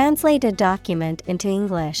 translate a document into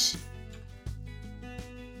English.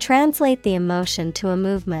 Translate the emotion to a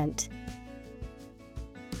movement.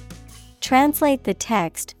 Translate the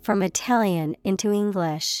text from Italian into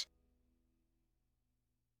English.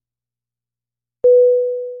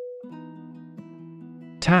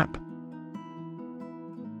 Tap.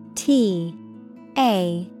 T-A-P.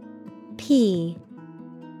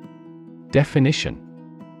 Definition: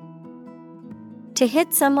 to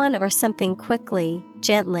hit someone or something quickly,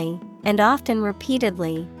 gently, and often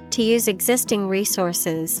repeatedly, to use existing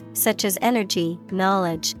resources, such as energy,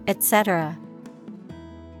 knowledge, etc.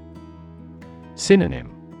 Synonym: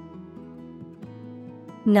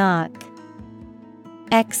 knock,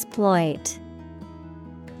 exploit,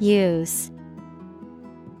 use.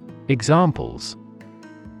 Examples: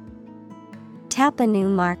 tap a new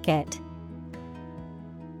market.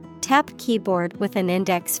 Tap keyboard with an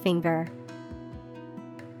index finger.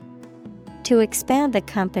 To expand the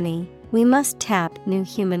company, we must tap new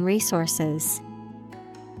human resources.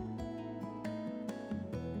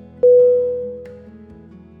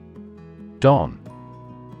 Don.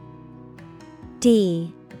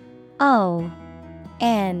 D-O-N.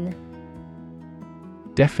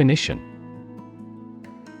 Definition: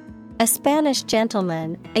 a Spanish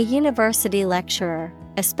gentleman, a university lecturer,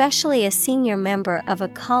 especially a senior member of a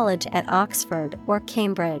college at Oxford or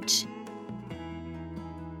Cambridge.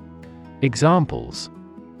 Examples: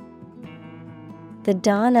 the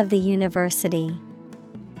Don of the University.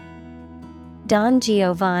 Don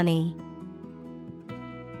Giovanni.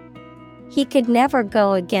 He could never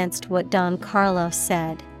go against what Don Carlos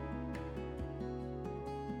said.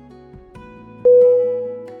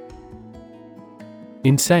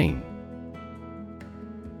 Insane.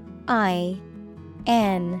 I-N-S-A-N-E.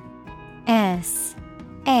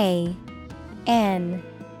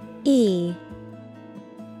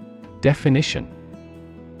 Definition: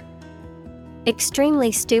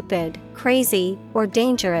 extremely stupid, crazy, or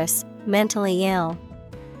dangerous, mentally ill.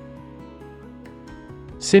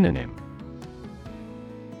 Synonym: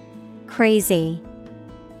 Crazy,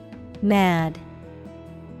 mad,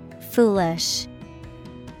 foolish.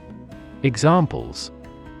 Examples: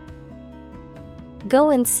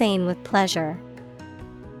 Go insane with pleasure.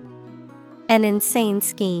 An insane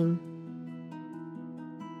scheme.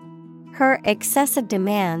 Her excessive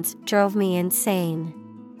demands drove me insane.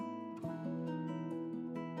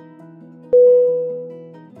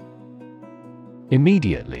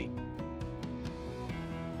 Immediately.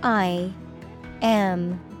 Immediately.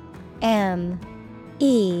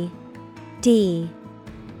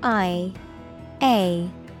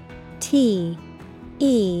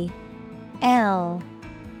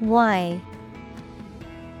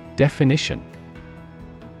 Definition: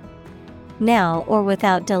 Now or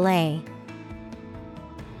without delay.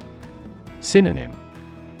 Synonym: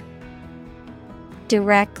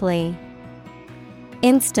 Directly,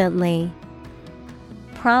 instantly,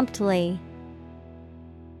 promptly.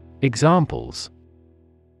 Examples: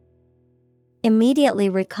 Immediately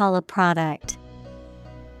recall a product.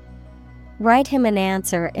 Write him an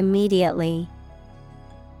answer immediately.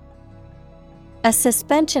 A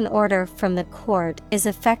suspension order from the court is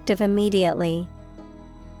effective immediately.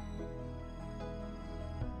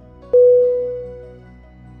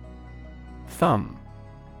 Thumb.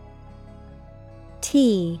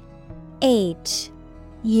 Thumb.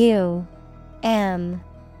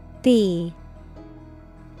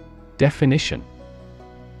 Definition: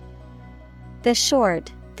 The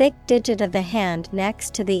short, thick digit of the hand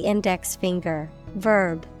next to the index finger.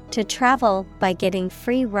 Verb, to travel by getting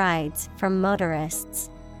free rides from motorists.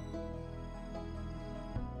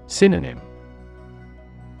 Synonym: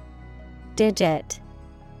 Digit,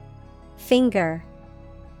 finger,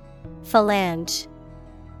 phalange.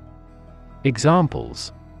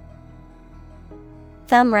 Examples: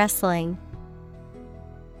 Thumb wrestling.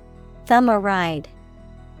 Thumb a ride.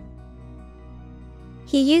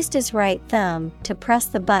 He used his right thumb to press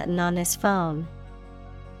the button on his phone.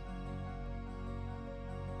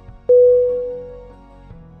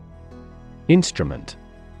 Instrument.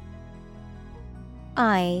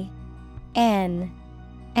 Instrument.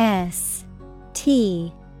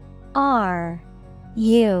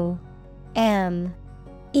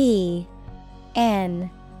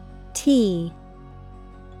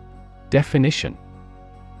 Definition: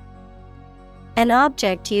 An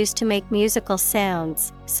object used to make musical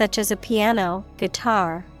sounds, such as a piano,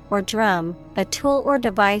 guitar, or drum, a tool or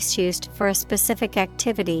device used for a specific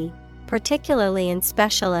activity, particularly in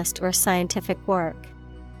specialist or scientific work.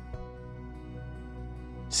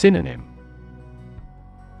 Synonym: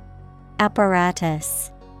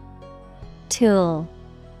 Apparatus, tool,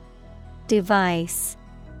 device.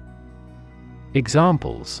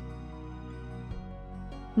 Examples: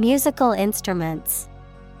 Musical instruments.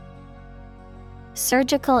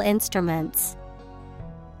 Surgical instruments.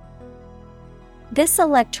 This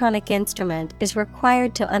electronic instrument is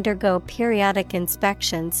required to undergo periodic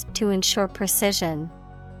inspections to ensure precision.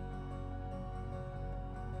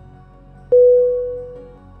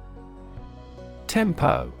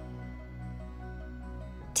 Tempo.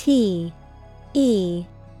 Tempo.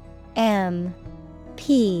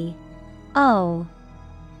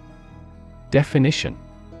 Definition: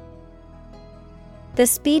 The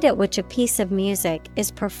speed at which a piece of music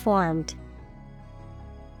is performed.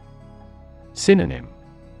 Synonym: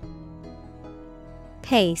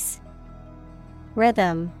 Pace,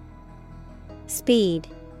 rhythm, speed.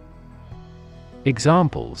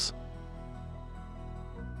 Examples: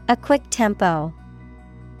 A quick tempo.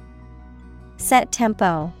 Set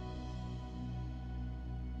tempo.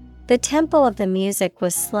 The tempo of the music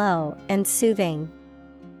was slow and soothing.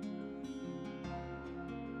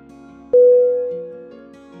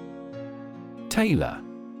 Tailor.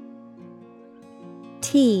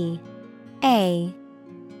 Tailor.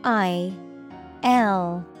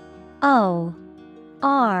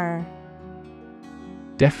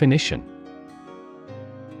 Definition: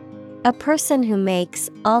 A person who makes,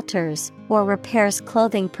 alters, or repairs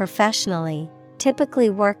clothing professionally, typically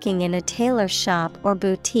working in a tailor shop or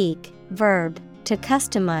boutique. Verb, to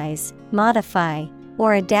customize, modify,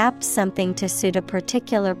 or adapt something to suit a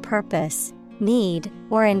particular purpose, need,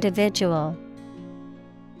 or individual.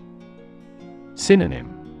 Synonym: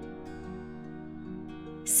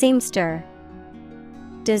 Seamster,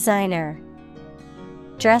 designer,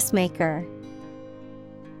 dressmaker.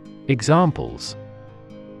 Examples: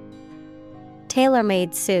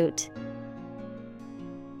 Tailor-made suit.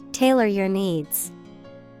 Tailor your needs.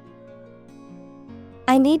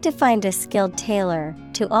 I need to find a skilled tailor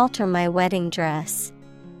to alter my wedding dress.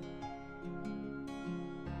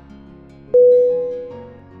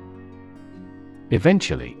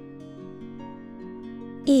 Eventually.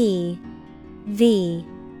 Eventually.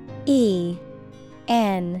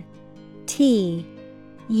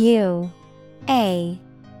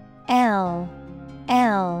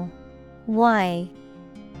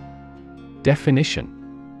 Definition.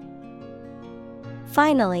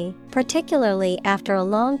 Finally, particularly after a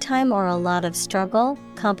long time or a lot of struggle,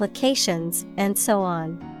 complications, and so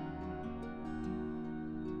on.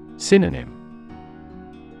 Synonym.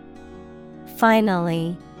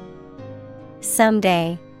 Finally.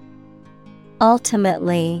 Someday.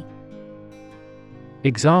 Ultimately.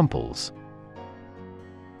 Examples.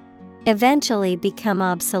 Eventually become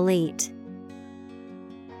obsolete.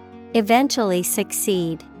 Eventually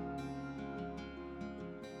succeed.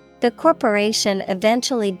 The corporation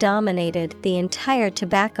eventually dominated the entire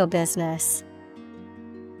tobacco business.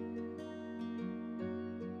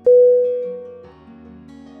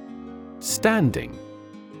 Standing.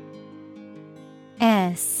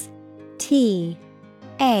 S-T-A-N-D-I-N-G.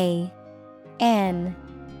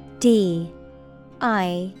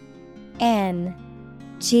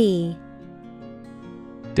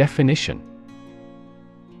 Definition.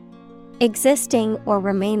 Existing or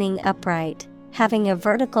remaining upright, having a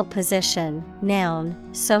vertical position,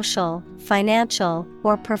 noun, social, financial,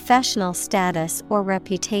 or professional status or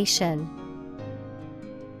reputation.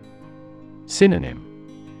 Synonym.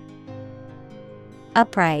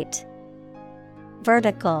 Upright.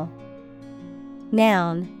 Vertical.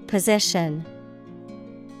 Noun, position.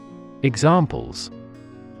 Examples.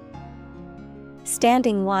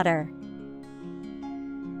 Standing water.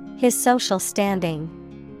 His social standing.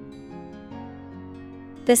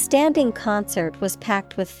 The standing concert was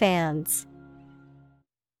packed with fans.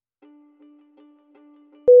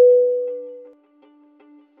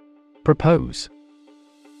 Propose.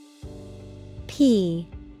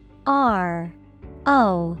 P-R-O-P-O-S-E.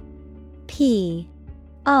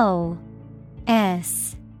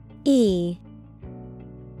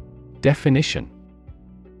 Definition.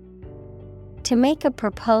 To make a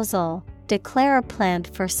proposal, declare a plan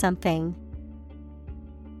for something.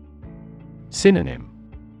 Synonym.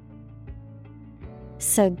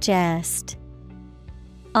 Suggest.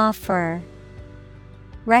 Offer.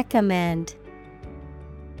 Recommend.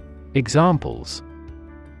 Examples.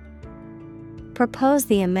 Propose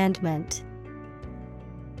the amendment.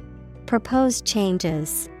 Propose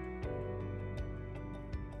changes.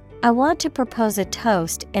 I want to propose a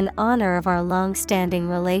toast in honor of our long-standing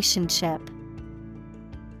relationship.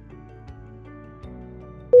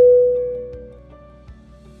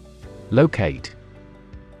 Locate.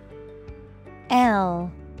 L-O-C-A-T-E.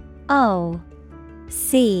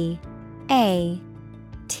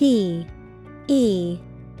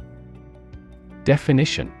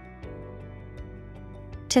 Definition.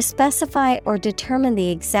 To specify or determine the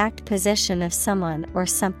exact position of someone or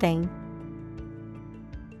something.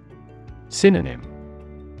 Synonym.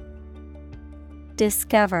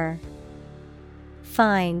 Discover.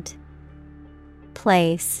 Find.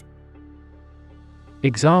 Place.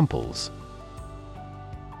 Examples.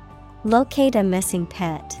 Locate a missing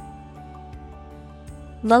pet.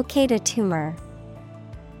 Locate a tumor.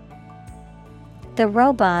 The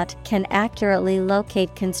robot can accurately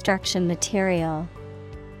locate construction material.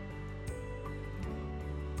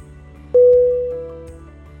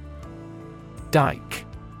 Dike.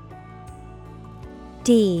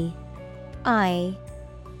 D-I-K-E.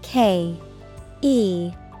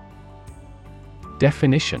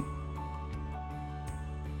 Definition.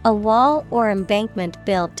 A wall or embankment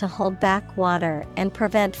built to hold back water and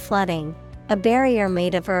prevent flooding. A barrier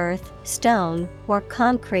made of earth, stone, or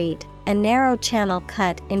concrete, a narrow channel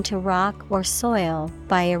cut into rock or soil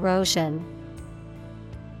by erosion.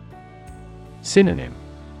 Synonym.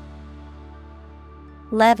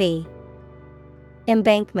 Levee.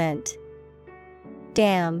 Embankment.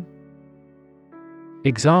 Dam.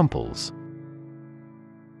 Examples.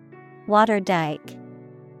 Water dike.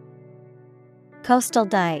 Coastal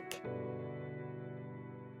dike.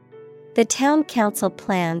 The town council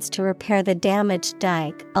plans to repair the damaged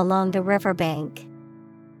dike along the riverbank.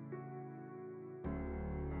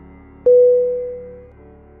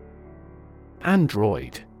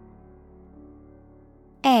 Android.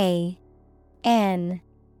 A-N-D-R-O-I-D.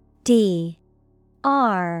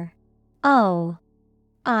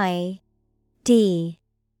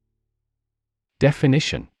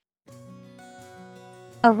 Definition.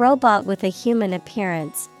 A robot with a human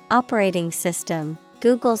appearance, operating system,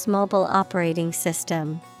 Google's mobile operating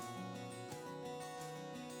system.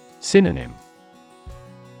 Synonym.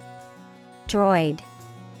 droid,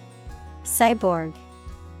 cyborg.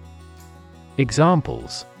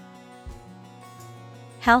 Examples: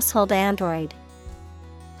 Household android,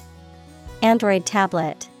 Android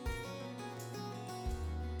tablet.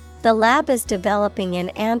 The lab is developing an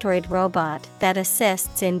android robot that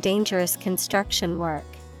assists in dangerous construction work.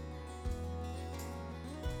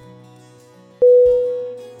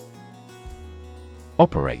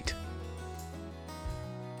 Operate.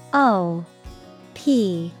 O-P-E-R-A-T-E.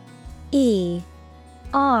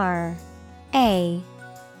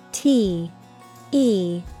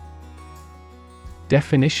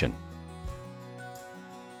 Definition: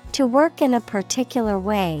 To work in a particular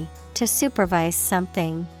way, to supervise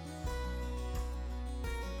something.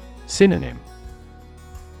 Synonym: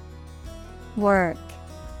 Work,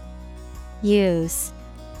 use,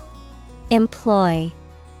 employ.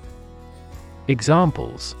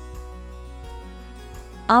 Examples: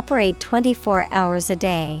 Operate 24 hours a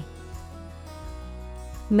day.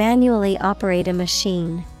 Manually operate a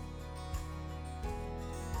machine.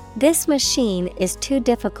 This machine is too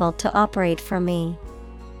difficult to operate for me.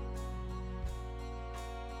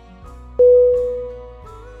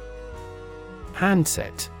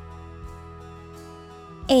 Handset.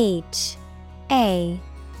 H-A-N-D-S-E-T.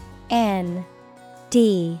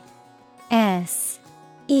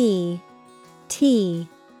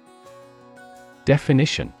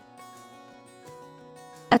 Definition: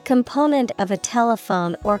 A component of a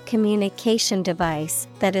telephone or communication device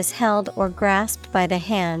that is held or grasped by the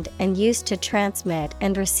hand and used to transmit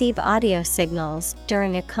and receive audio signals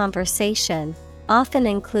during a conversation, often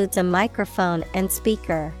includes a microphone and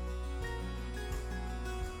speaker.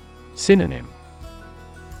 Synonym: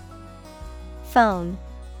 Phone,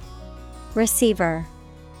 receiver.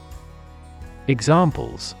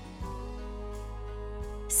 Examples: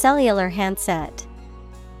 Cellular handset,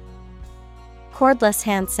 cordless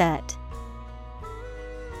handset.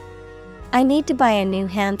 I need to buy a new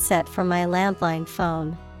handset for my landline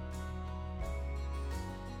phone.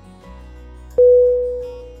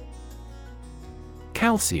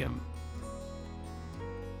 Calcium.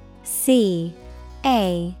 C-A-L-C-I-U-M.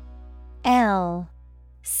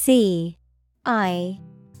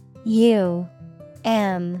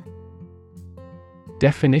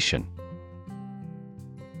 Definition: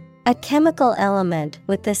 A chemical element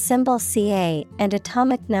with the symbol Ca and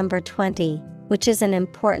atomic number 20, which is an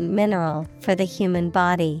important mineral for the human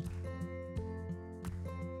body.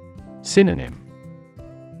 Synonym: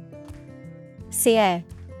 Ca,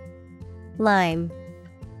 lime,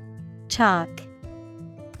 chalk.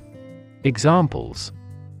 Examples: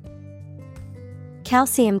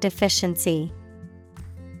 Calcium deficiency,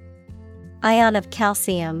 ion of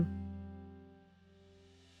calcium.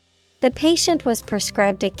 The patient was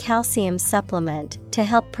prescribed a calcium supplement to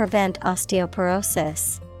help prevent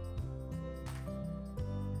osteoporosis.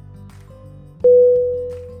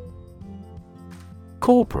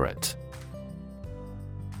 Corporate.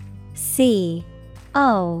 C-O-R-P-O-R-A-T-E.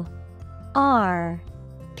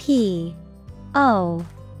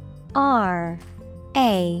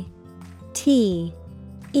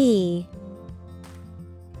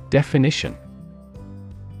 Definition: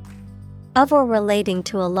 Of or relating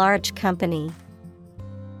to a large company.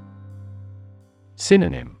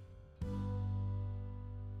 Synonym: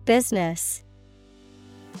 Business,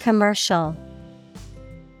 commercial,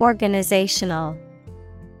 organizational.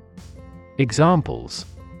 Examples: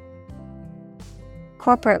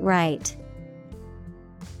 Corporate right,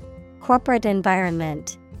 corporate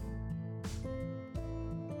environment.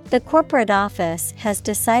 The corporate office has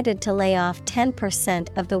decided to lay off 10%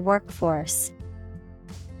 of the workforce.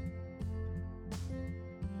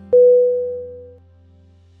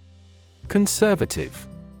 Conservative.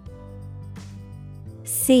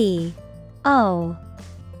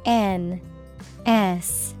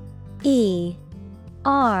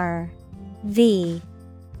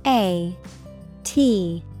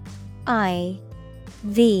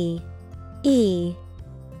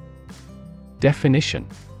 Definition: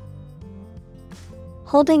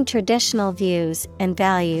 Holding traditional views and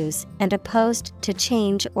values and opposed to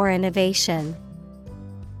change or innovation.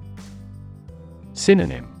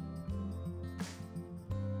 Synonym: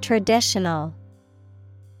 Traditional,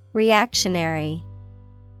 reactionary,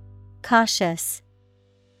 cautious.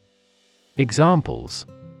 Examples: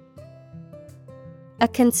 A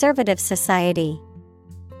conservative society.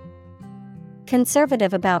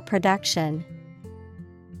 Conservative about production.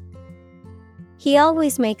 He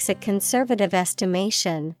always makes a conservative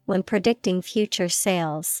estimation when predicting future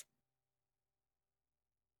sales.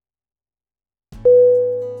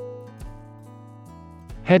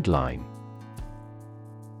 Headline.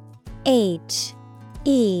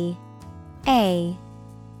 H-E A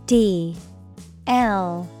D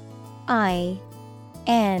L I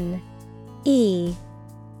N E.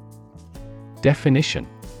 Definition: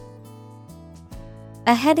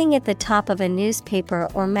 a heading at the top of a newspaper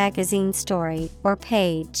or magazine story or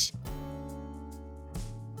page.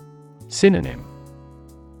 Synonym: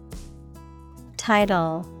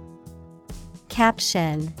 Title,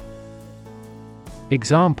 caption.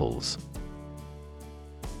 Examples: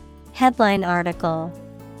 Headline article,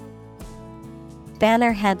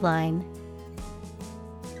 banner headline.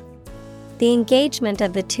 The engagement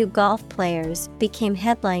of the two golf players became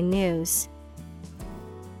headline news.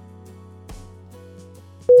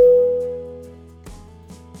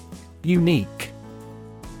 Unique.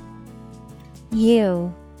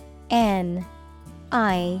 U N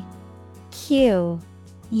I Q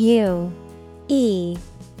U E.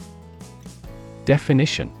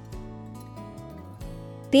 Definition: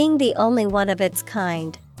 being the only one of its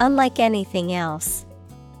kind, unlike anything else.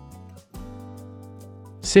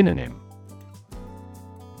 Synonym: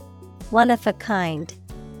 One of a kind,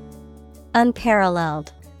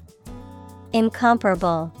 unparalleled,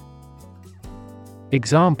 incomparable.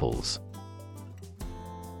 Examples: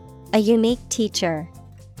 a unique teacher,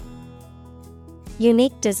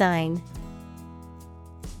 unique design.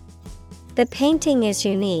 The painting is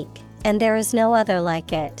unique, and there is no other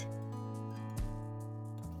like it.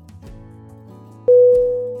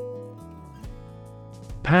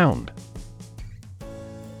 Pound.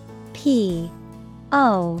 P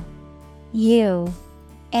O U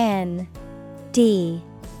N D.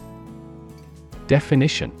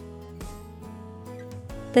 Definition: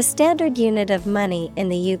 the standard unit of money in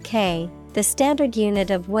the UK, the standard unit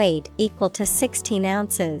of weight equal to 16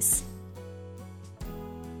 ounces.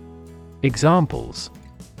 Examples: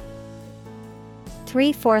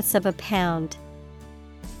 3/4 of a pound,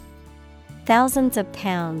 thousands of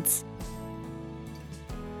pounds.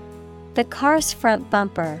 The car's front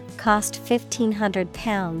bumper cost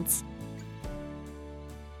 £1,500.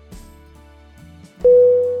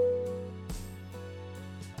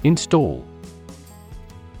 Install.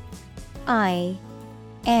 I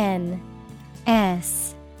N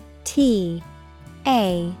S T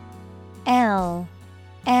A L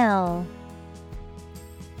L.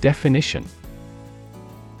 Definition: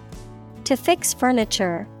 to fix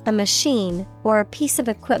furniture, a machine, or a piece of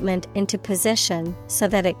equipment into position so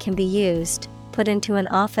that it can be used, put into an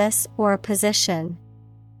office or a position.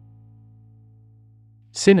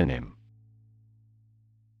 Synonym: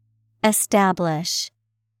 Establish,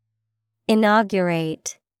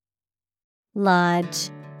 inaugurate,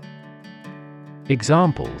 lodge.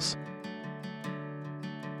 Examples: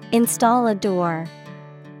 install a door,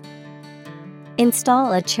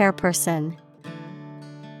 install a chairperson.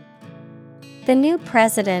 The new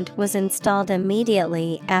president was installed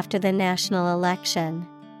immediately after the national election.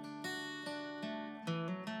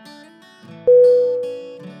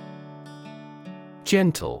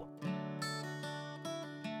 Gentle.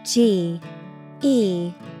 G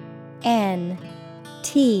E N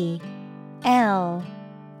T L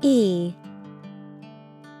E.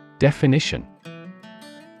 Definition: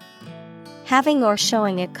 having or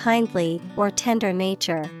showing a kindly or tender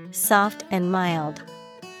nature, soft and mild.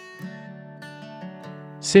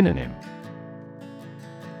 Synonym: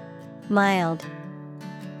 mild,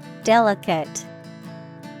 delicate,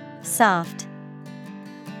 soft.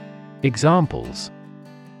 Examples: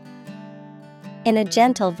 in a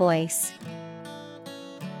gentle voice,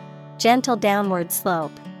 gentle downward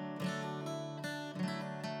slope.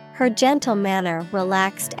 Her gentle manner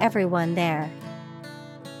relaxed everyone there.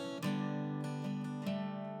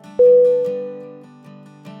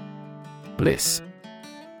 Bliss.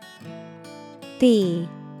 B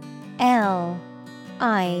L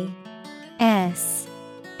I S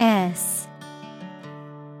S.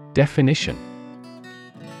 Definition: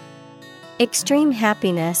 extreme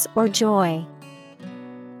happiness or joy.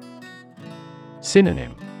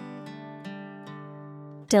 Synonym: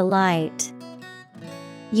 delight,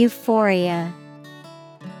 euphoria,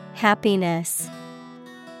 happiness.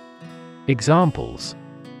 Examples: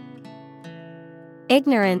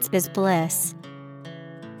 ignorance is bliss,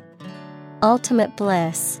 ultimate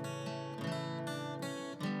bliss.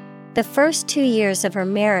 The first 2 years of her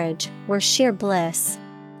marriage were sheer bliss.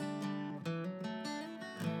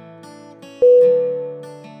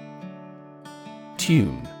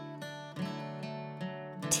 Tune.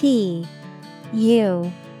 T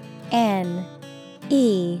U N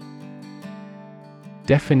E.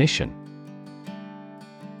 Definition: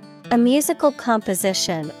 a musical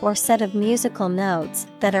composition or set of musical notes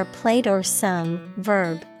that are played or sung.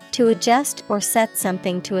 Verb, to adjust or set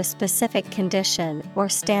something to a specific condition or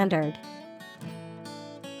standard.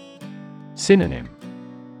 Synonym: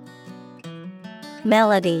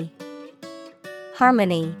 melody,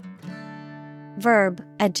 harmony, verb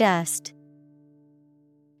adjust.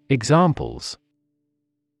 Examples: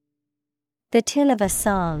 the tune of a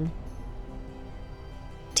song,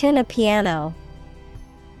 tune a piano.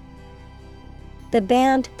 The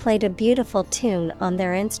band played a beautiful tune on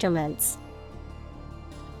their instruments.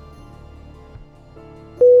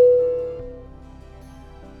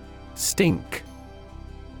 Stink.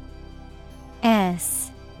 S-T-I-N-K.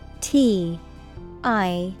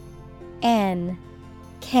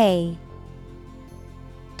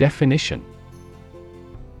 Definition: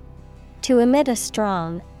 to emit a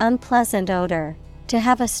strong, unpleasant odor, to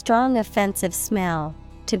have a strong offensive smell,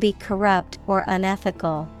 to be corrupt or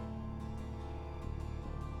unethical.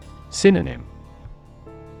 Synonym: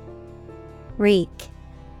 reek,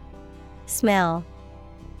 smell,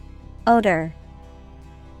 odor.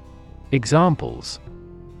 Examples: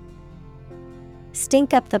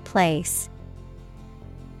 stink up the place,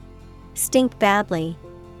 stink badly.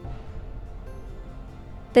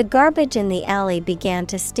 The garbage in the alley began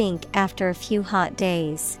to stink after a few hot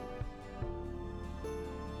days.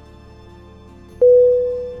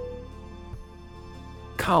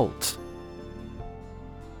 Cult.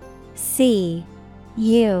 C-U-L-T.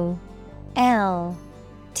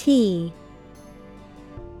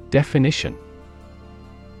 Definition: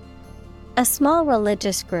 a small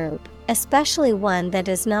religious group, especially one that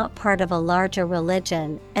is not part of a larger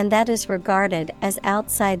religion and that is regarded as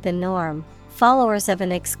outside the norm, followers of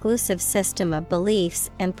an exclusive system of beliefs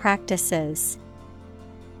and practices.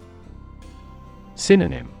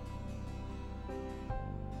 Synonym: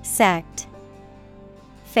 sect,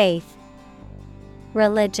 faith,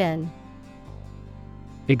 religion.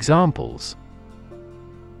 Examples: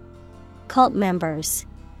 cult members,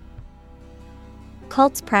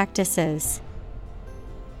 cult's practices.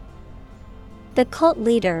 The cult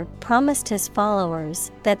leader promised his followers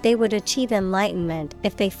that they would achieve enlightenment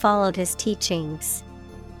if they followed his teachings.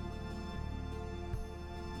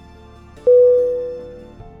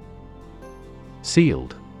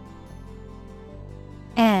 Sealed.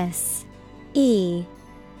 S-E-A-L-E-D.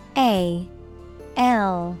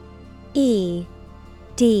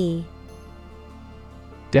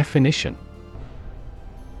 Definition: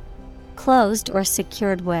 closed or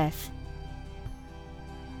secured with.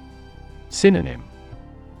 Synonym: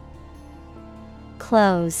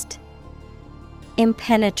 closed,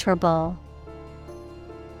 impenetrable.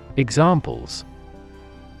 Examples: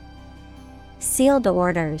 sealed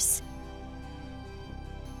orders,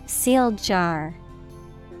 sealed jar.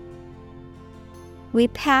 We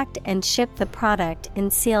packed and shipped the product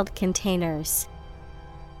in sealed containers.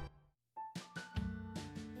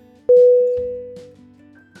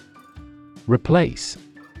 Replace.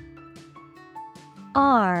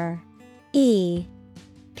 R-E-P-L-A-C-E.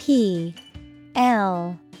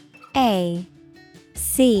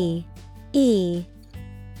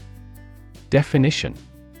 Definition: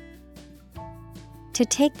 to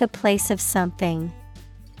take the place of something.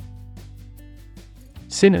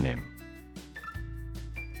 Synonym: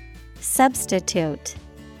 substitute,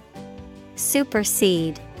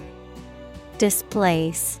 supersede,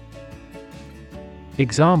 displace.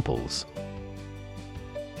 Examples: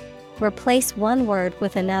 replace one word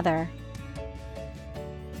with another.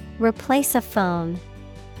 Replace a phone.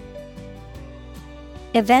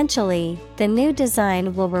 Eventually, the new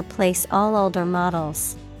design will replace all older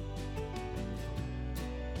models.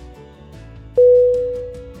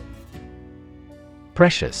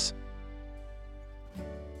 Precious.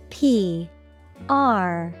 P-R-E-C-I-O-U-S.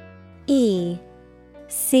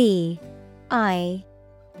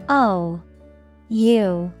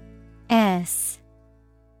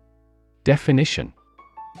 Definition: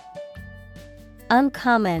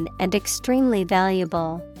 uncommon and extremely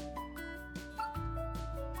valuable.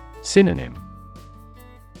 Synonym: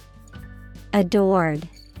 adored,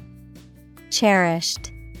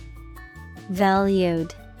 cherished,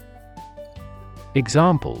 valued.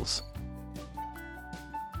 Examples: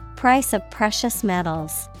 price of precious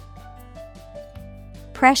metals,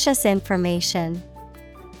 precious information.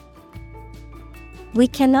 We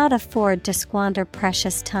cannot afford to squander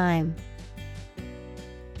precious time.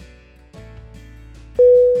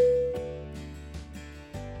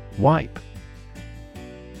 Wipe.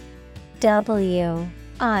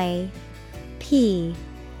 W-I-P-E.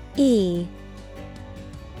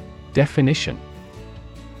 Definition: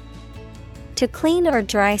 to clean or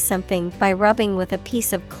dry something by rubbing with a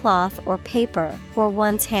piece of cloth or paper or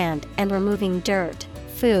one's hand and removing dirt,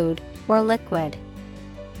 food, or liquid.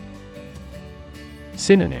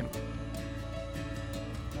 Synonym: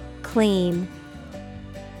 clean,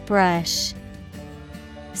 brush,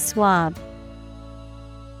 swab.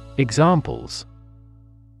 Examples: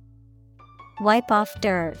 Wipe off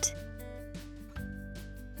dirt.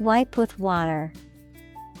 Wipe with water.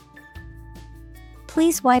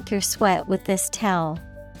 Please wipe your sweat with this towel.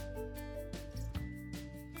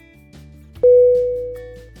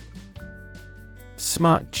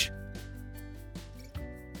 Smudge.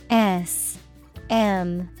 S-M-U-D-G-E.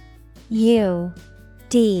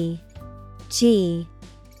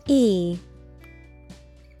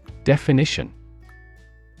 Definition: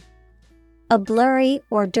 a blurry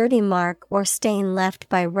or dirty mark or stain left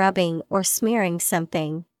by rubbing or smearing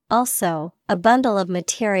something. Also, a bundle of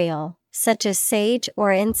material, such as sage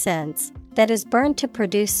or incense, that is burned to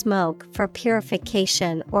produce smoke for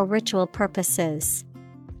purification or ritual purposes.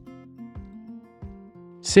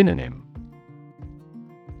 Synonym: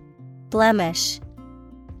 Blemish,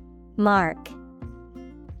 mark,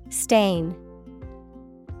 stain.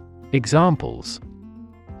 Examples: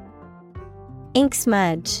 Ink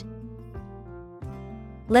smudge,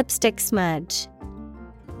 lipstick smudge.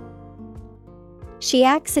 She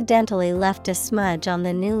accidentally left a smudge on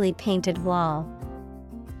the newly painted wall.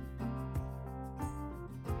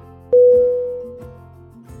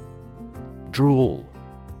 Drool.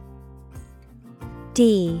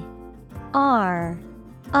 D-R-O-O-L.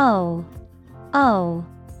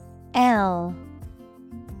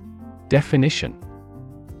 Definition: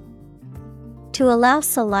 to allow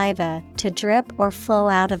saliva to drip or flow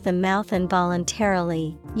out of the mouth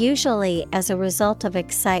involuntarily, usually as a result of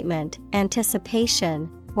excitement, anticipation,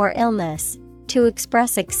 or illness, to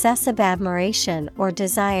express excessive admiration or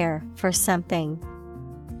desire for something.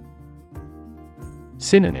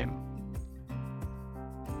 Synonym: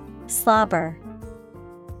 Slobber,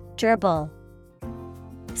 dribble,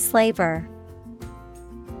 slaver.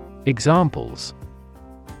 Examples: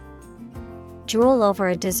 drool over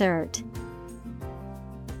a dessert.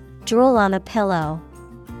 Drool on a pillow.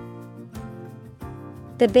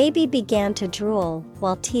 The baby began to drool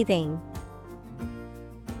while teething.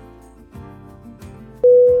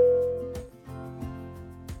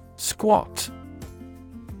 Squat.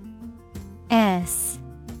 S-Q-U-A-T.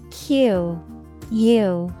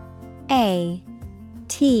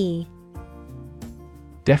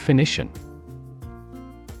 Definition: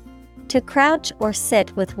 to crouch or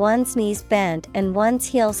sit with one's knees bent and one's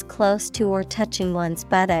heels close to or touching one's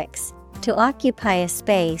buttocks. To occupy a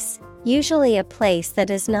space, usually a place that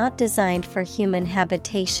is not designed for human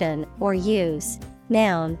habitation or use.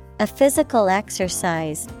 Noun, a physical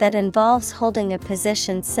exercise that involves holding a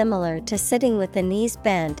position similar to sitting with the knees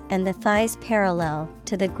bent and the thighs parallel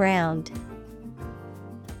to the ground.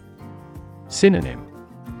 Synonym: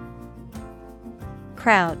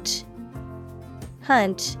 crouch,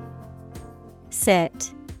 hunch,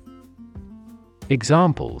 sit.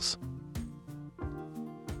 Examples: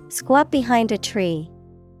 squat behind a tree.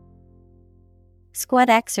 Squat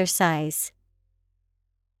exercise.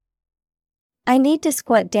 I need to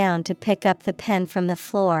squat down to pick up the pen from the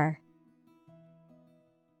floor.